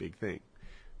this great big thing.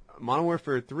 Modern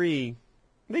Warfare 3.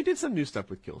 They did some new stuff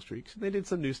with kill streaks. They did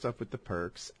some new stuff with the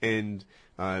perks, and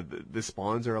the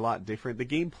spawns are a lot different. The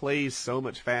game plays so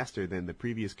much faster than the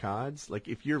previous CODs. Like,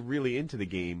 if you're really into the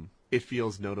game, it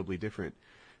feels notably different.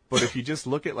 But if you just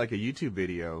look at, like, a YouTube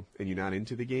video and you're not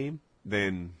into the game,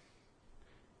 then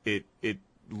it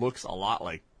looks a lot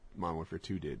like Modern Warfare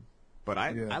 2 did. But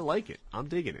I like it. I'm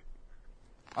digging it.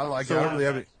 I like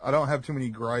it. I don't have too many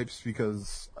gripes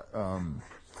because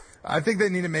I think they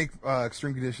need to make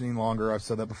extreme conditioning longer. I've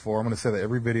said that before. I'm going to say that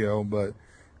every video, but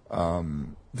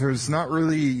there's not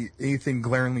really anything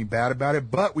glaringly bad about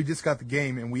it. But we just got the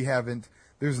game, and we haven't.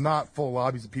 There's not full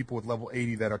lobbies of people with level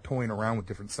 80 that are toying around with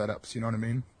different setups. You know what I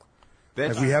mean?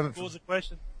 That's we haven't. What was the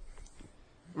question?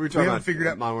 We were talking about figured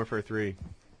out Modern Warfare 3.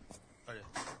 Okay.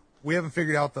 We haven't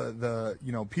figured out the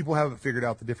people haven't figured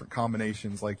out the different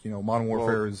combinations. Like, Modern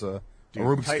Warfare is a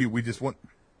Rubik's Cube. We just want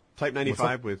Type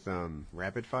 95 with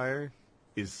rapid fire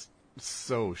is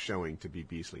so showing to be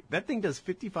beastly. That thing does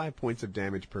 55 points of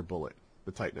damage per bullet,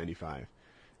 the Type 95.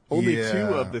 Only 2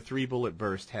 of the 3 bullet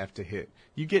burst have to hit.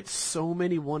 You get so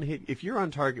many one-hit. If you're on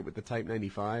target with the Type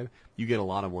 95, you get a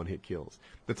lot of one-hit kills.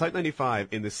 The Type 95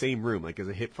 in the same room, like as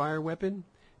a hip-fire weapon,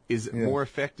 is more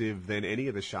effective than any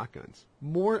of the shotguns.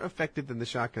 More effective than the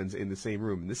shotguns in the same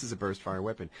room. And this is a burst-fire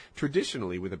weapon.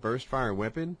 Traditionally, with a burst-fire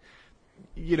weapon,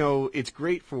 it's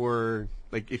great for,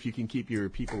 like, if you can keep your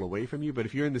people away from you, but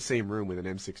if you're in the same room with an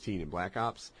M16 in Black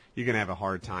Ops, you're going to have a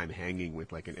hard time hanging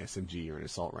with, like, an SMG or an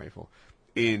assault rifle.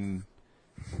 In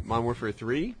Modern Warfare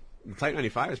 3, the Type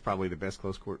 95 is probably the best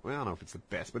close quarter. Well, I don't know if it's the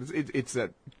best, but it's a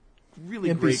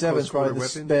really great close quarter weapon. MP7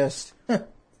 is probably the best.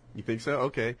 You think so?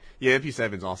 Okay. Yeah,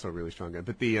 MP7 is also a really strong gun.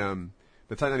 But the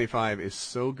Type 95 is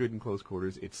so good in close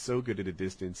quarters. It's so good at a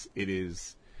distance. It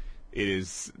is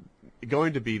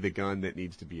going to be the gun that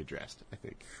needs to be addressed, I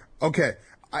think. Okay.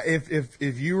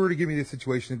 If you were to give me the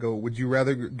situation to go, would you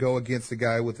rather go against a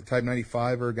guy with a Type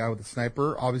 95 or a guy with a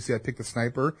sniper? Obviously, I pick the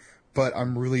sniper, but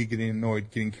I'm really getting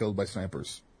annoyed getting killed by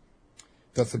snipers.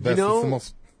 That's the best. It's the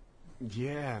most.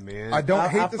 Yeah, man. I don't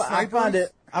hate the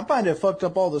snipers. I find it fucked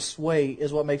up. All the sway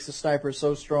is what makes the sniper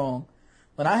so strong.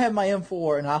 When I have my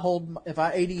M4 and if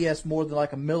I ADS more than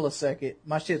like a millisecond,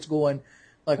 my shit's going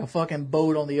like a fucking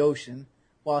boat on the ocean.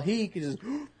 While he can just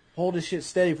hold his shit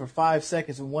steady for 5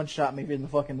 seconds and one-shot me in the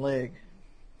fucking leg.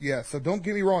 Yeah, so don't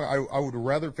get me wrong. I would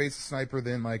rather face a sniper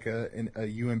than like a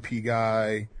UMP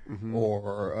guy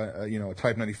or a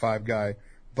Type 95 guy.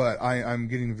 But I'm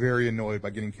getting very annoyed by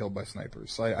getting killed by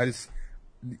snipers.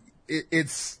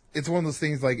 It's one of those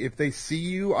things, like, if they see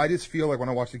you, I just feel like when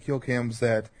I watch the kill cams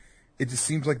that it just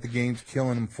seems like the game's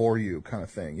killing them for you, kind of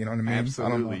thing. You know what I mean?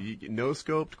 Absolutely. No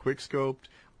scoped, quick scoped.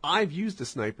 I've used a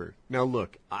sniper. Now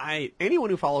look, anyone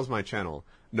who follows my channel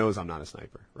knows I'm not a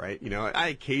sniper, right? I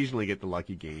occasionally get the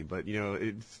lucky game, but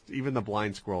it's even the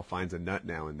blind squirrel finds a nut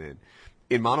now and then.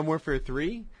 In Modern Warfare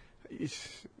 3,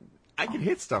 I can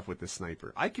hit stuff with the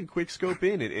sniper. I can quick scope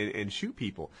in and shoot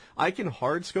people. I can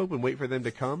hard scope and wait for them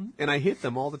to come, and I hit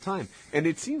them all the time. And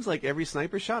it seems like every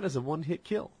sniper shot is a one-hit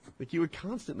kill. Like, you were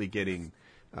constantly getting,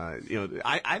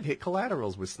 I've hit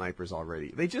collaterals with snipers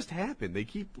already. They just happen. They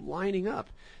keep lining up.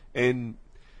 And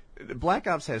Black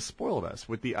Ops has spoiled us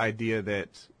with the idea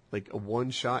that, like, a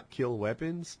one-shot kill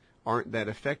weapons aren't that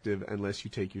effective unless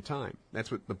you take your time.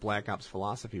 That's what the Black Ops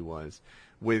philosophy was.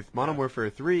 With Modern Warfare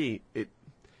 3, it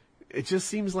just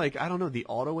seems like, I don't know, the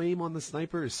auto-aim on the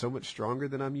sniper is so much stronger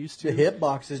than I'm used to. The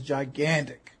hitbox is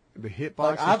gigantic. The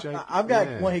hitbox is gigantic. I've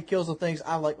got one hit kills of things,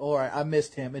 I'm like, all right, I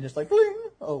missed him. And it's like,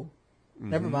 bling,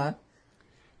 never mind.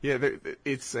 Yeah,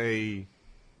 they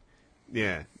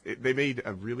made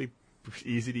a really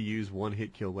easy-to-use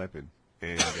one-hit kill weapon.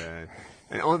 And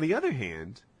on the other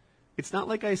hand, it's not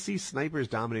like I see snipers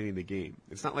dominating the game.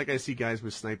 It's not like I see guys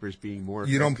with snipers being more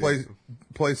effective. You don't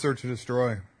play Search and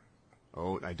Destroy.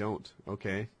 Oh, I don't.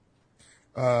 Okay.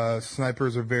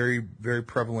 Snipers are very, very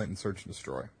prevalent in Search and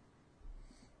Destroy.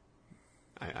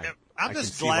 I'm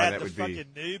just glad the fucking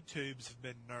noob tubes have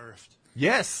been nerfed.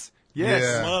 Yes.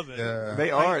 Yeah, love it. Yeah.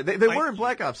 They are. They were in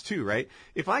Black Ops 2, right?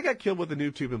 If I got killed with a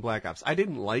noob tube in Black Ops, I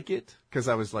didn't like it because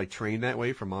I was, like, trained that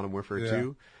way from Modern Warfare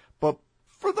 2. But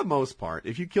for the most part,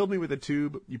 if you killed me with a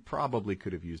tube, you probably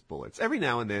could have used bullets. Every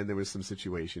now and then there was some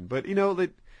situation. But,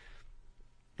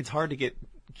 it's hard to get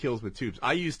kills with tubes.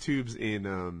 I use tubes in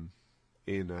Modern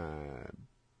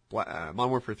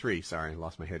Warfare 3. Sorry, I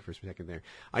lost my head for a second there.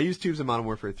 I use tubes in Modern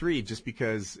Warfare 3 just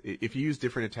because if you use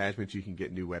different attachments, you can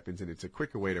get new weapons, and it's a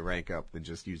quicker way to rank up than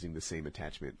just using the same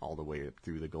attachment all the way up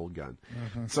through the gold gun.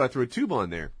 So I threw a tube on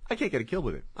there. I can't get a kill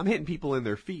with it. I'm hitting people in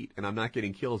their feet, and I'm not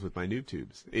getting kills with my noob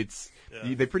tubes.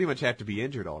 They pretty much have to be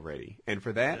injured already, and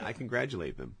for that, I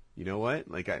congratulate them. You know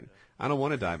what? Like, I don't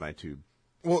want to die by tube.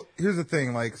 Well, here's the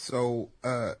thing,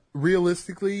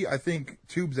 realistically, I think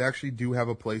tubes actually do have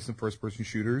a place in first-person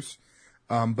shooters,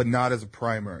 but not as a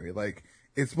primary. Like,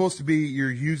 it's supposed to be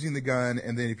you're using the gun,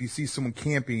 and then if you see someone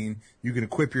camping, you can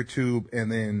equip your tube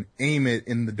and then aim it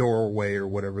in the doorway or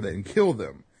whatever and kill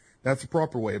them. That's the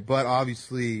proper way. But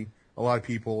obviously, a lot of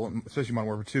people, especially Modern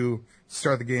Warfare 2,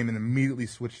 start the game and immediately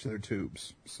switch to their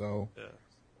tubes. So,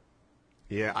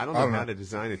 yeah, I don't know how to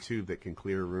design a tube that can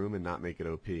clear a room and not make it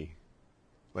OP.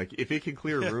 Like, if it can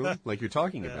clear a room, like you're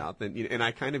talking about, then, and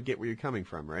I kind of get where you're coming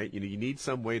from, right? You need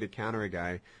some way to counter a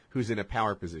guy who's in a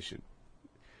power position.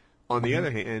 On the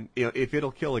other hand, if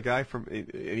it'll kill a guy from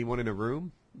anyone in a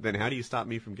room, then how do you stop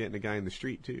me from getting a guy in the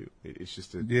street too? It's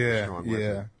just a strong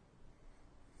weapon.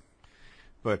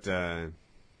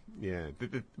 Yeah.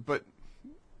 But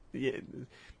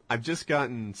I've just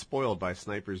gotten spoiled by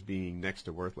snipers being next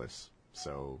to worthless.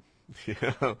 So,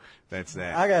 that's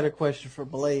that. I got a question for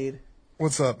Blade.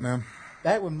 What's up, man?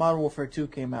 Back when Modern Warfare 2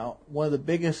 came out, one of the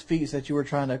biggest feats that you were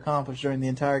trying to accomplish during the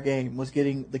entire game was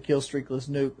getting the kill streakless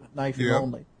nuke, knifing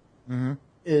only. Mm-hmm.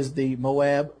 Is the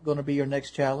Moab going to be your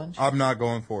next challenge? I'm not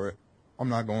going for it.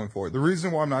 The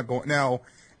reason why I'm not going now,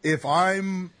 if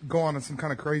I'm going on some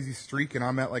kind of crazy streak and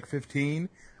I'm at like 15,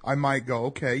 I might go,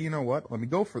 okay, you know what? Let me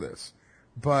go for this.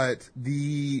 But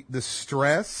the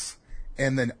stress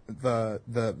and then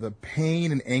the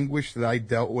pain and anguish that I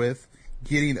dealt with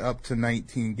getting up to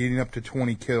 19, getting up to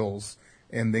 20 kills,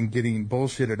 and then getting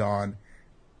bullshitted on,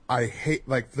 I hate,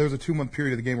 like, there's a 2-month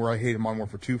period of the game where I hated Modern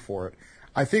Warfare 2 for it.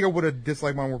 I think I would have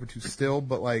disliked Modern Warfare 2 still,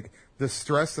 but, like, the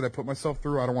stress that I put myself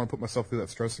through, I don't want to put myself through that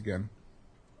stress again.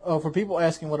 Oh, for people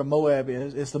asking what a Moab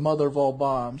is, it's the mother of all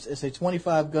bombs. It's a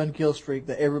 25-gun kill streak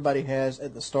that everybody has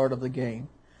at the start of the game.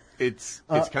 It's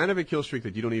kind of a kill streak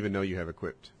that you don't even know you have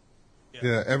equipped.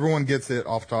 Yeah, everyone gets it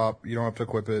off top. You don't have to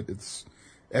equip it. It's,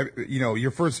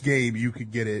 your first game, you could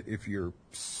get it if you're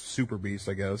super beast,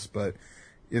 I guess, but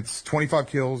it's 25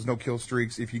 kills, no kill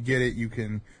streaks. If you get it, you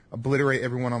can obliterate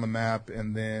everyone on the map,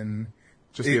 and then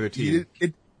just the other team.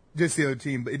 Just the other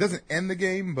team, but it doesn't end the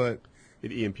game, but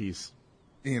it EMPs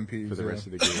for the rest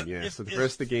of the game. Yeah. So the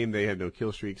rest of the game, they have no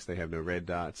kill streaks, they have no red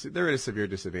dots. They're at a severe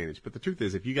disadvantage. But the truth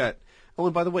is, if you got, oh,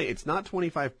 and by the way, it's not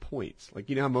 25 points. Like,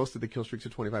 you know how most of the kill streaks are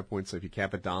 25 points. So if you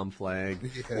cap a Dom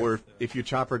flag, or if your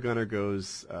chopper gunner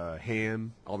goes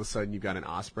ham, all of a sudden you've got an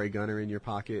Osprey gunner in your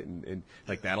pocket, and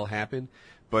like that'll happen.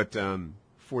 But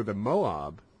for the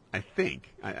Moab, I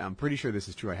think I'm pretty sure this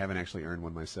is true. I haven't actually earned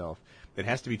one myself. It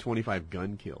has to be 25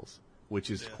 gun kills, which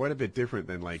is quite a bit different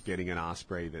than like getting an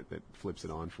Osprey that flips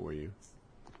it on for you.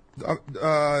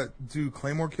 Do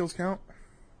Claymore kills count?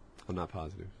 I'm not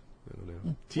positive. I don't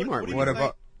know. T-Mart.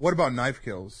 What about knife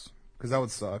kills? Because that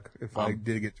would suck if I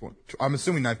did get 20. I'm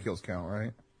assuming knife kills count,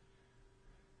 right?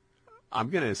 I'm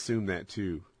gonna assume that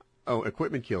too. Oh,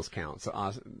 equipment kills count.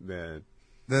 So the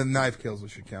knife kills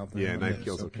should count. Yeah, knife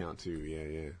kills will count too.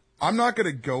 Yeah. I'm not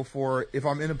gonna go for it. If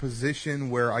I'm in a position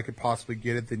where I could possibly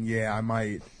get it, then yeah, I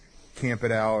might camp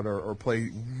it out or play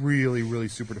really, really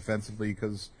super defensively,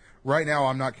 because right now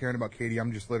I'm not caring about KD.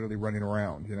 I'm just literally running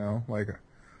around, like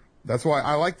that's why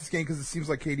I like this game, because it seems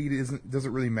like KD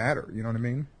doesn't really matter. You know what I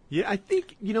mean? Yeah, I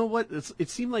think, you know what? It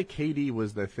seemed like KD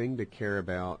was the thing to care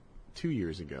about 2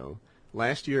 years ago.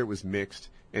 Last year it was mixed,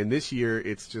 and this year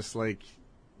it's just like,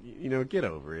 get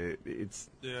over it.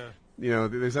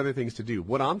 There's other things to do.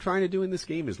 What I'm trying to do in this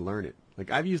game is learn it. Like,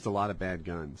 I've used a lot of bad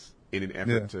guns in an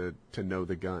effort to know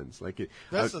the guns. Like,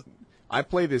 I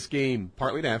play this game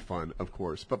partly to have fun, of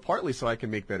course, but partly so I can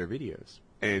make better videos.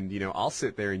 And, I'll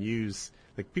sit there and use,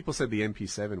 like, people said the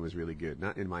MP7 was really good.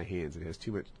 Not in my hands. It has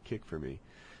too much kick for me.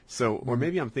 So, or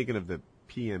maybe I'm thinking of the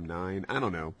PM9. I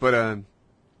don't know. But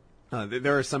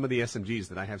there are some of the SMGs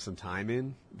that I have some time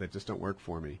in that just don't work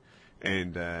for me.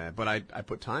 And but I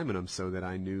put time in them so that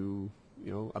I knew,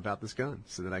 about this gun,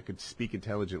 so that I could speak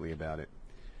intelligently about it.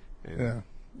 And,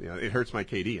 it hurts my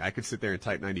KD. I could sit there and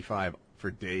type 95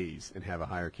 for days and have a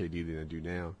higher KD than I do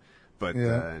now. But,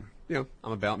 I'm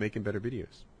about making better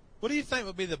videos. What do you think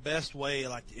would be the best way,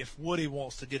 like, if Woody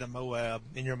wants to get a Moab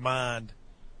in your mind,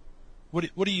 what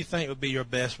do you think would be your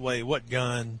best way? What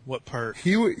gun? What perk?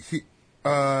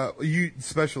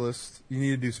 Specialist. You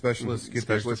need to do specialist. Get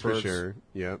specialist for sure.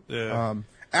 Yep. Yeah.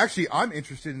 Actually, I'm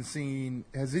interested in seeing,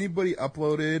 has anybody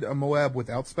uploaded a Moab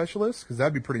without specialist? Because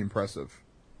that'd be pretty impressive.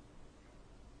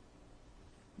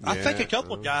 I think a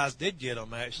couple of guys did get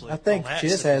them, actually. I think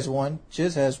Chiz has one.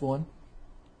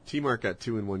 T-Mark got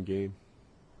 2 in one game.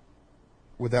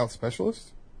 Without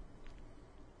specialist?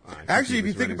 Actually, if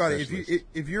you think about it,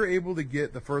 if you're able to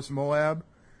get the first Moab,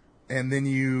 and then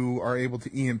you are able to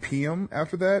EMP them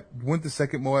after that, wouldn't the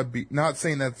second Moab be, not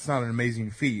saying that's not an amazing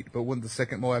feat, but wouldn't the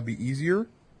second Moab be easier?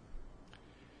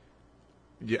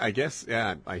 Yeah, I guess,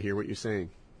 I hear what you're saying.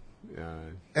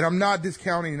 And I'm not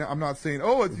discounting, I'm not saying,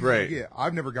 it's easy to get.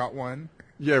 I've never got one.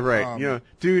 Yeah, right.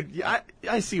 Dude,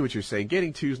 I see what you're saying.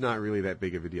 Getting 2's not really that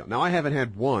big of a deal. Now, I haven't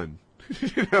had one,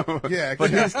 You know? Yeah, but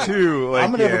his too. Like,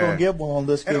 I'm never gonna get one on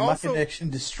this game. And also- My connection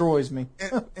destroys me.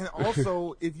 And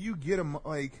also, if you get them,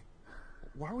 like,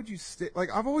 why would you stay? Like,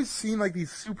 I've always seen like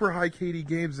these super high KD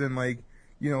games, and like,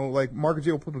 you know, like Mark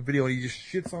J will put up a video and he just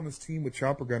shits on his team with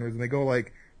chopper gunners, and they go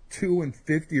like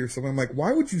 2-50 or something. I'm like,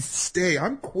 why would you stay?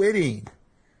 I'm quitting.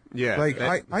 Yeah. Like,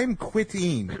 I'm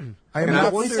quitting. I am And I not.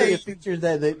 They wonder say a if- feature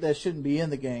that shouldn't be in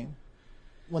the game.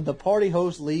 When the party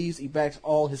host leaves, he backs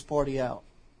all his party out.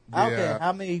 I don't Yeah. care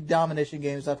how many domination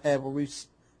games I've had where we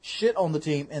shit on the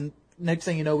team, and next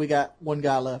thing you know, we got one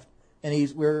guy left,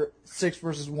 and we're 6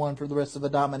 versus 1 for the rest of the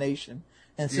domination.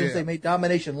 And since Yeah. they made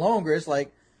domination longer, it's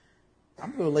like,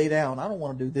 I'm going to lay down. I don't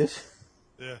want to do this.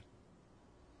 Yeah.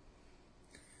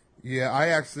 Yeah, I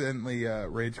accidentally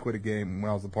rage quit a game when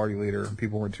I was the party leader, and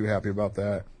people weren't too happy about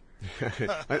that.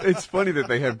 It's funny that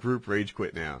they have group rage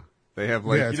quit now. They have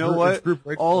like, Yeah, you it's know group- what? it's group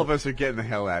rage All quit. of us are getting the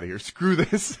hell out of here. Screw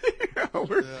this. You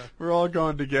know, we're all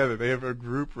going together. They have a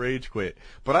group rage quit,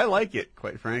 but I like it.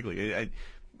 Quite frankly, I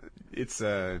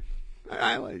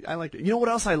like it. You know what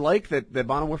else I like that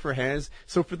Modern Warfare has?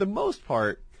 So for the most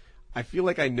part, I feel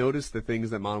like I noticed the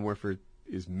things that Modern Warfare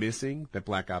is missing that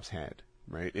Black Ops had,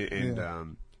 right?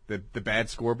 And the bad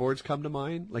scoreboards come to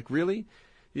mind. Like, really?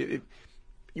 We're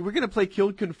going to play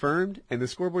killed confirmed, and the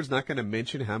scoreboard's not going to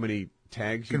mention how many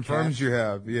tags you Confirms capped. you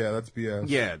have. Yeah, that's BS.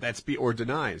 Yeah, that's or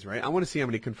denies, right? I want to see how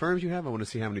many confirms you have. I want to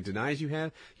see how many denies you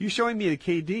have. You showing me a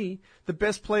KD, the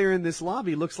best player in this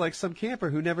lobby looks like some camper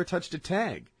who never touched a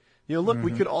tag. You know, look,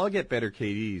 we could all get better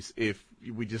KDs if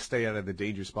we just stay out of the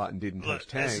danger spot and didn't touch Look,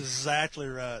 tags. that's exactly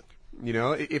right. You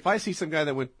know, if I see some guy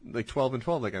that went like 12 and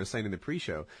 12, like I was saying in the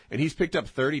pre-show, and he's picked up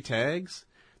 30 tags,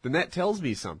 then that tells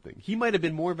me something. He might have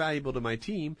been more valuable to my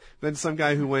team than some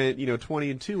guy who went, 20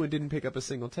 and 2 and didn't pick up a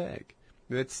single tag.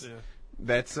 That's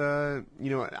I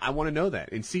want to know that.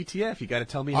 In CTF, you got to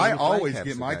tell me how I many flag always caps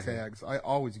get the my guy had. tags. I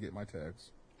always get my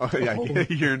tags. Oh yeah,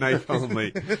 you're knife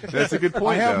only. That's a good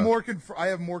point. I have though. I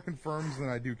have more confirms than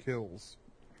I do kills.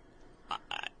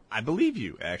 I believe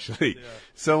you, actually. Yeah.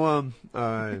 So,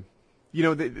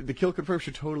 the kill confirm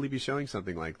should totally be showing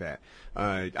something like that.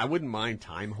 I wouldn't mind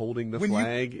time holding the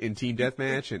flag in team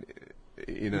deathmatch and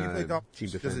in team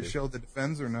defender. Does it show the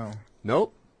defense or no?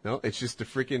 Nope. No, it's just a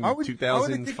freaking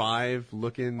 2005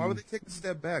 looking. Why would they take a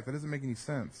step back? That doesn't make any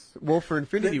sense. Well, for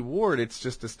Infinity Ward, it's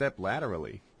just a step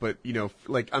laterally. But,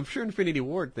 like, I'm sure Infinity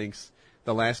Ward thinks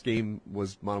the last game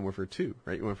was Modern Warfare 2,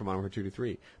 right? You went from Modern Warfare 2 to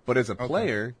 3. But as a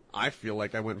player, I feel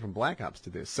like I went from Black Ops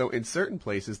to this. So in certain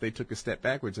places, they took a step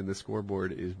backwards, and the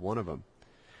scoreboard is one of them.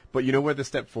 But you know where the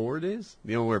step forward is?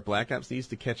 You know where Black Ops needs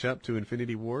to catch up to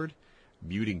Infinity Ward?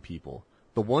 Muting people.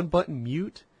 The one-button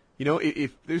mute.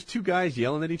 If there's two guys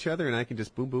yelling at each other and I can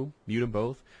just boom, boom, mute them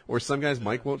both, or some guy's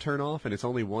mic won't turn off and it's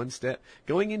only one step,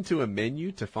 going into a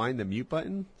menu to find the mute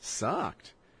button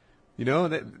sucked.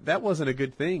 That wasn't a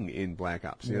good thing in Black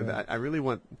Ops. I really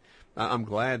want, I'm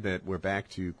glad that we're back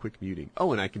to quick muting.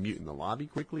 Oh, and I can mute in the lobby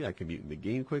quickly, I can mute in the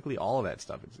game quickly, all of that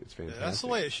stuff. It's fantastic. Yeah, that's the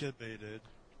way it should be, dude.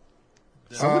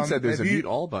 Someone said there's a mute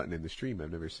all button in the stream.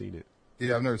 I've never seen it.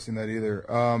 Yeah, I've never seen that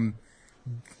either.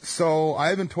 So I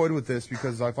haven't toyed with this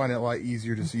because I find it a lot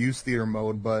easier to use theater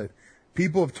mode, but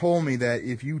people have told me that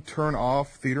if you turn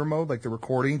off theater mode, like the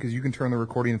recording, because you can turn the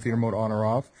recording in theater mode on or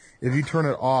off, if you turn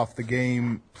it off, the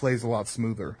game plays a lot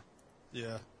smoother.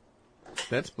 Yeah.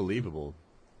 That's believable.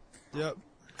 Yep.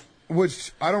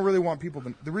 Which I don't really want people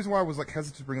to... The reason why I was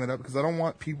hesitant to bring that up, because I don't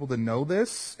want people to know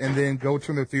this and then go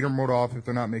turn their theater mode off if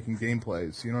they're not making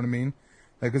gameplays. You know what I mean?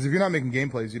 Because if you're not making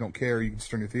gameplays, you don't care. You can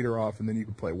just turn your theater off, and then you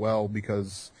can play well.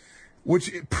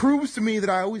 Which it proves to me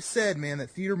that I always said, man, that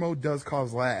theater mode does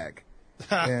cause lag.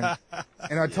 And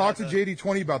I talked to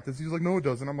JD20 about this. He's like, no, it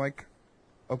doesn't. I'm like,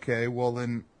 okay, well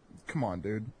then, come on,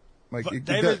 dude.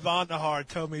 David Vonderhaar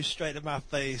told me straight in my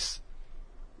face.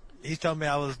 He told me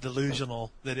I was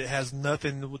delusional, that it has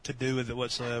nothing to do with it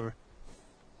whatsoever.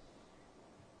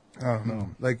 I don't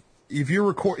know. If you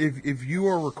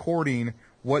are recording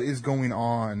what is going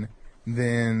on,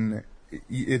 then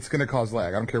it's going to cause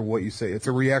lag. I don't care what you say. It's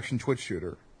a reaction Twitch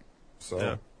shooter. So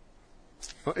yeah.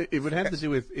 Well, it would have to do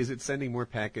with, is it sending more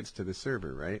packets to the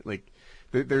server, right? Like,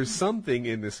 there's something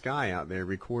in the sky out there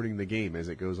recording the game as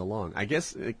it goes along. I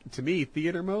guess, to me,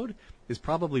 theater mode is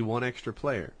probably one extra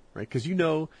player, right? Because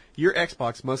your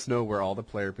Xbox must know where all the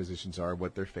player positions are,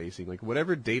 what they're facing. Like,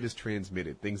 whatever data's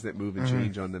transmitted, things that move and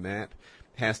change on the map,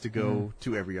 has to go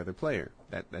to every other player.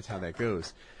 That's how that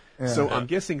goes. Yeah. So I'm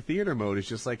guessing theater mode is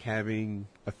just like having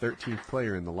a 13th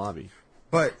player in the lobby.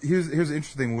 But here's the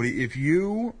interesting thing, Woody. If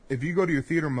you go to your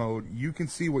theater mode, you can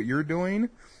see what you're doing,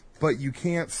 but you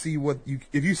can't see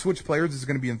if you switch players, it's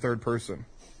going to be in third person.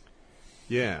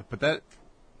 Yeah, but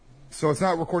So it's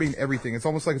not recording everything. It's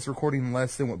almost like it's recording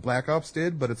less than what Black Ops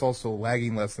did, but it's also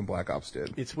lagging less than Black Ops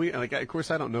did. It's weird. Like, of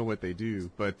course, I don't know what they do,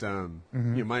 but you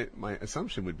know, my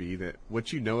assumption would be that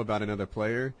what you know about another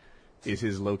player is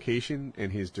his location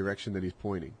and his direction that he's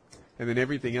pointing, and then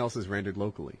everything else is rendered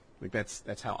locally. Like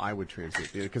that's how I would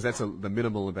translate, because that's the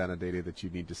minimal amount of data that you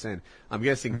need to send. I'm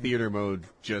guessing theater mode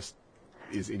just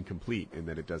is incomplete in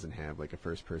that it doesn't have like a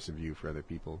first-person view for other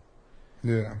people.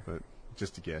 Yeah, but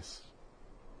just a guess.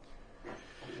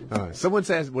 Someone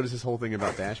says, "What is this whole thing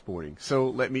about dashboarding?" So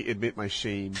let me admit my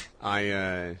shame.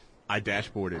 I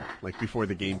dashboarded like before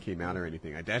the game came out or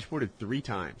anything. I dashboarded 3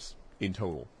 times in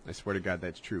total. I swear to God,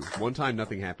 that's true. One time,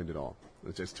 nothing happened at all.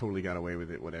 It just totally got away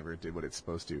with it. Whatever, it did what it's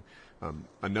supposed to.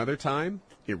 Another time,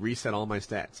 it reset all my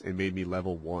stats and made me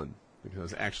level 1 because I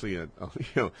was actually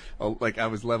like I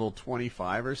was level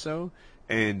 25 or so,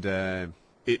 and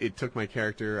it took my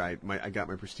character. I got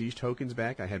my prestige tokens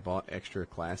back. I had bought extra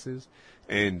classes,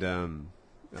 and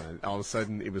all of a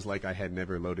sudden it was like I had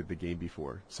never loaded the game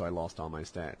before, so I lost all my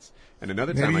stats. And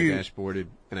another time I dashboarded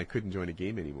and I couldn't join a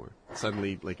game anymore.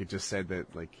 Suddenly, like it just said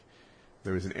that like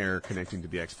there was an error connecting to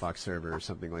the Xbox server or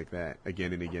something like that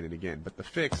again and again and again. But the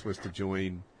fix was to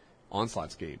join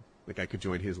Onslaught's game. Like I could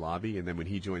join his lobby, and then when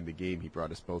he joined the game, he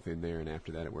brought us both in there, and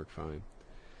after that it worked fine.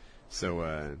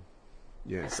 So,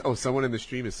 yes. Oh, someone in the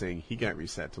stream is saying he got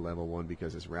reset to level 1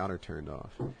 because his router turned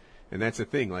off. And that's the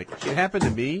thing. Like, it happened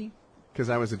to me because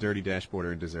I was a dirty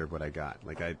dashboarder and deserved what I got.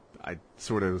 Like, I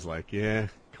sort of was like, yeah,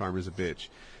 karma's a bitch.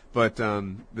 But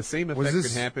the same effect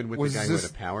could happen with the guy who had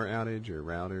a power outage or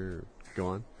router. Go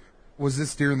on. Was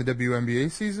this during the WNBA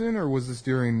season, or was this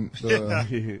during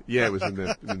the... Yeah, it was in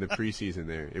the preseason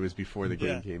there. It was before the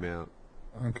game came out.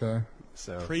 Okay.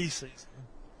 So Preseason.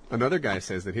 Another guy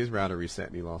says that his router reset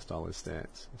and he lost all his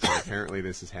stats. So apparently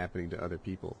this is happening to other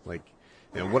people. Like,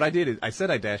 you know, what I did is, I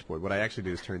said I dashboard. What I actually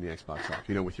did is turn the Xbox off,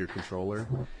 you know, with your controller.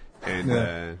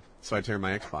 And so I turned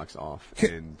my Xbox off,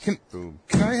 and boom.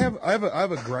 Can I have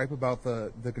a gripe about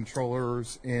the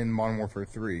controllers in Modern Warfare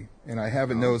 3, and I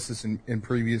haven't noticed this in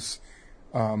previous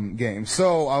games.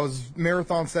 So I was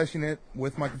marathon sessioning it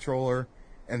with my controller,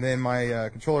 and then my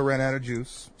controller ran out of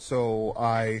juice. So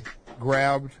I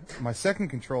grabbed my second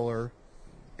controller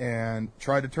and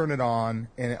tried to turn it on,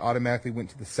 and it automatically went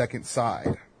to the second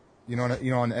side. You know,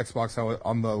 on the Xbox, how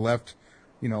on the left,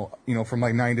 you know, from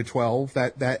like 9 to 12,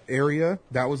 that area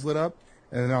that was lit up,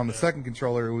 and then on the second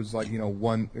controller, it was like, you know,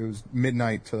 it was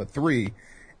midnight to 3.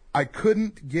 I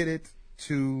couldn't get it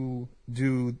to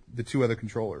do the 2 other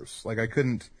controllers. Like, I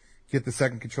couldn't get the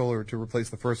second controller to replace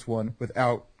the first one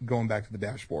without going back to the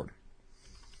dashboard.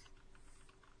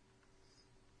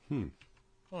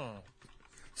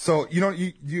 So, you know,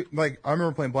 you like, I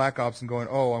remember playing Black Ops and going,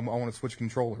 I want to switch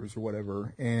controllers or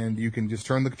whatever, and you can just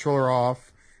turn the controller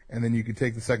off, and then you can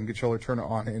take the second controller, turn it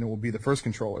on, and it will be the first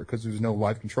controller because there's no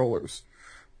live controllers.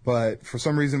 But for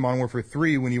some reason, Modern Warfare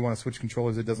 3, when you want to switch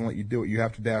controllers, it doesn't let you do it. You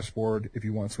have to dashboard if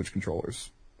you want to switch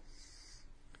controllers.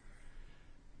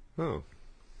 Oh,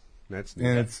 that's neat.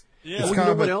 And it's you kind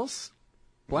know of what else?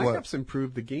 Black Ops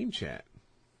improved the game chat.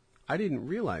 I didn't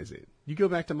realize it. You go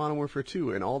back to Modern Warfare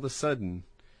 2, and all of a sudden,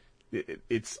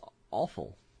 it's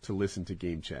awful to listen to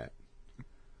game chat.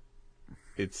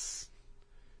 It's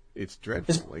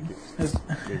dreadful.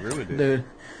 They ruined it. Dude,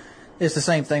 it's the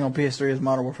same thing on PS3 as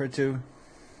Modern Warfare 2.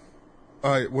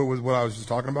 What I was just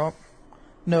talking about?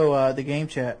 No, the game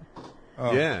chat.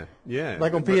 Oh. Yeah.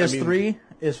 Like on PS3,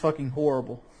 it's fucking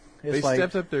horrible. It's they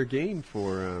stepped up their game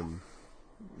for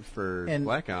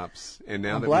Black Ops, and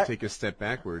now that we take a step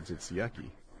backwards, it's yucky.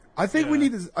 I think we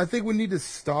need to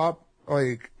stop,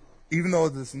 like, even though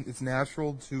it's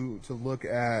natural to look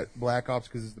at Black Ops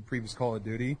because it's the previous Call of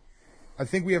Duty. I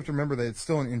think we have to remember that it's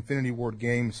still an Infinity Ward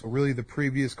game, so really the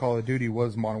previous Call of Duty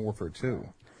was Modern Warfare 2.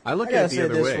 I look at it the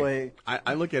other way.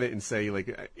 I look at it and say,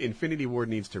 like, Infinity Ward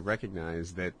needs to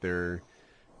recognize that their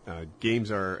games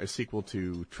are a sequel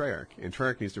to Treyarch, and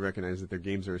Treyarch needs to recognize that their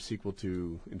games are a sequel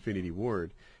to Infinity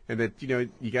Ward, and that, you know,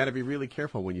 you got to be really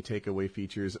careful when you take away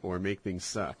features or make things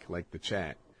suck, like the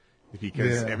chat.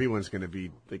 Because everyone's going to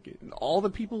be like, all the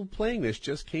people playing this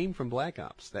just came from Black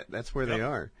Ops. That's where they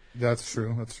are. That's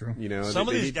true. You know, some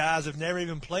of these guys have never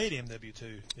even played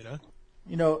MW2.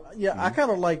 You know, I kind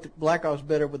of liked Black Ops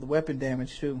better with the weapon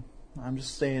damage too. I'm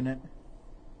just saying it.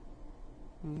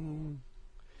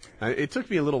 It took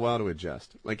me a little while to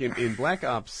adjust. Like in Black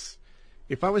Ops,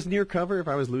 if I was near cover, if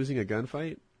I was losing a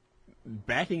gunfight,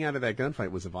 backing out of that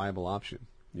gunfight was a viable option.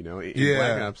 You know, in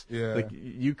Black Ops, like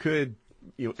you could,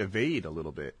 evade a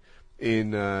little bit.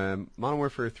 In Modern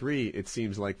Warfare 3, it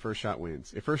seems like first shot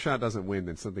wins. If first shot doesn't win,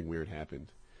 then something weird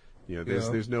happened. You know,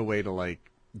 there's no way to,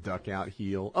 like, duck out,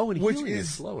 heal. Oh, and Which healing is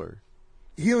is- slower.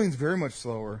 Healing's very much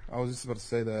slower. I was just about to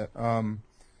say that.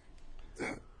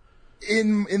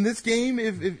 In this game,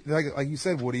 if like you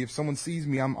said, Woody, if someone sees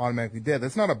me, I'm automatically dead.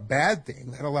 That's not a bad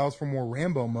thing. That allows for more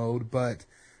Rambo mode, but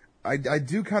I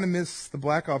do kind of miss the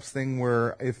Black Ops thing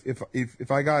where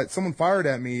if I got someone fired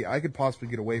at me, I could possibly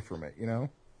get away from it, you know?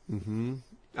 Mm-hmm.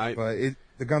 But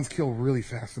the guns kill really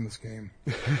fast in this game.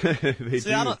 They See,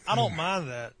 do. I don't mind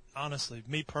that, honestly.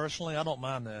 Me personally, I don't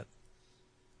mind that.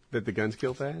 That the guns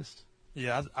kill fast?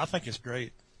 Yeah, I think it's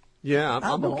great. Yeah,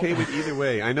 I'm don't. okay with either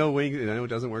way. I know wings. I know it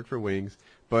doesn't work for wings,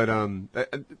 but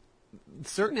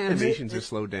certain animations are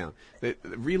slowed down.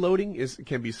 Reloading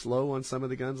can be slow on some of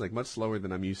the guns, like much slower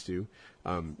than I'm used to.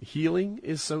 Healing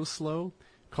is so slow.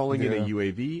 Calling in a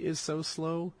UAV is so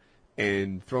slow,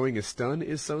 and throwing a stun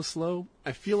is so slow.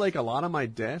 I feel like a lot of my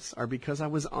deaths are because I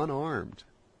was unarmed,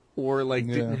 or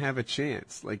didn't have a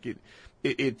chance. Like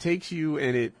it takes you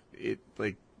and it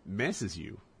like messes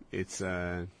you. It's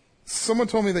Someone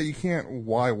told me that you can't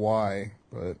why,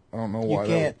 but I don't know why. You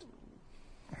can't.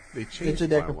 They changed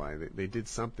IZEDNEck. why. They did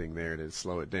something there to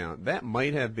slow it down. That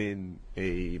might have been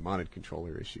a modded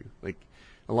controller issue. Like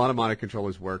a lot of modded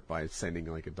controllers work by sending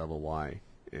like a double Y,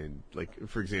 and like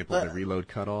for example, the reload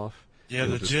cutoff. Yeah,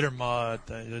 the jitter mod,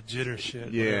 the jitter shit.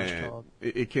 whatever it's Yeah, called.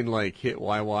 it can like hit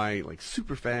YY like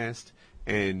super fast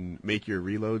and make your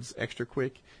reloads extra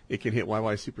quick. It can hit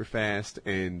YY super fast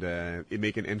and it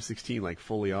make an M16 like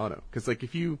fully auto. Because like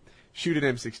if you shoot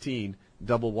an M16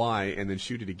 double Y and then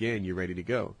shoot it again, you're ready to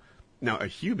go. Now a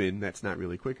human, that's not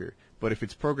really quicker. But if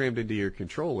it's programmed into your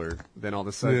controller, then all of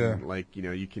a sudden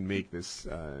you can make this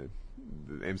the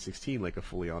M16 like a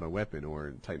fully auto weapon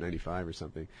or Type 95 or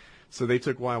something. So they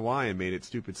took YY and made it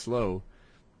stupid slow.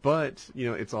 But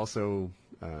it's also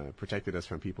protected us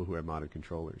from people who have modded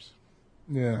controllers.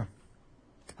 Yeah.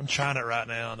 I'm trying it right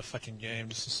now in the fucking game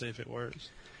just to see if it works.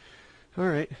 All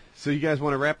right. So you guys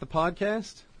want to wrap the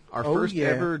podcast? Our first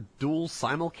ever dual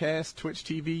simulcast Twitch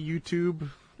TV YouTube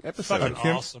episode.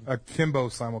 Fucking awesome. A Kimbo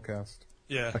simulcast.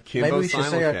 Yeah. Kimbo Maybe we should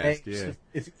say our simulcast, names.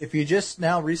 yeah. If you just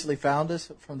now recently found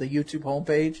us from the YouTube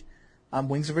homepage, I'm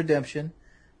Wings of Redemption.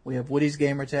 We have Woody's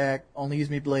Gamertag,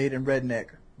 ONLYUSEmeBLADE, and Redneck.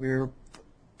 We're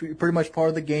pretty much part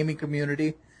of the gaming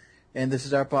community, and this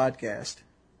is our podcast.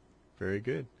 Very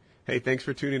good. Hey, thanks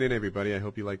for tuning in, everybody. I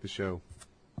hope you like the show.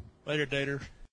 Later, Dater.